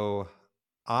 So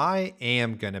I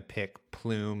am going to pick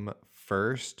plume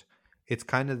first. It's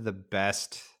kind of the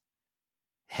best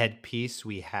headpiece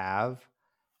we have,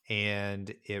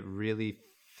 and it really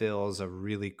fills a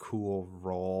really cool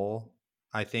role.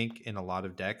 I think in a lot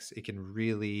of decks, it can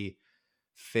really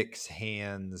fix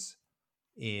hands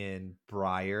in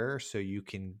Briar, so you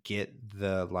can get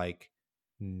the like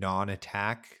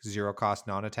non-attack, 0-cost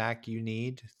non-attack you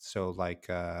need. So like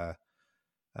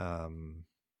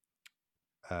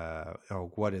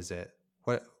what is it?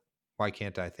 Why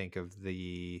can't I think of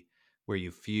the where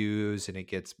you fuse and it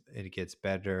gets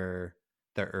better?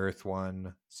 The Earth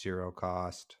one, 0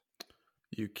 cost.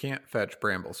 You can't fetch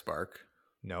Bramble Spark.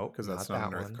 Nope, because that's not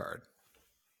an Earth card.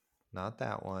 Not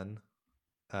that one.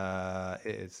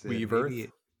 It's Weave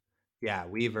Earth. Yeah,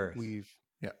 Weave Earth.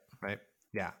 Yeah. Right.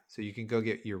 Yeah. So you can go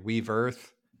get your Weave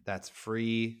Earth. That's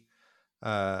free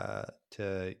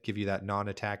to give you that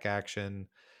non-attack action.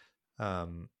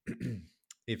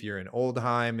 If you're in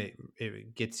Oldheim,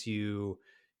 it gets you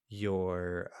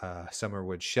your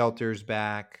Summerwood Shelters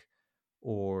back,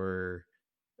 or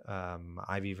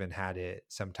I've even had it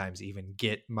sometimes even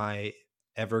get my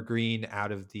Evergreen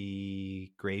out of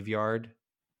the graveyard,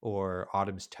 or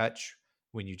Autumn's Touch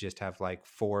when you just have like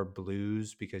 4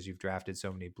 blues because you've drafted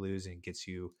so many blues, and it gets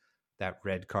you that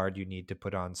red card you need to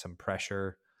put on some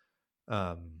pressure.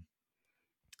 I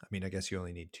mean, I guess you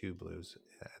only need 2 blues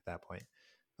at that point.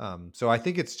 So I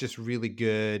think it's just really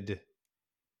good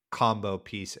combo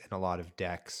piece in a lot of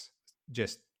decks.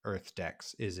 Just Earth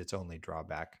decks is its only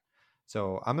drawback.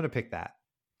 So I'm going to pick that.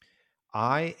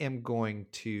 I am going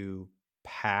to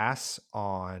pass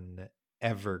on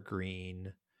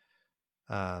Evergreen.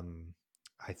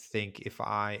 I think if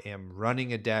I am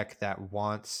running a deck that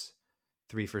wants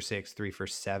 3 for 6, 3 for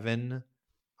 7,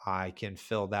 I can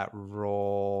fill that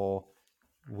role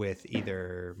with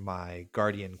either my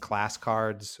Guardian class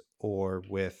cards or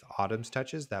with Autumn's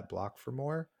Touches that block for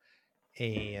more.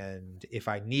 And if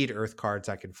I need Earth cards,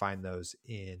 I can find those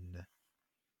in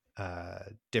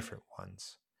different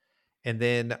ones. And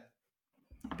then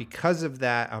because of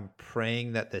that, I'm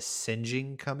praying that the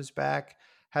Singeing comes back.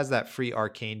 has that free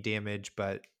arcane damage,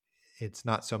 but it's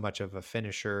not so much of a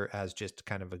finisher as just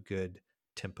kind of a good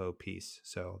tempo piece.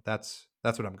 So that's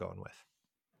what I'm going with.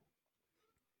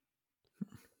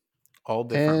 All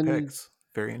different And picks.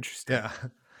 Very interesting. Yeah.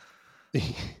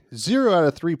 0 out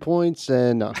of 3 points,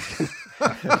 and no.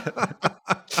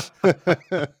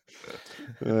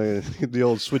 The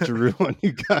old switcheroo on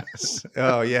you guys.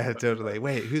 Oh yeah, totally.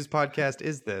 Wait, whose podcast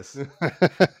is this?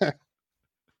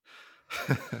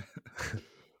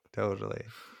 Totally.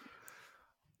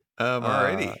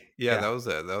 Alrighty. Yeah, yeah.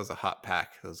 that was a hot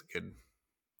pack. That was a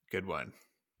good one.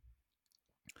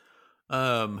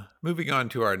 Moving on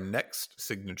to our next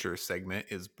signature segment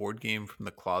is Board Game from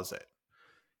the Closet.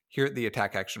 Here at the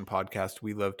Attack Action Podcast,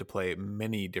 we love to play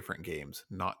many different games,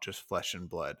 not just Flesh and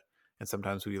Blood. And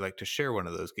sometimes we like to share one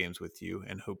of those games with you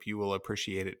and hope you will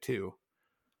appreciate it too.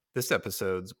 This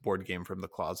episode's Board Game from the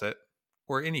Closet,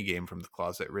 or any game from the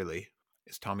closet really,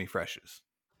 is Tommy Fresh's.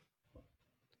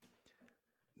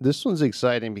 This one's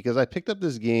exciting because I picked up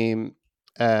this game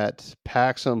at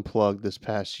PAX Unplugged this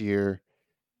past year.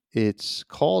 It's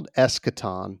called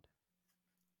Eschaton.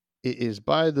 It is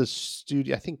by the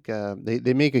studio. I think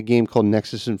they make a game called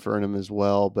Nexus Infernum as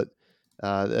well, but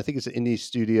I think it's an indie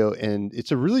studio, and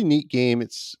it's a really neat game.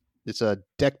 It's a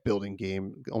deck building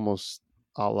game, almost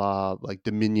a la like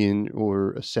Dominion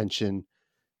or Ascension,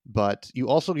 but you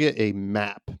also get a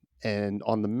map, and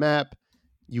on the map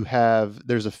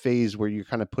there's a phase where you're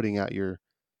kind of putting out your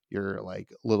like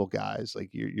little guys,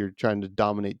 like you're trying to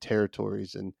dominate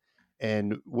territories,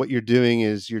 and what you're doing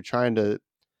is you're trying to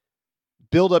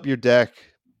build up your deck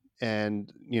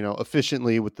and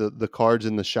efficiently with the cards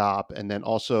in the shop, and then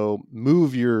also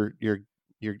move your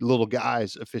little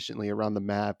guys efficiently around the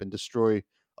map and destroy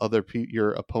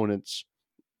your opponents,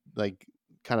 like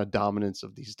kind of dominance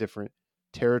of these different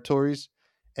territories.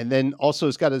 And then also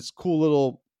it's got this cool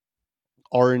little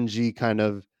RNG kind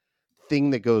of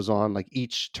thing that goes on, like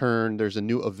each turn there's a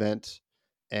new event,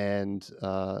 and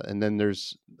then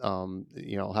there's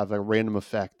have a random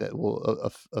effect that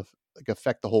will like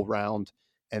affect the whole round,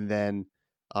 and then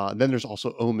there's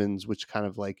also omens, which kind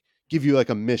of like give you like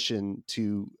a mission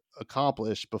to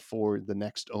accomplish before the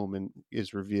next omen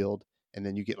is revealed, and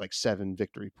then you get like 7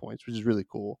 victory points, which is really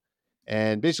cool.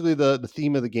 And basically the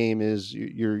theme of the game is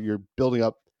you're building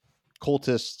up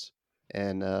cultists,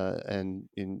 and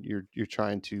you're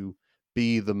trying to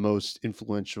be the most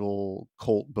influential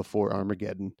cult before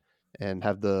Armageddon, and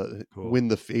have win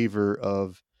the favor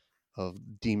of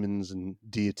demons and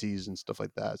deities and stuff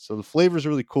like that. So the flavor is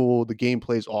really cool. The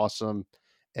gameplay is awesome,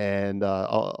 and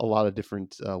a lot of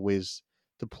different ways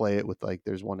to play it. With like,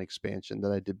 there's one expansion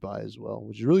that I did buy as well,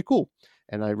 which is really cool,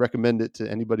 and I recommend it to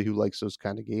anybody who likes those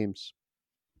kind of games.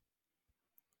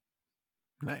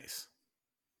 Nice.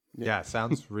 Yeah,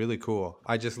 sounds really cool.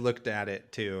 I just looked at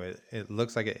it too. It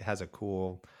looks like it has a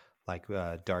cool, like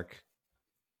dark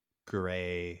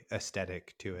gray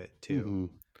aesthetic to it too.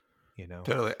 Mm-hmm.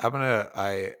 Totally.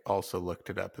 I also looked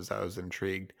it up as I was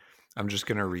intrigued. I'm just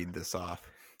gonna read this off.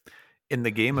 In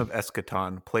the game of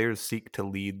Eschaton, players seek to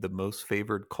lead the most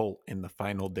favored cult in the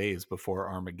final days before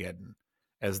Armageddon.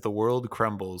 As the world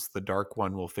crumbles, the Dark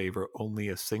One will favor only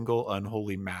a single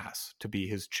unholy mass to be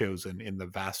his chosen in the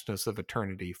vastness of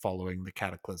eternity following the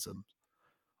cataclysm.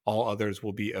 All others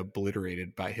will be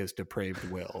obliterated by his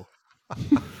depraved will.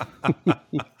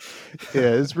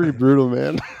 Yeah, it's pretty brutal,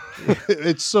 man.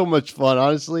 It's so much fun.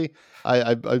 Honestly,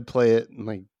 I play it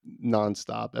like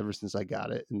nonstop ever since I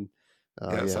got it, and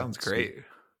yeah, sounds great.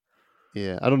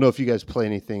 Yeah, I don't know if you guys play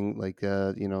anything like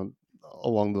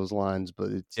along those lines,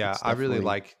 but it's I really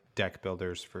like deck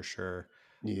builders for sure.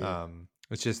 Yeah.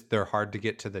 It's just they're hard to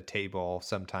get to the table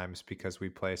sometimes because we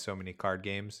play so many card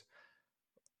games.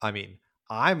 I mean,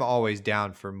 I'm always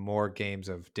down for more games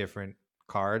of different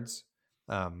cards,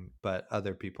 but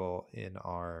other people in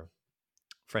our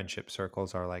friendship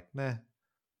circles are like, meh,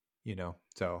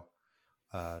 so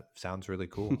sounds really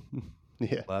cool.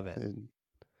 Yeah, love it.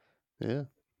 Yeah,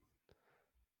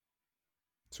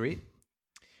 sweet.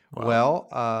 Wow.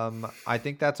 Well, I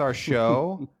think that's our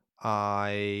show.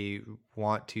 I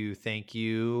want to thank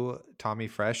you, Tommy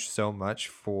Fresh, so much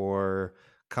for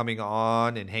coming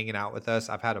on and hanging out with us.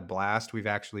 I've had a blast. We've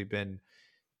actually been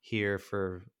here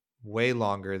for way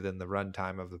longer than the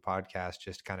runtime of the podcast,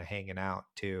 just kind of hanging out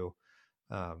too.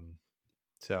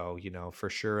 So, for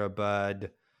sure a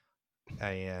bud,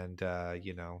 and,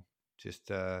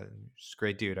 just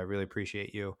great dude. I really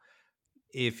appreciate you.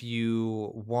 If you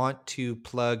want to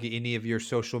plug any of your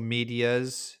social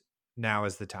medias, now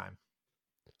is the time.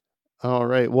 All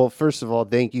right. Well, first of all,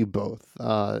 thank you both.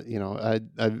 I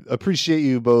appreciate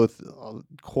you both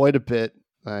quite a bit.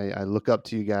 I look up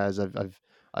to you guys. I've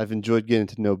I've enjoyed getting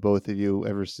to know both of you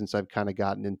ever since I've kind of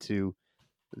gotten into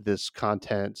this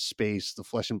content space, the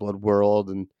Flesh and Blood world,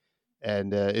 and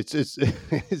it's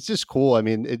it's just cool. I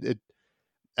mean,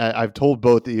 I've told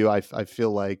both of you, I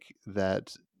feel like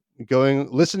that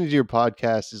listening to your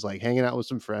podcast is like hanging out with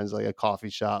some friends, like a coffee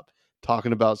shop,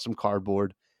 talking about some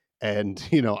cardboard. And,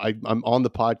 I'm on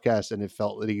the podcast and it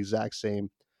felt the exact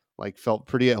same, like felt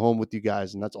pretty at home with you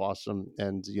guys. And that's awesome.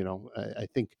 And, I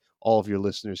think all of your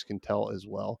listeners can tell as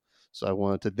well. So I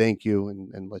wanted to thank you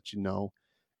and let you know.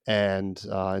 And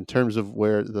in terms of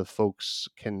where the folks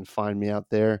can find me out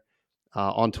there,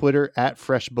 on Twitter at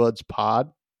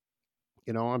FreshBudsPod.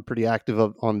 I'm pretty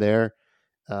active on there.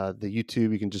 The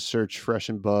YouTube, you can just search Fresh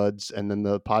and Buds, and then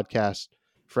the podcast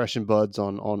Fresh and Buds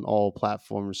on all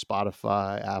platforms,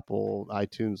 Spotify, Apple,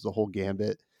 iTunes, the whole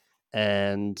gambit.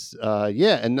 And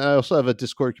and I also have a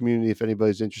Discord community if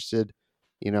anybody's interested,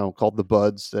 called the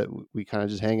Buds, that we kind of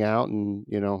just hang out and,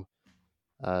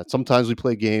 sometimes we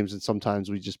play games and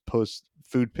sometimes we just post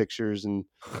food pictures and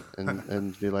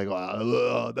be like,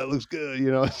 wow, that looks good.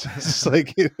 It's just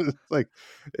like,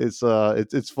 it's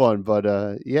fun, but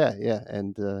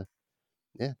and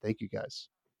thank you guys.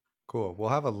 Cool. We'll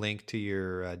have a link to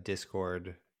your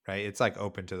Discord, right? It's like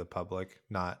open to the public,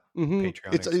 not Mhm.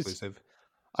 Patreon It's exclusive.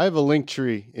 I have a link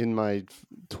tree in my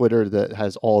Twitter that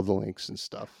has all the links and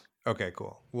stuff. Okay,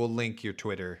 cool. We'll link your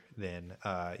Twitter then.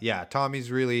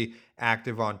 Tommy's really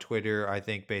active on Twitter. I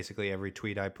think basically every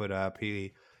tweet I put up,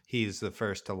 he's the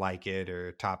first to like it,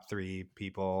 or top 3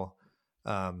 people.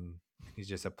 He's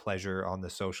just a pleasure on the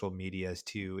social medias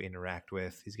to interact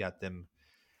with. He's got them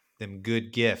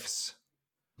good gifts.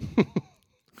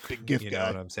 Big gift you guy. know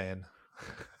what I'm saying?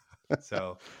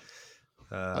 So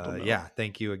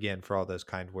thank you again for all those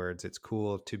kind words. It's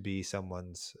cool to be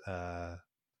someone's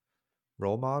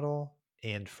role model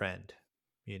and friend.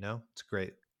 It's a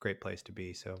great place to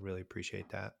be. So really appreciate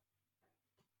that.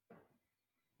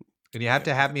 And you have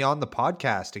to have me on the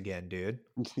podcast again, dude.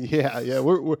 Yeah.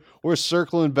 We're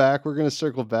circling back. We're gonna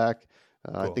circle back.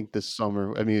 Cool. I think this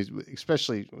summer. I mean,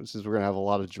 especially since we're gonna have a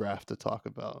lot of draft to talk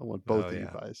about. I want both of you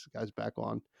guys back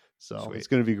on. So Sweet. It's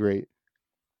gonna be great.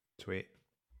 Sweet.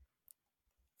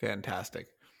 Fantastic.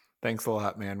 Thanks a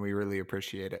lot, man. We really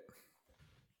appreciate it.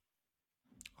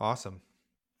 Awesome.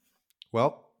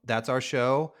 Well, that's our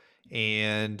show,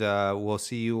 and we'll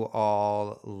see you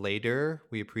all later.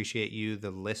 We appreciate you,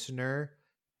 the listener,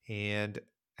 and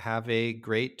have a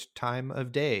great time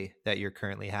of day that you're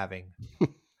currently having.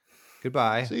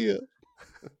 Goodbye. See ya.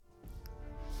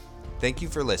 Thank you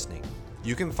for listening.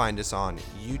 You can find us on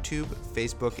YouTube,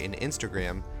 Facebook, and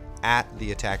Instagram at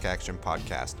the Attack Action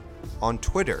Podcast. On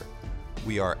Twitter,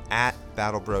 we are at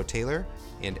BattleBro Taylor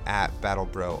and at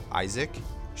BattleBro Isaac.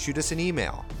 Shoot us an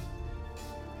email,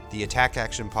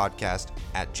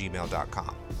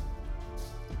 theattackactionpodcast@gmail.com.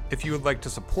 If you would like to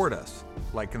support us,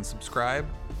 like and subscribe,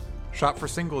 shop for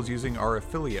singles using our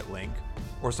affiliate link,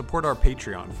 or support our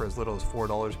Patreon for as little as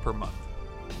 $4 per month.